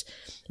measures,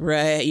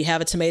 right? You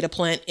have a tomato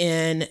plant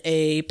in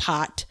a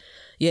pot,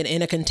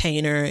 in a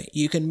container,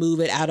 you can move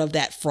it out of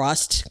that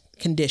frost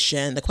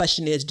condition. The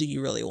question is, do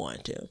you really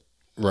want to?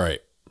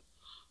 Right.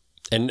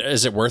 And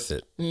is it worth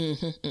it?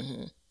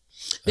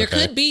 There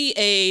could be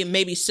a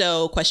maybe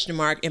so question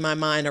mark in my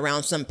mind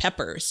around some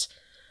peppers.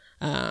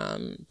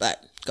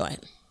 But go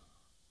ahead.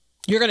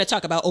 You're going to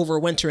talk about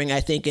overwintering,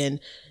 I think, in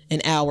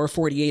hour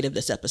 48 of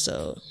this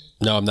episode.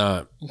 No, I'm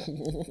not.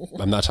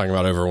 I'm not talking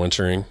about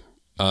overwintering.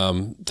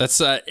 That's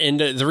and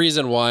the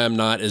reason why I'm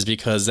not is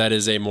because that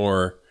is a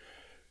more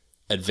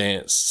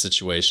advanced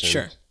situation.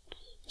 Sure.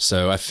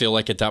 So I feel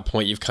like at that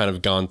point you've kind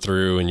of gone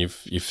through and you've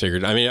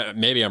figured. I mean,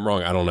 maybe I'm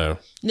wrong. I don't know.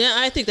 No,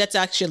 I think that's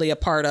actually a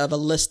part of a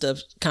list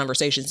of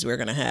conversations we're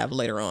going to have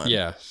later on.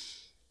 Yeah.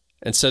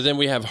 And so then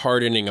we have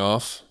hardening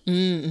off.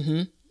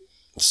 Mm-hmm.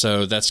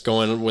 So that's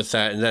going with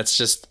that, and that's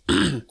just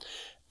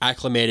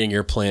acclimating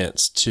your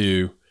plants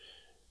to.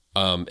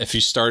 If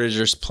you started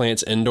your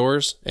plants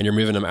indoors and you're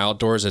moving them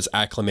outdoors, it's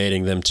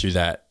acclimating them to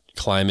that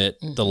climate,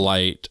 the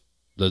light,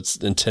 the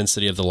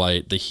intensity of the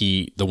light, the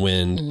heat, the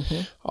wind,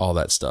 all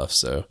that stuff.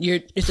 So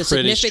it's a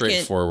pretty significant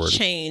straightforward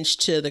change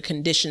to the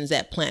conditions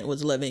that plant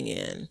was living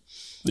in.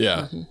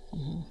 Yeah.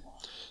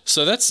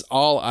 So that's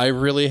all I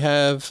really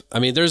have. I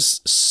mean,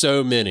 there's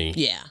so many.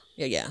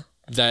 Yeah.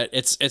 That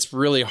it's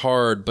really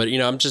hard, but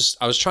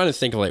I was trying to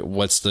think of like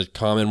what's the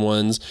common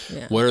ones,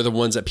 what are the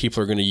ones that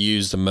people are going to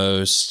use the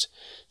most,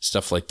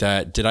 stuff like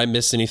that. Did I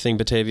miss anything,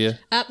 Batavia?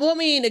 Well, I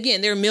mean,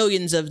 again, there are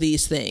millions of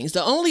these things.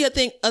 The only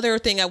other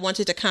thing I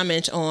wanted to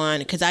comment on,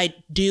 because I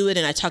do it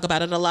and I talk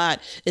about it a lot,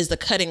 is the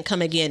cut and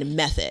come again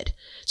method.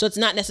 So it's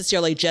not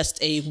necessarily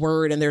just a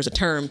word and there's a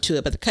term to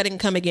it, but the cut and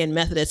come again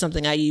method is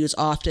something I use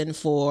often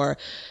for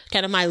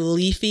kind of my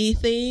leafy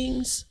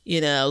things,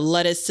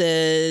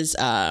 lettuces,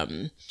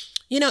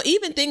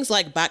 even things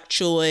like bok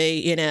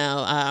choy,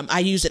 I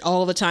use it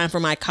all the time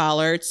for my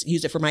collards,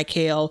 use it for my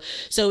kale.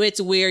 So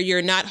it's where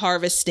you're not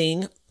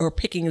harvesting or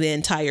picking the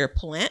entire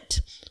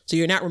plant. So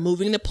you're not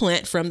removing the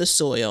plant from the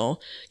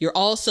soil. You're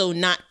also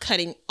not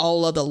cutting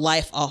all of the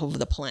life off of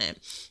the plant.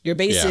 You're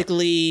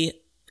basically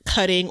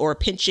cutting or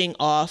pinching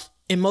off,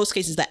 in most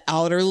cases, the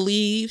outer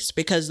leaves,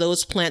 because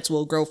those plants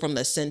will grow from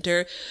the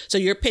center. So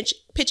you're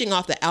pitching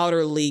off the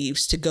outer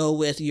leaves to go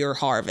with your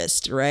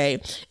harvest,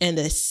 right? And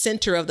the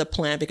center of the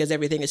plant, because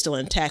everything is still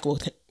intact,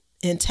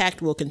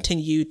 will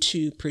continue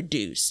to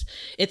produce.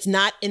 It's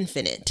not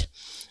infinite,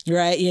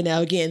 right?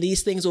 Again,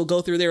 these things will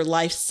go through their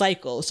life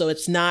cycle. So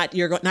it's not,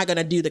 you're not going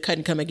to do the cut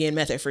and come again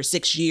method for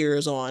 6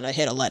 years on a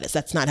head of lettuce.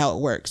 That's not how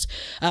it works.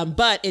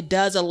 But it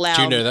does allow.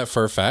 Do you know that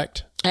for a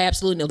fact? I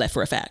absolutely know that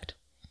for a fact.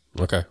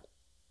 Okay.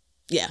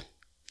 Yeah.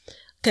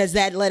 Because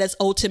that lettuce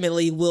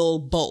ultimately will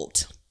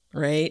bolt,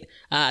 right?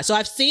 So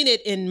I've seen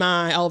it in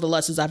all the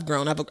lettuces I've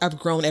grown. I've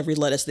grown every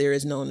lettuce there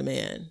is known to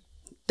man.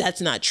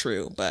 That's not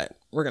true, but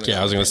we're going to.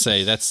 Yeah, I was going to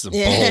say that's a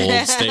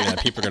bold statement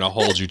that people are going to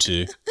hold you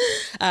to.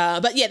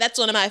 But yeah, that's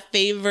one of my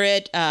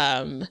favorite.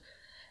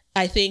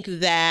 I think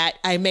that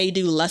I may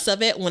do less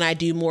of it when I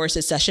do more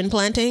succession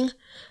planting,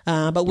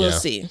 but we'll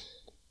see.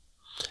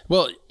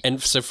 Well,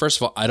 and so first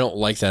of all, I don't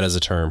like that as a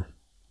term.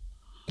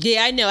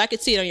 Yeah, I know. I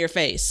could see it on your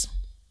face.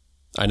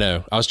 I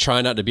know. I was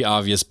trying not to be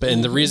obvious, but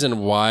and the reason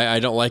why I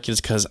don't like it is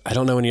because I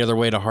don't know any other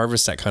way to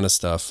harvest that kind of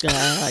stuff.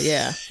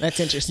 Yeah, that's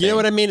interesting. You know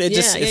what I mean?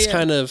 It's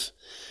kind of,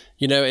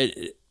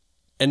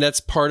 and that's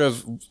part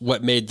of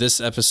what made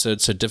this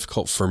episode so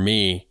difficult for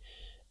me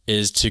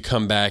is to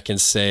come back and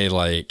say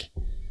like,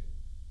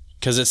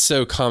 because it's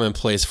so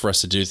commonplace for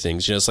us to do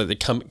things. It's like the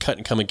cut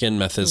and come again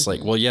method is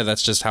like, well, yeah,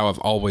 that's just how I've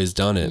always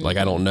done it. Like,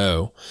 I don't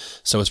know.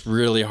 So it's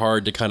really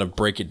hard to kind of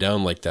break it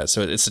down like that.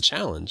 So it's a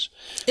challenge.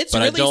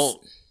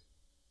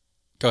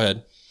 Go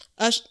ahead.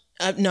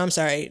 No, I'm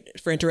sorry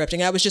for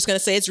interrupting. I was just going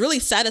to say it's really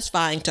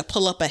satisfying to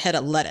pull up a head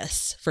of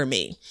lettuce for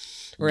me.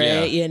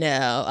 Right.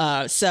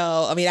 Yeah.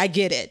 So, I mean, I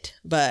get it,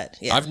 but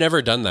yeah. I've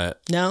never done that.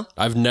 No,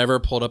 I've never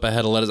pulled up a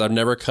head of lettuce. I've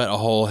never cut a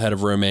whole head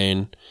of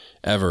romaine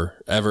ever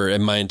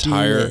in my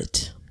entire. Do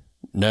it.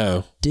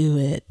 No. Do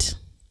it.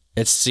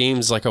 It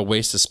seems like a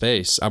waste of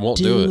space. I won't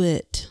do it. Do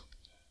it.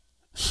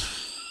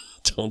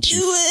 Don't you?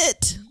 Do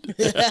it.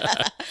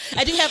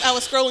 I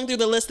was scrolling through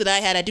the list that I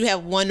had. I do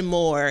have one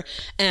more.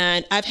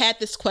 And I've had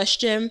this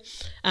question,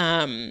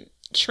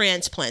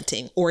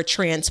 transplanting or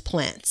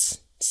transplants.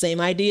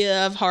 Same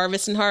idea of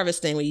harvest and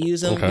harvesting. We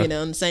use them, in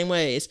the same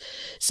ways.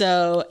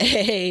 So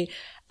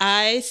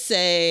I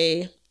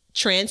say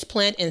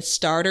transplant and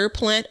starter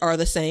plant are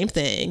the same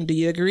thing. Do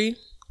you agree?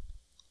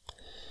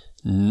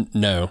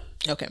 No.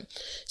 Okay.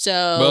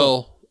 So.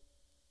 Well,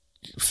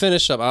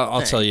 finish up.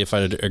 I'll tell you if I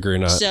agree or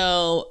not.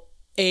 So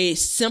a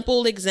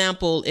simple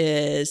example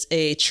is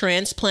a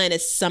transplant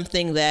is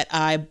something that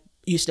I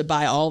used to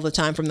buy all the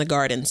time from the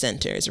garden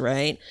centers,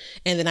 right?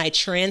 And then I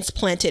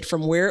transplant it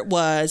from where it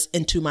was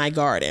into my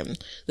garden.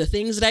 The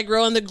things that I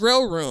grow in the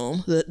grow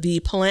room,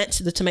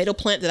 the tomato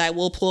plant that I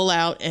will pull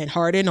out and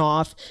harden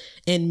off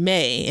in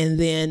May and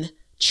then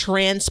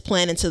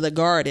transplant into the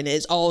garden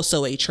is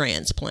also a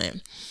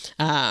transplant.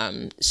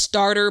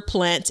 Starter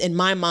plants, in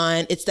my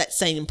mind, it's that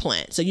same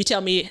plant. So you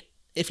tell me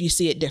if you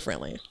see it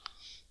differently.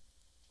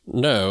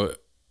 No,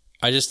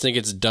 I just think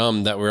it's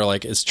dumb that we're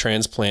like, it's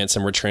transplants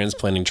and we're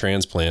transplanting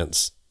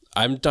transplants.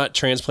 I'm not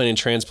transplanting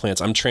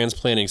transplants. I'm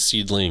transplanting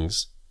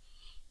seedlings.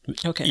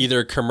 Okay.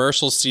 Either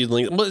commercial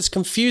seedlings. Well, it's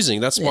confusing.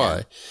 That's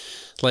why.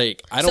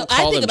 Like, I don't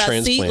call them transplants.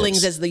 I think about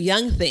seedlings as the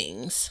young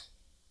things.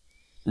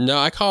 No,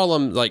 I call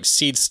them like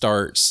seed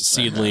starts,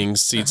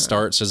 seedlings. Seed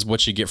starts is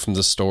what you get from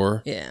the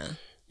store. Yeah.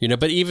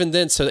 But even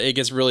then, so it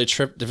gets really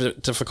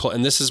difficult.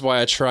 And this is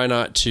why I try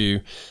not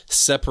to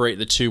separate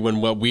the two when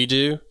what we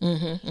do,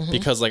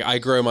 because like I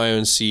grow my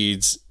own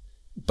seeds,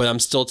 but I'm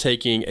still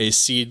taking a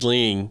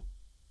seedling.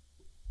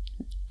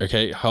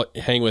 Okay,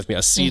 hang with me.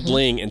 A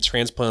seedling and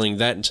transplanting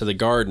that into the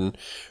garden,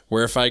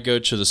 where if I go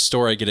to the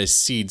store, I get a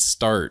seed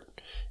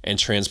start and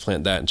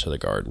transplant that into the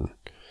garden.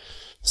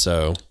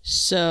 So,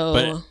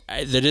 but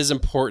it is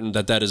important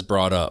that is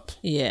brought up.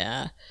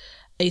 Yeah.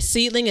 A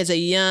seedling is a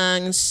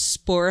young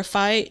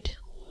sporophyte,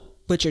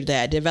 butchered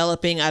that,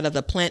 developing out of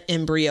the plant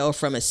embryo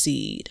from a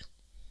seed.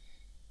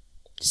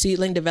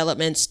 Seedling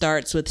development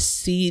starts with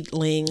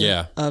seedling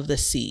of the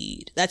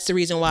seed. That's the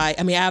reason why.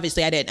 I mean,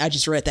 obviously, I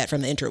just read that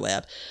from the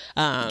interweb.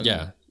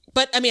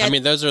 But I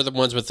mean, those are the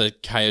ones with the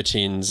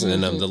cotyledons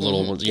and the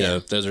little ones. You know,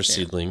 those are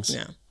seedlings.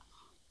 Yeah.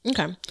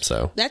 Okay.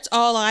 So that's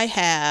all I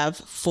have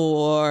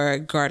for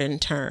garden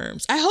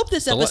terms. I hope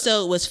this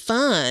episode was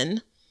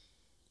fun.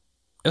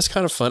 It was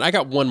kind of fun. I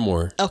got one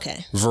more.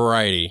 Okay.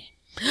 Variety.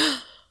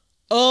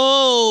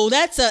 Oh,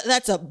 that's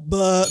a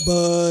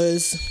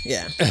buzz.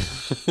 Yeah.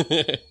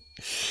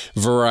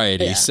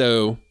 Variety. Yeah.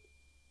 So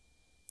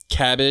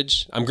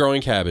cabbage. I'm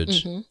growing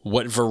cabbage.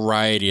 What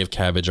variety of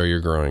cabbage are you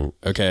growing?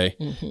 Okay.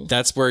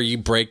 That's where you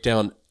break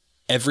down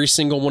every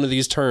single one of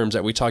these terms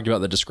that we talked about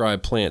that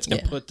describe plants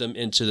and put them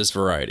into this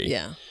variety.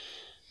 Yeah.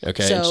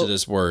 Okay. Into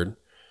this word.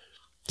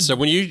 So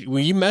when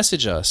you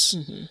message us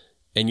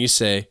and you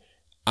say,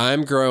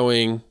 I'm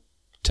growing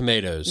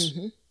tomatoes,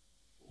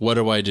 what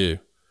do I do?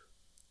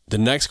 The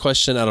next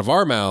question out of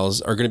our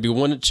mouths are going to be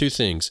one of two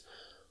things.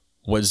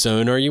 What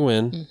zone are you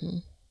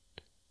in?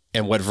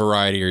 And what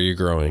variety are you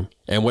growing?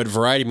 And what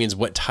variety means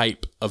what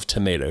type of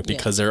tomato,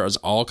 because there's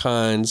all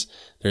kinds.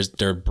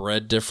 They're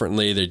bred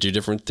differently. They do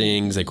different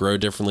things. They grow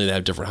differently. They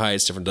have different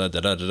heights, different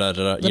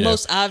The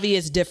most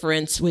obvious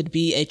difference would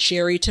be a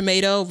cherry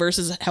tomato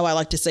versus how I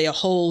like to say a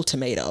whole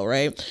tomato,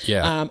 right?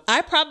 Yeah.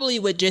 I probably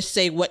would just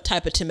say, what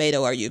type of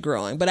tomato are you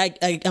growing? But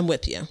I'm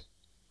with you.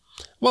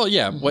 Well,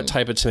 yeah. What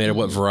type of tomato,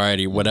 what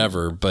variety,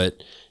 whatever.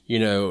 But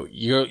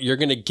you're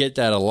going to get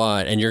that a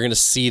lot, and you're going to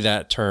see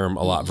that term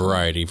a lot.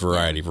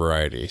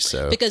 Variety.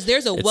 So because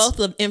there's a wealth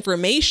of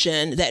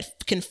information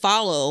that can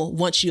follow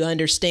once you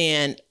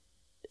understand.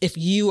 If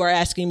you are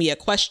asking me a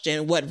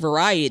question, what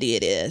variety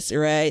it is,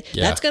 right?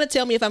 Yeah. That's going to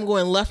tell me if I'm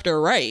going left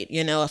or right.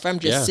 If I'm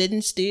just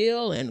sitting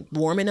still and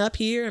warming up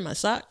here in my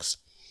socks.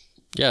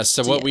 Yeah.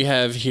 So what we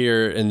have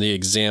here in the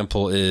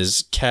example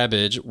is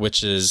cabbage,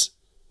 which is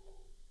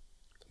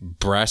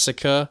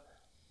Brassica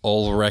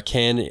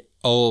oleracea,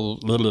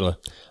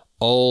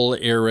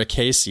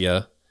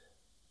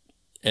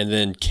 and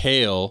then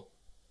kale,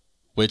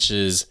 which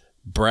is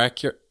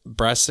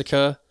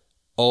Brassica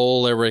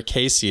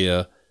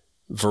oleracea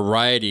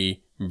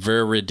variety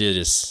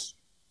viridis.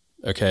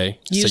 Okay,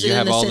 use it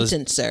in a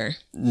sentence, sir.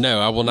 No,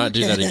 I will not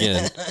do that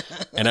again.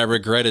 And I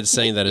regretted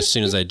saying that as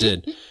soon as I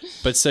did.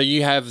 But so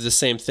you have the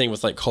same thing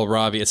with like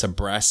kohlrabi. It's a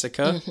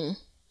Brassica,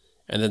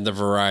 and then the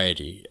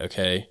variety.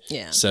 Okay,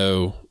 yeah.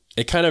 So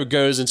it kind of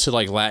goes into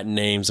like Latin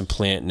names and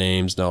plant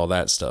names and all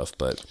that stuff.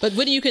 But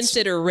when you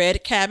consider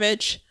red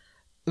cabbage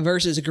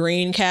versus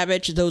green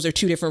cabbage, those are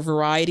two different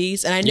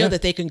varieties. And I know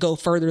that they can go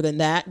further than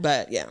that,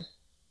 but yeah.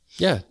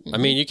 Yeah. I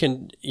mean, you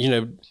can,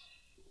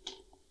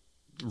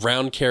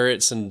 round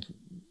carrots and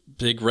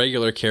big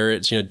regular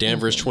carrots,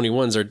 Danvers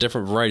 21s are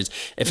different varieties.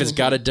 If it's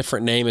got a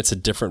different name, it's a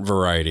different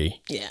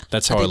variety. Yeah.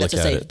 That's how I look at it.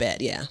 That's a safe bet,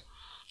 yeah.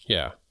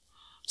 Yeah.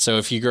 So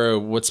if you grow,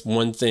 what's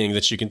one thing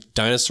that you can,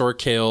 dinosaur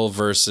kale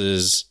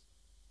versus...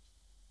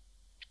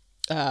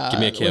 give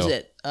me a kale.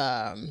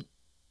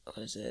 What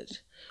is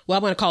it? Well,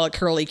 I'm going to call it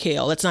curly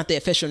kale. That's not the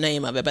official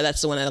name of it, but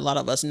that's the one that a lot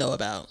of us know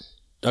about.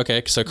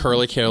 Okay, so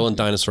curly kale and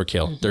dinosaur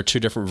kale. They're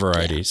two different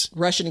varieties.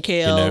 Yeah. Russian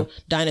kale,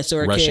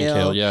 dinosaur Russian kale.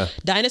 kale, yeah.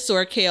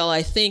 Dinosaur kale,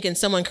 I think, and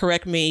someone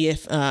correct me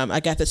if I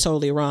got this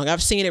totally wrong.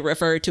 I've seen it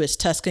referred to as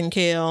Tuscan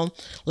kale,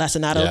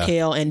 lacinato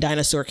kale, and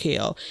dinosaur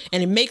kale.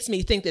 And it makes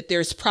me think that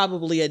there's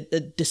probably a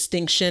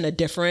distinction, a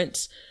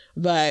difference,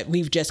 but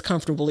we've just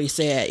comfortably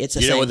said it's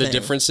the same thing. You know what the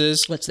difference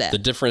is? What's that? The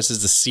difference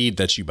is the seed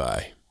that you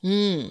buy.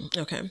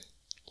 Okay.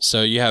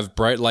 So you have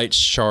Bright Light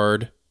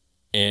chard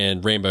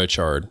and Rainbow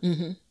chard.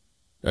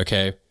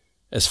 Okay.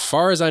 As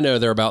far as I know,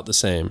 they're about the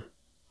same.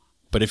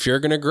 But if you're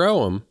going to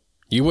grow them,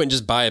 you wouldn't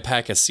just buy a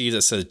pack of seeds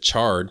that said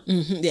chard.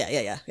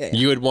 Yeah.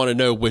 You would want to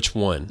know which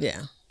one.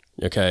 Yeah.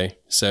 Okay.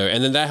 So,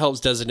 and then that helps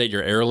designate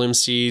your heirloom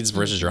seeds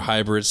versus your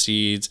hybrid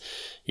seeds.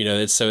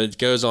 So it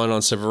goes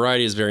on. So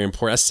variety is very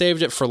important. I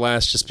saved it for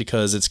last just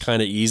because it's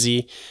kind of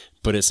easy,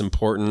 but it's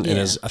important. Yeah.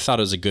 And I thought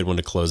it was a good one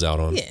to close out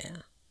on. Yeah.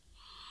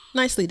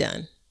 Nicely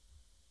done.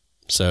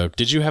 So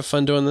did you have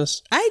fun doing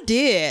this? I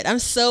did. I'm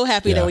so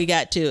happy that we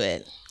got to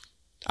it.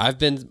 I've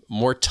been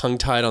more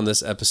tongue-tied on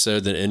this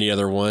episode than any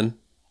other one.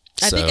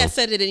 I think I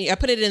said it I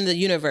put it in the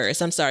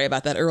universe. I'm sorry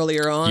about that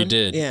earlier on. You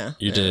did. Yeah.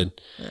 You did.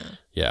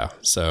 Yeah.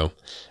 So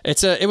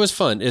it was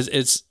fun.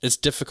 It's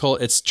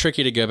difficult. It's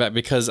tricky to go back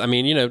because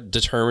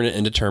determinate,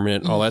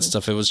 indeterminate, all that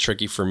stuff. It was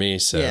tricky for me.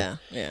 So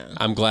yeah.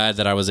 I'm glad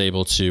that I was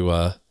able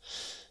to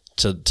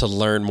to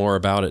learn more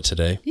about it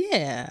today.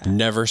 Yeah.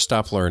 Never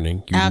stop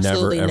learning. You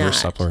Absolutely never, ever not.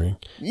 stop learning.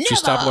 Never. If you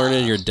stop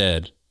learning, you're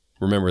dead.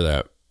 Remember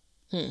that.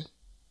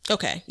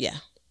 Okay. Yeah.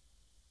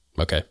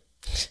 Okay.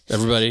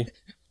 Everybody,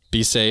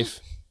 be safe.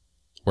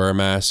 Wear a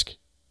mask.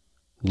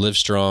 Live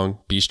strong.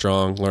 Be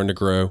strong. Learn to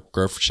grow.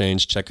 Grow for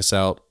change. Check us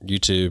out.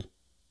 YouTube,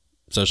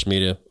 social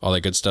media, all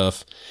that good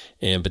stuff.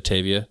 And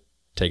Batavia,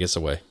 take us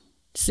away.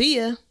 See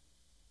ya.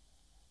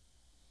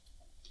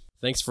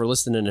 Thanks for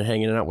listening and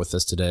hanging out with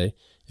us today.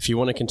 If you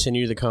want to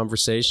continue the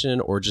conversation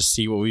or just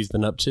see what we've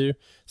been up to,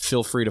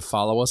 feel free to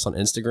follow us on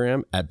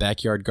Instagram at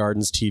Backyard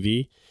Gardens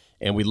TV.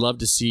 And we'd love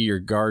to see your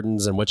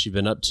gardens and what you've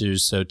been up to.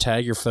 So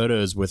tag your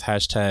photos with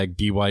hashtag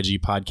BYG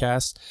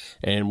Podcast,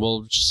 and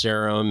we'll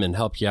share them and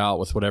help you out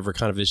with whatever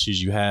kind of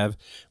issues you have.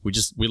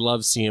 We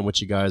love seeing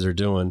what you guys are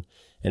doing.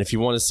 And if you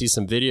want to see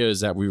some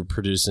videos that we were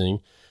producing,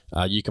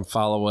 you can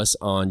follow us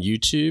on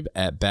YouTube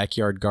at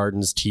Backyard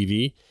Gardens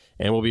TV.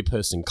 And we'll be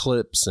posting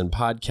clips and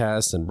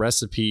podcasts and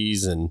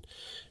recipes and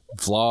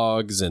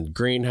vlogs and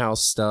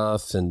greenhouse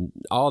stuff and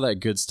all that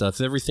good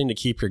stuff, everything to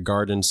keep your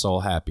garden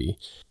soul happy.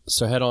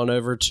 So head on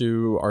over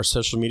to our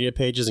social media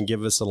pages and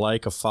give us a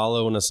like, a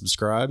follow, and a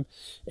subscribe.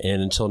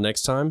 And until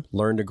next time,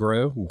 learn to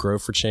grow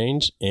for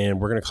change, and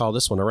we're going to call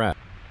this one a wrap.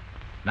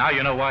 Now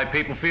you know why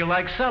people feel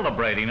like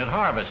celebrating at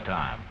harvest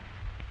time.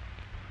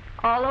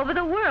 All over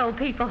the world,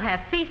 people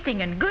have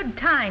feasting and good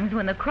times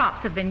when the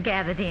crops have been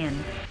gathered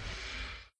in.